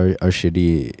people are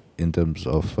shitty in terms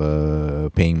of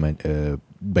paying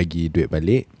bagi duit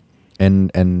balik.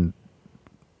 And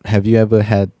have you ever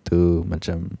had to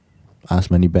macam ask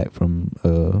money back from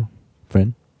a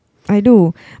friend? I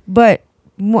do, but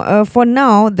for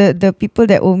now, the people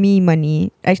that owe me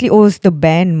money actually owes the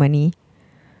band money.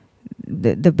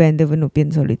 The band, the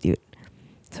Venupian Solitude.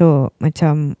 So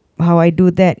macam how I do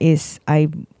that is I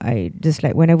just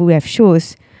like whenever we have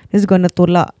shows, just gonna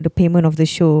tolak the payment of the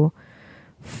show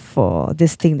for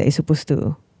this thing that is supposed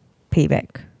to pay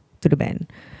back to the band.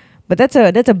 But that's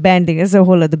a band thing. That's a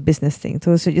whole other business thing.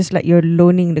 So just like you're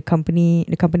loaning the company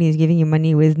is giving you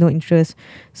money with no interest.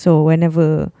 So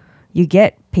whenever you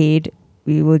get paid,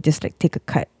 we will just like take a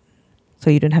cut. So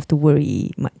you don't have to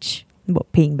worry much about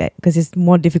paying back because it's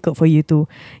more difficult for you to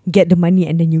get the money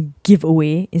and then you give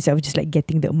away instead of just like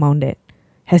getting the amount that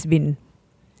has been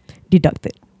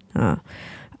deducted.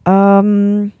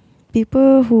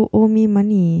 People who owe me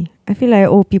money. I feel like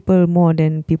I owe people more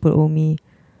than people owe me.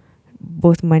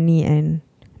 Both money and...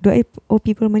 Do I owe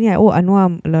people money? I owe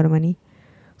Anwar a lot of money.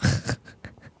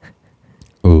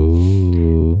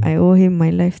 Oh. I owe him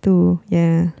my life too.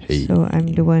 Yeah. Hey. So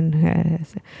I'm the one who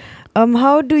has...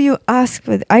 how do you ask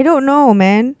for... I don't know,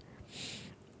 man.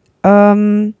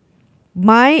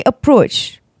 My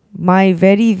approach, my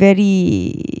very,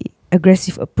 very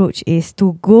aggressive approach is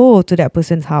to go to that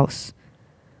person's house.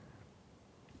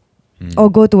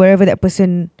 Or go to wherever that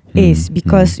person is.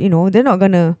 Because, you know, they're not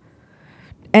gonna...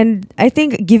 And I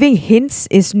think giving hints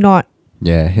is not...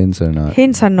 Yeah, hints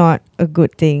are not a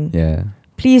good thing. Yeah.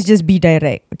 Please just be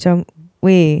direct. Macam,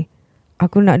 weh,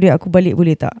 aku nak duit aku balik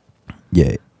boleh tak?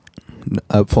 Yeah.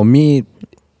 For me,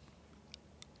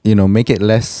 you know, make it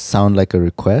less sound like a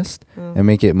request and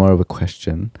make it more of a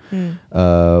question.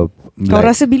 Kau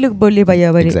rasa bila boleh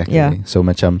bayar balik? Exactly. Yeah. So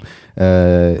macam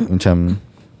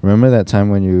remember that time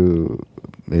when you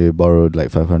borrowed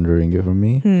like 500 ringgit from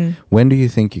me? When do you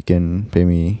think you can pay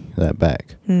me that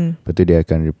back? Lepas tu dia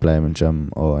akan reply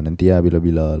macam, oh nanti lah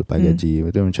bila-bila lepas gaji.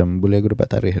 Lepas tu macam, boleh aku dapat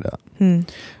tarikh tak?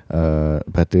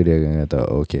 Lepas tu dia akan kata,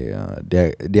 okay,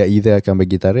 dia either akan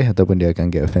bagi tarikh ataupun dia akan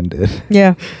get offended.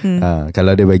 Yeah.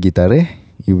 Kalau dia bagi tarikh,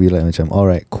 you be like macam,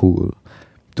 alright, cool.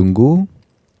 Tunggu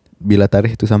bila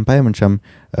tarikh tu sampai, macam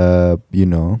you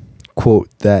know, quote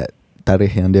that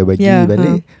tarikh yang dia bagi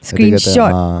balik.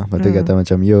 Screenshot. Lepas tu kata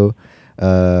macam, yo,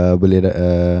 boleh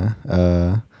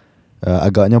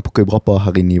agaknya pukul berapa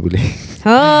hari ni boleh?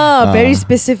 Very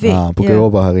specific. Pukul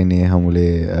berapa hari ni hang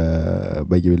boleh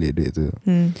bagi balik duit tu?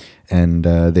 And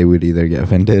they would either get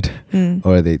offended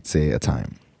or they'd say a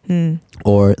time.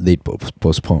 Or they'd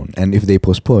postpone. And if they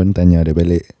postpone, tanya dia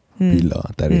balik, bila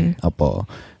tarikh apa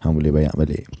hang boleh bayar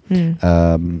balik.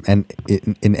 And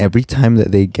in every time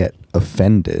that they get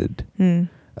offended,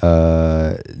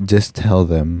 just tell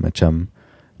them macam,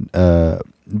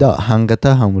 dak, hang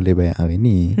kata hang boleh bayar hari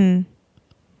ni.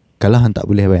 Kalau hang tak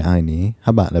boleh bayar hari ni,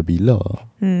 habaklah bila.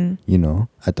 You know,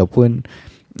 ataupun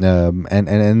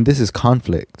and this is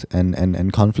conflict, and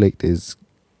conflict is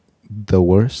the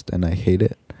worst, and I hate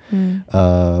it.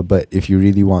 But if you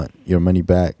really want your money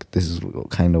back, this is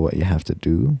kind of what you have to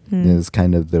do. This is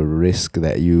kind of the risk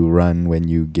that you run when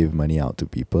you give money out to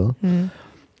people.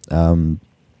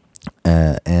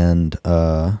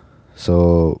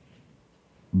 So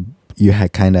you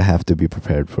kind of have to be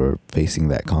prepared for facing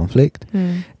that conflict,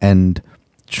 and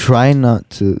try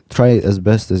as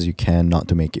best as you can not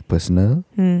to make it personal.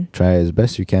 Try as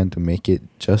best you can to make it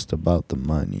just about the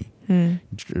money.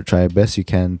 Try best you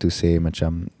can to say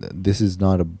macam, this is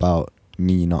not about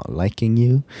me not liking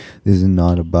you. This is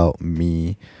not about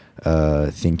me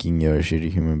thinking you're a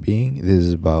shitty human being. This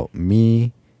is about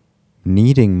me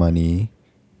needing money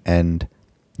and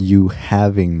you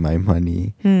having my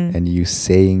money and you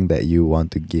saying that you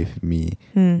want to give me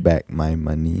back my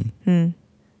money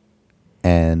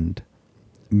and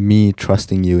me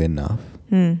trusting you enough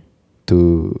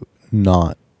to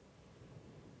not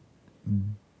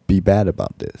be bad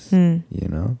about this,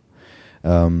 you know.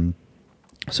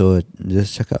 So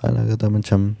just cakap lah, kata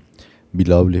macam,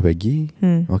 bila boleh bagi,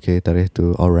 okay, tarikh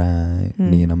tu alright,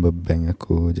 ni number bank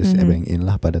aku, just bank in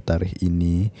lah pada tarikh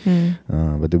ini.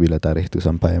 Lepas tu bila tarikh tu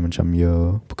sampai macam,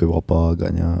 yo, pukul berapa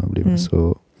agaknya boleh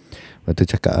masuk. Lepas tu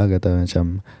cakap lah, kata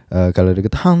macam, kalau dia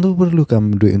kata, hang tu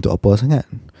perlukan duit untuk apa sangat?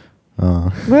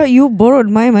 Well, you borrowed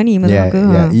my money.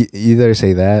 Either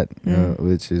say that,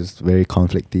 which is very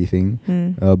conflicty thing.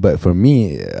 But for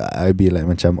me, I'd be like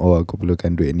macam, oh, aku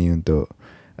perlukan duit ni untuk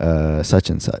such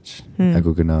and such.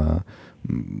 Aku kena,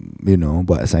 you know,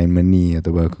 buat assignment ni,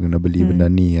 atau aku kena beli benda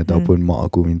ni, ataupun mak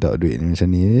aku minta duit ni macam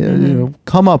ni. You know,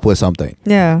 come up with something.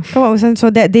 Yeah, come up with something so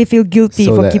that they feel guilty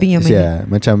for keeping your money. Yeah,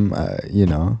 macam you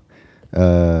know,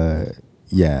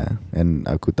 yeah, and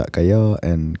aku tak kaya,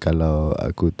 and kalau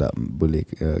aku tak boleh,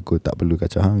 aku tak perlu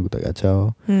kacau hang, aku tak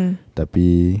kacau.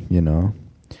 Tapi you know,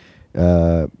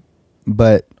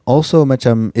 but also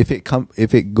macam, if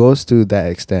it goes to that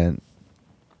extent,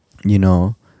 you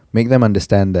know, make them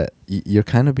understand that you're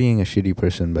kind of being a shitty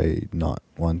person by not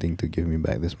wanting to give me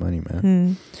back this money,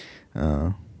 man.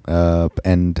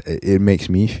 And it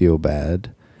makes me feel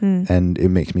bad, and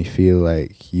it makes me feel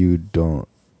like you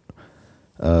don't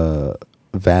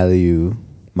value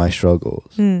my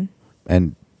struggles.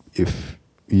 And if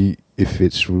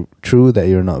it's true that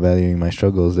you're not valuing my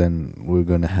struggles, then we're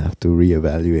gonna have to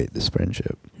reevaluate this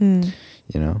friendship.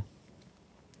 You know.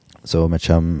 So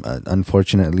macam,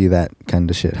 unfortunately that kind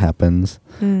of shit happens.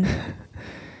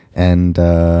 And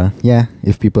yeah,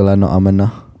 if people are not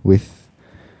amanah with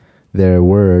their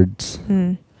words,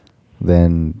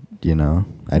 then you know,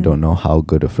 I don't know how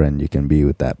good a friend you can be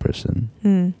with that person.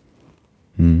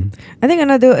 I think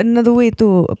another way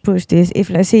to approach this,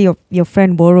 if let's say your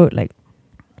friend borrowed like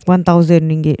 1,000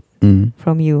 ringgit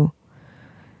from you,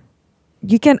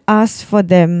 you can ask for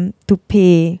them to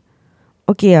pay.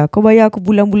 Okay kau bayar aku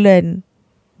bulan-bulan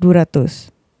 200.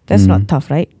 That's not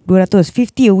tough, right? 200,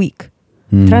 50 a week.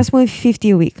 Transfer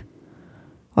 50 a week.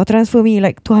 Or transfer me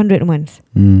like 200 a month.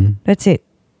 That's it.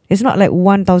 It's not like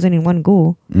 1,000 in one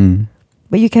go.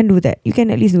 But you can do that. You can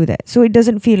at least do that. So it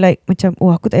doesn't feel like macam,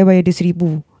 oh, aku tak bayar dia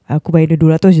 1,000, aku bayar dia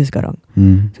 200 je sekarang.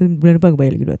 So bulan depan aku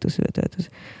bayar lagi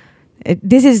 200.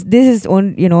 This is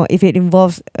on, you know, if it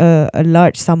involves a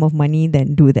large sum of money,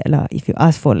 then do that lah. If you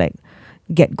ask for like,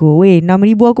 go away,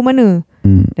 6,000 aku mana?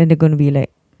 Then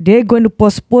they're going to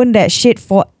postpone that shit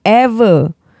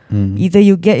forever. Either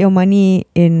you get your money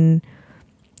in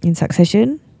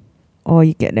succession, or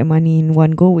you get the money in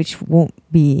one go, which won't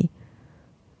be,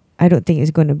 I don't think it's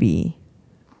going to be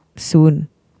soon.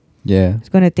 Yeah. It's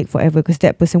gonna take forever because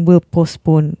that person will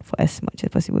postpone for as much as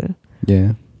possible.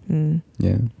 Yeah.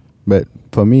 Yeah. But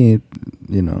for me,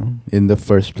 you know, in the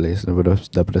first place,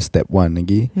 daripada step one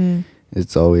lagi,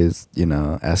 it's always, you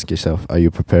know, ask yourself, are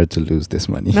you prepared to lose this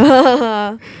money?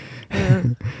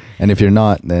 And if you're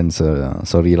not, then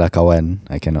sorry lah kawan,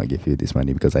 I cannot give you this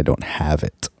money because I don't have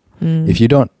it. If you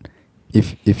don't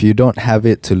have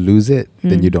it to lose it,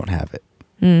 then you don't have it.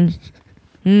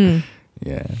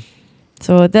 Yeah.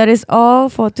 So that is all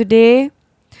for today.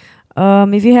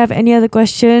 If you have any other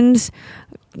questions,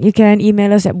 you can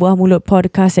email us at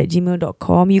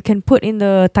buahmulutpodcast@gmail.com. You can put in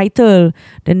the title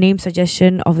the name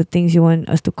suggestion of the things you want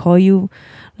us to call you,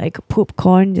 like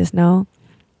poopcorn just now.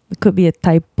 It could be a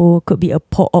typo, could be a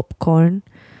po-op-corn.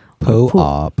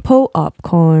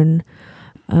 Po-op-corn.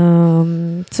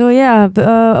 So yeah,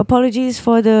 apologies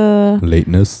for the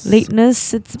lateness.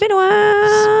 It's been a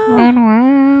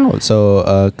while.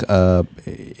 So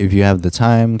if you have the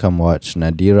time, come watch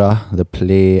Nadira, the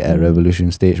play at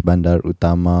Revolution Stage Bandar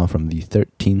Utama from the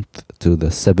 13th to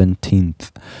the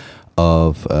 17th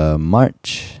of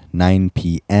March, 9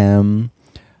 p.m.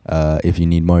 If you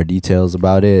need more details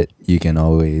about it, you can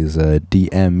always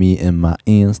DM me in my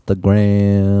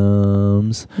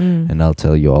Instagrams, and I'll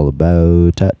tell you all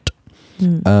about it.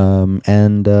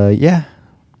 Yeah,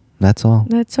 that's all.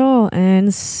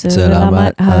 And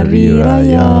Selamat Hari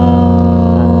Raya.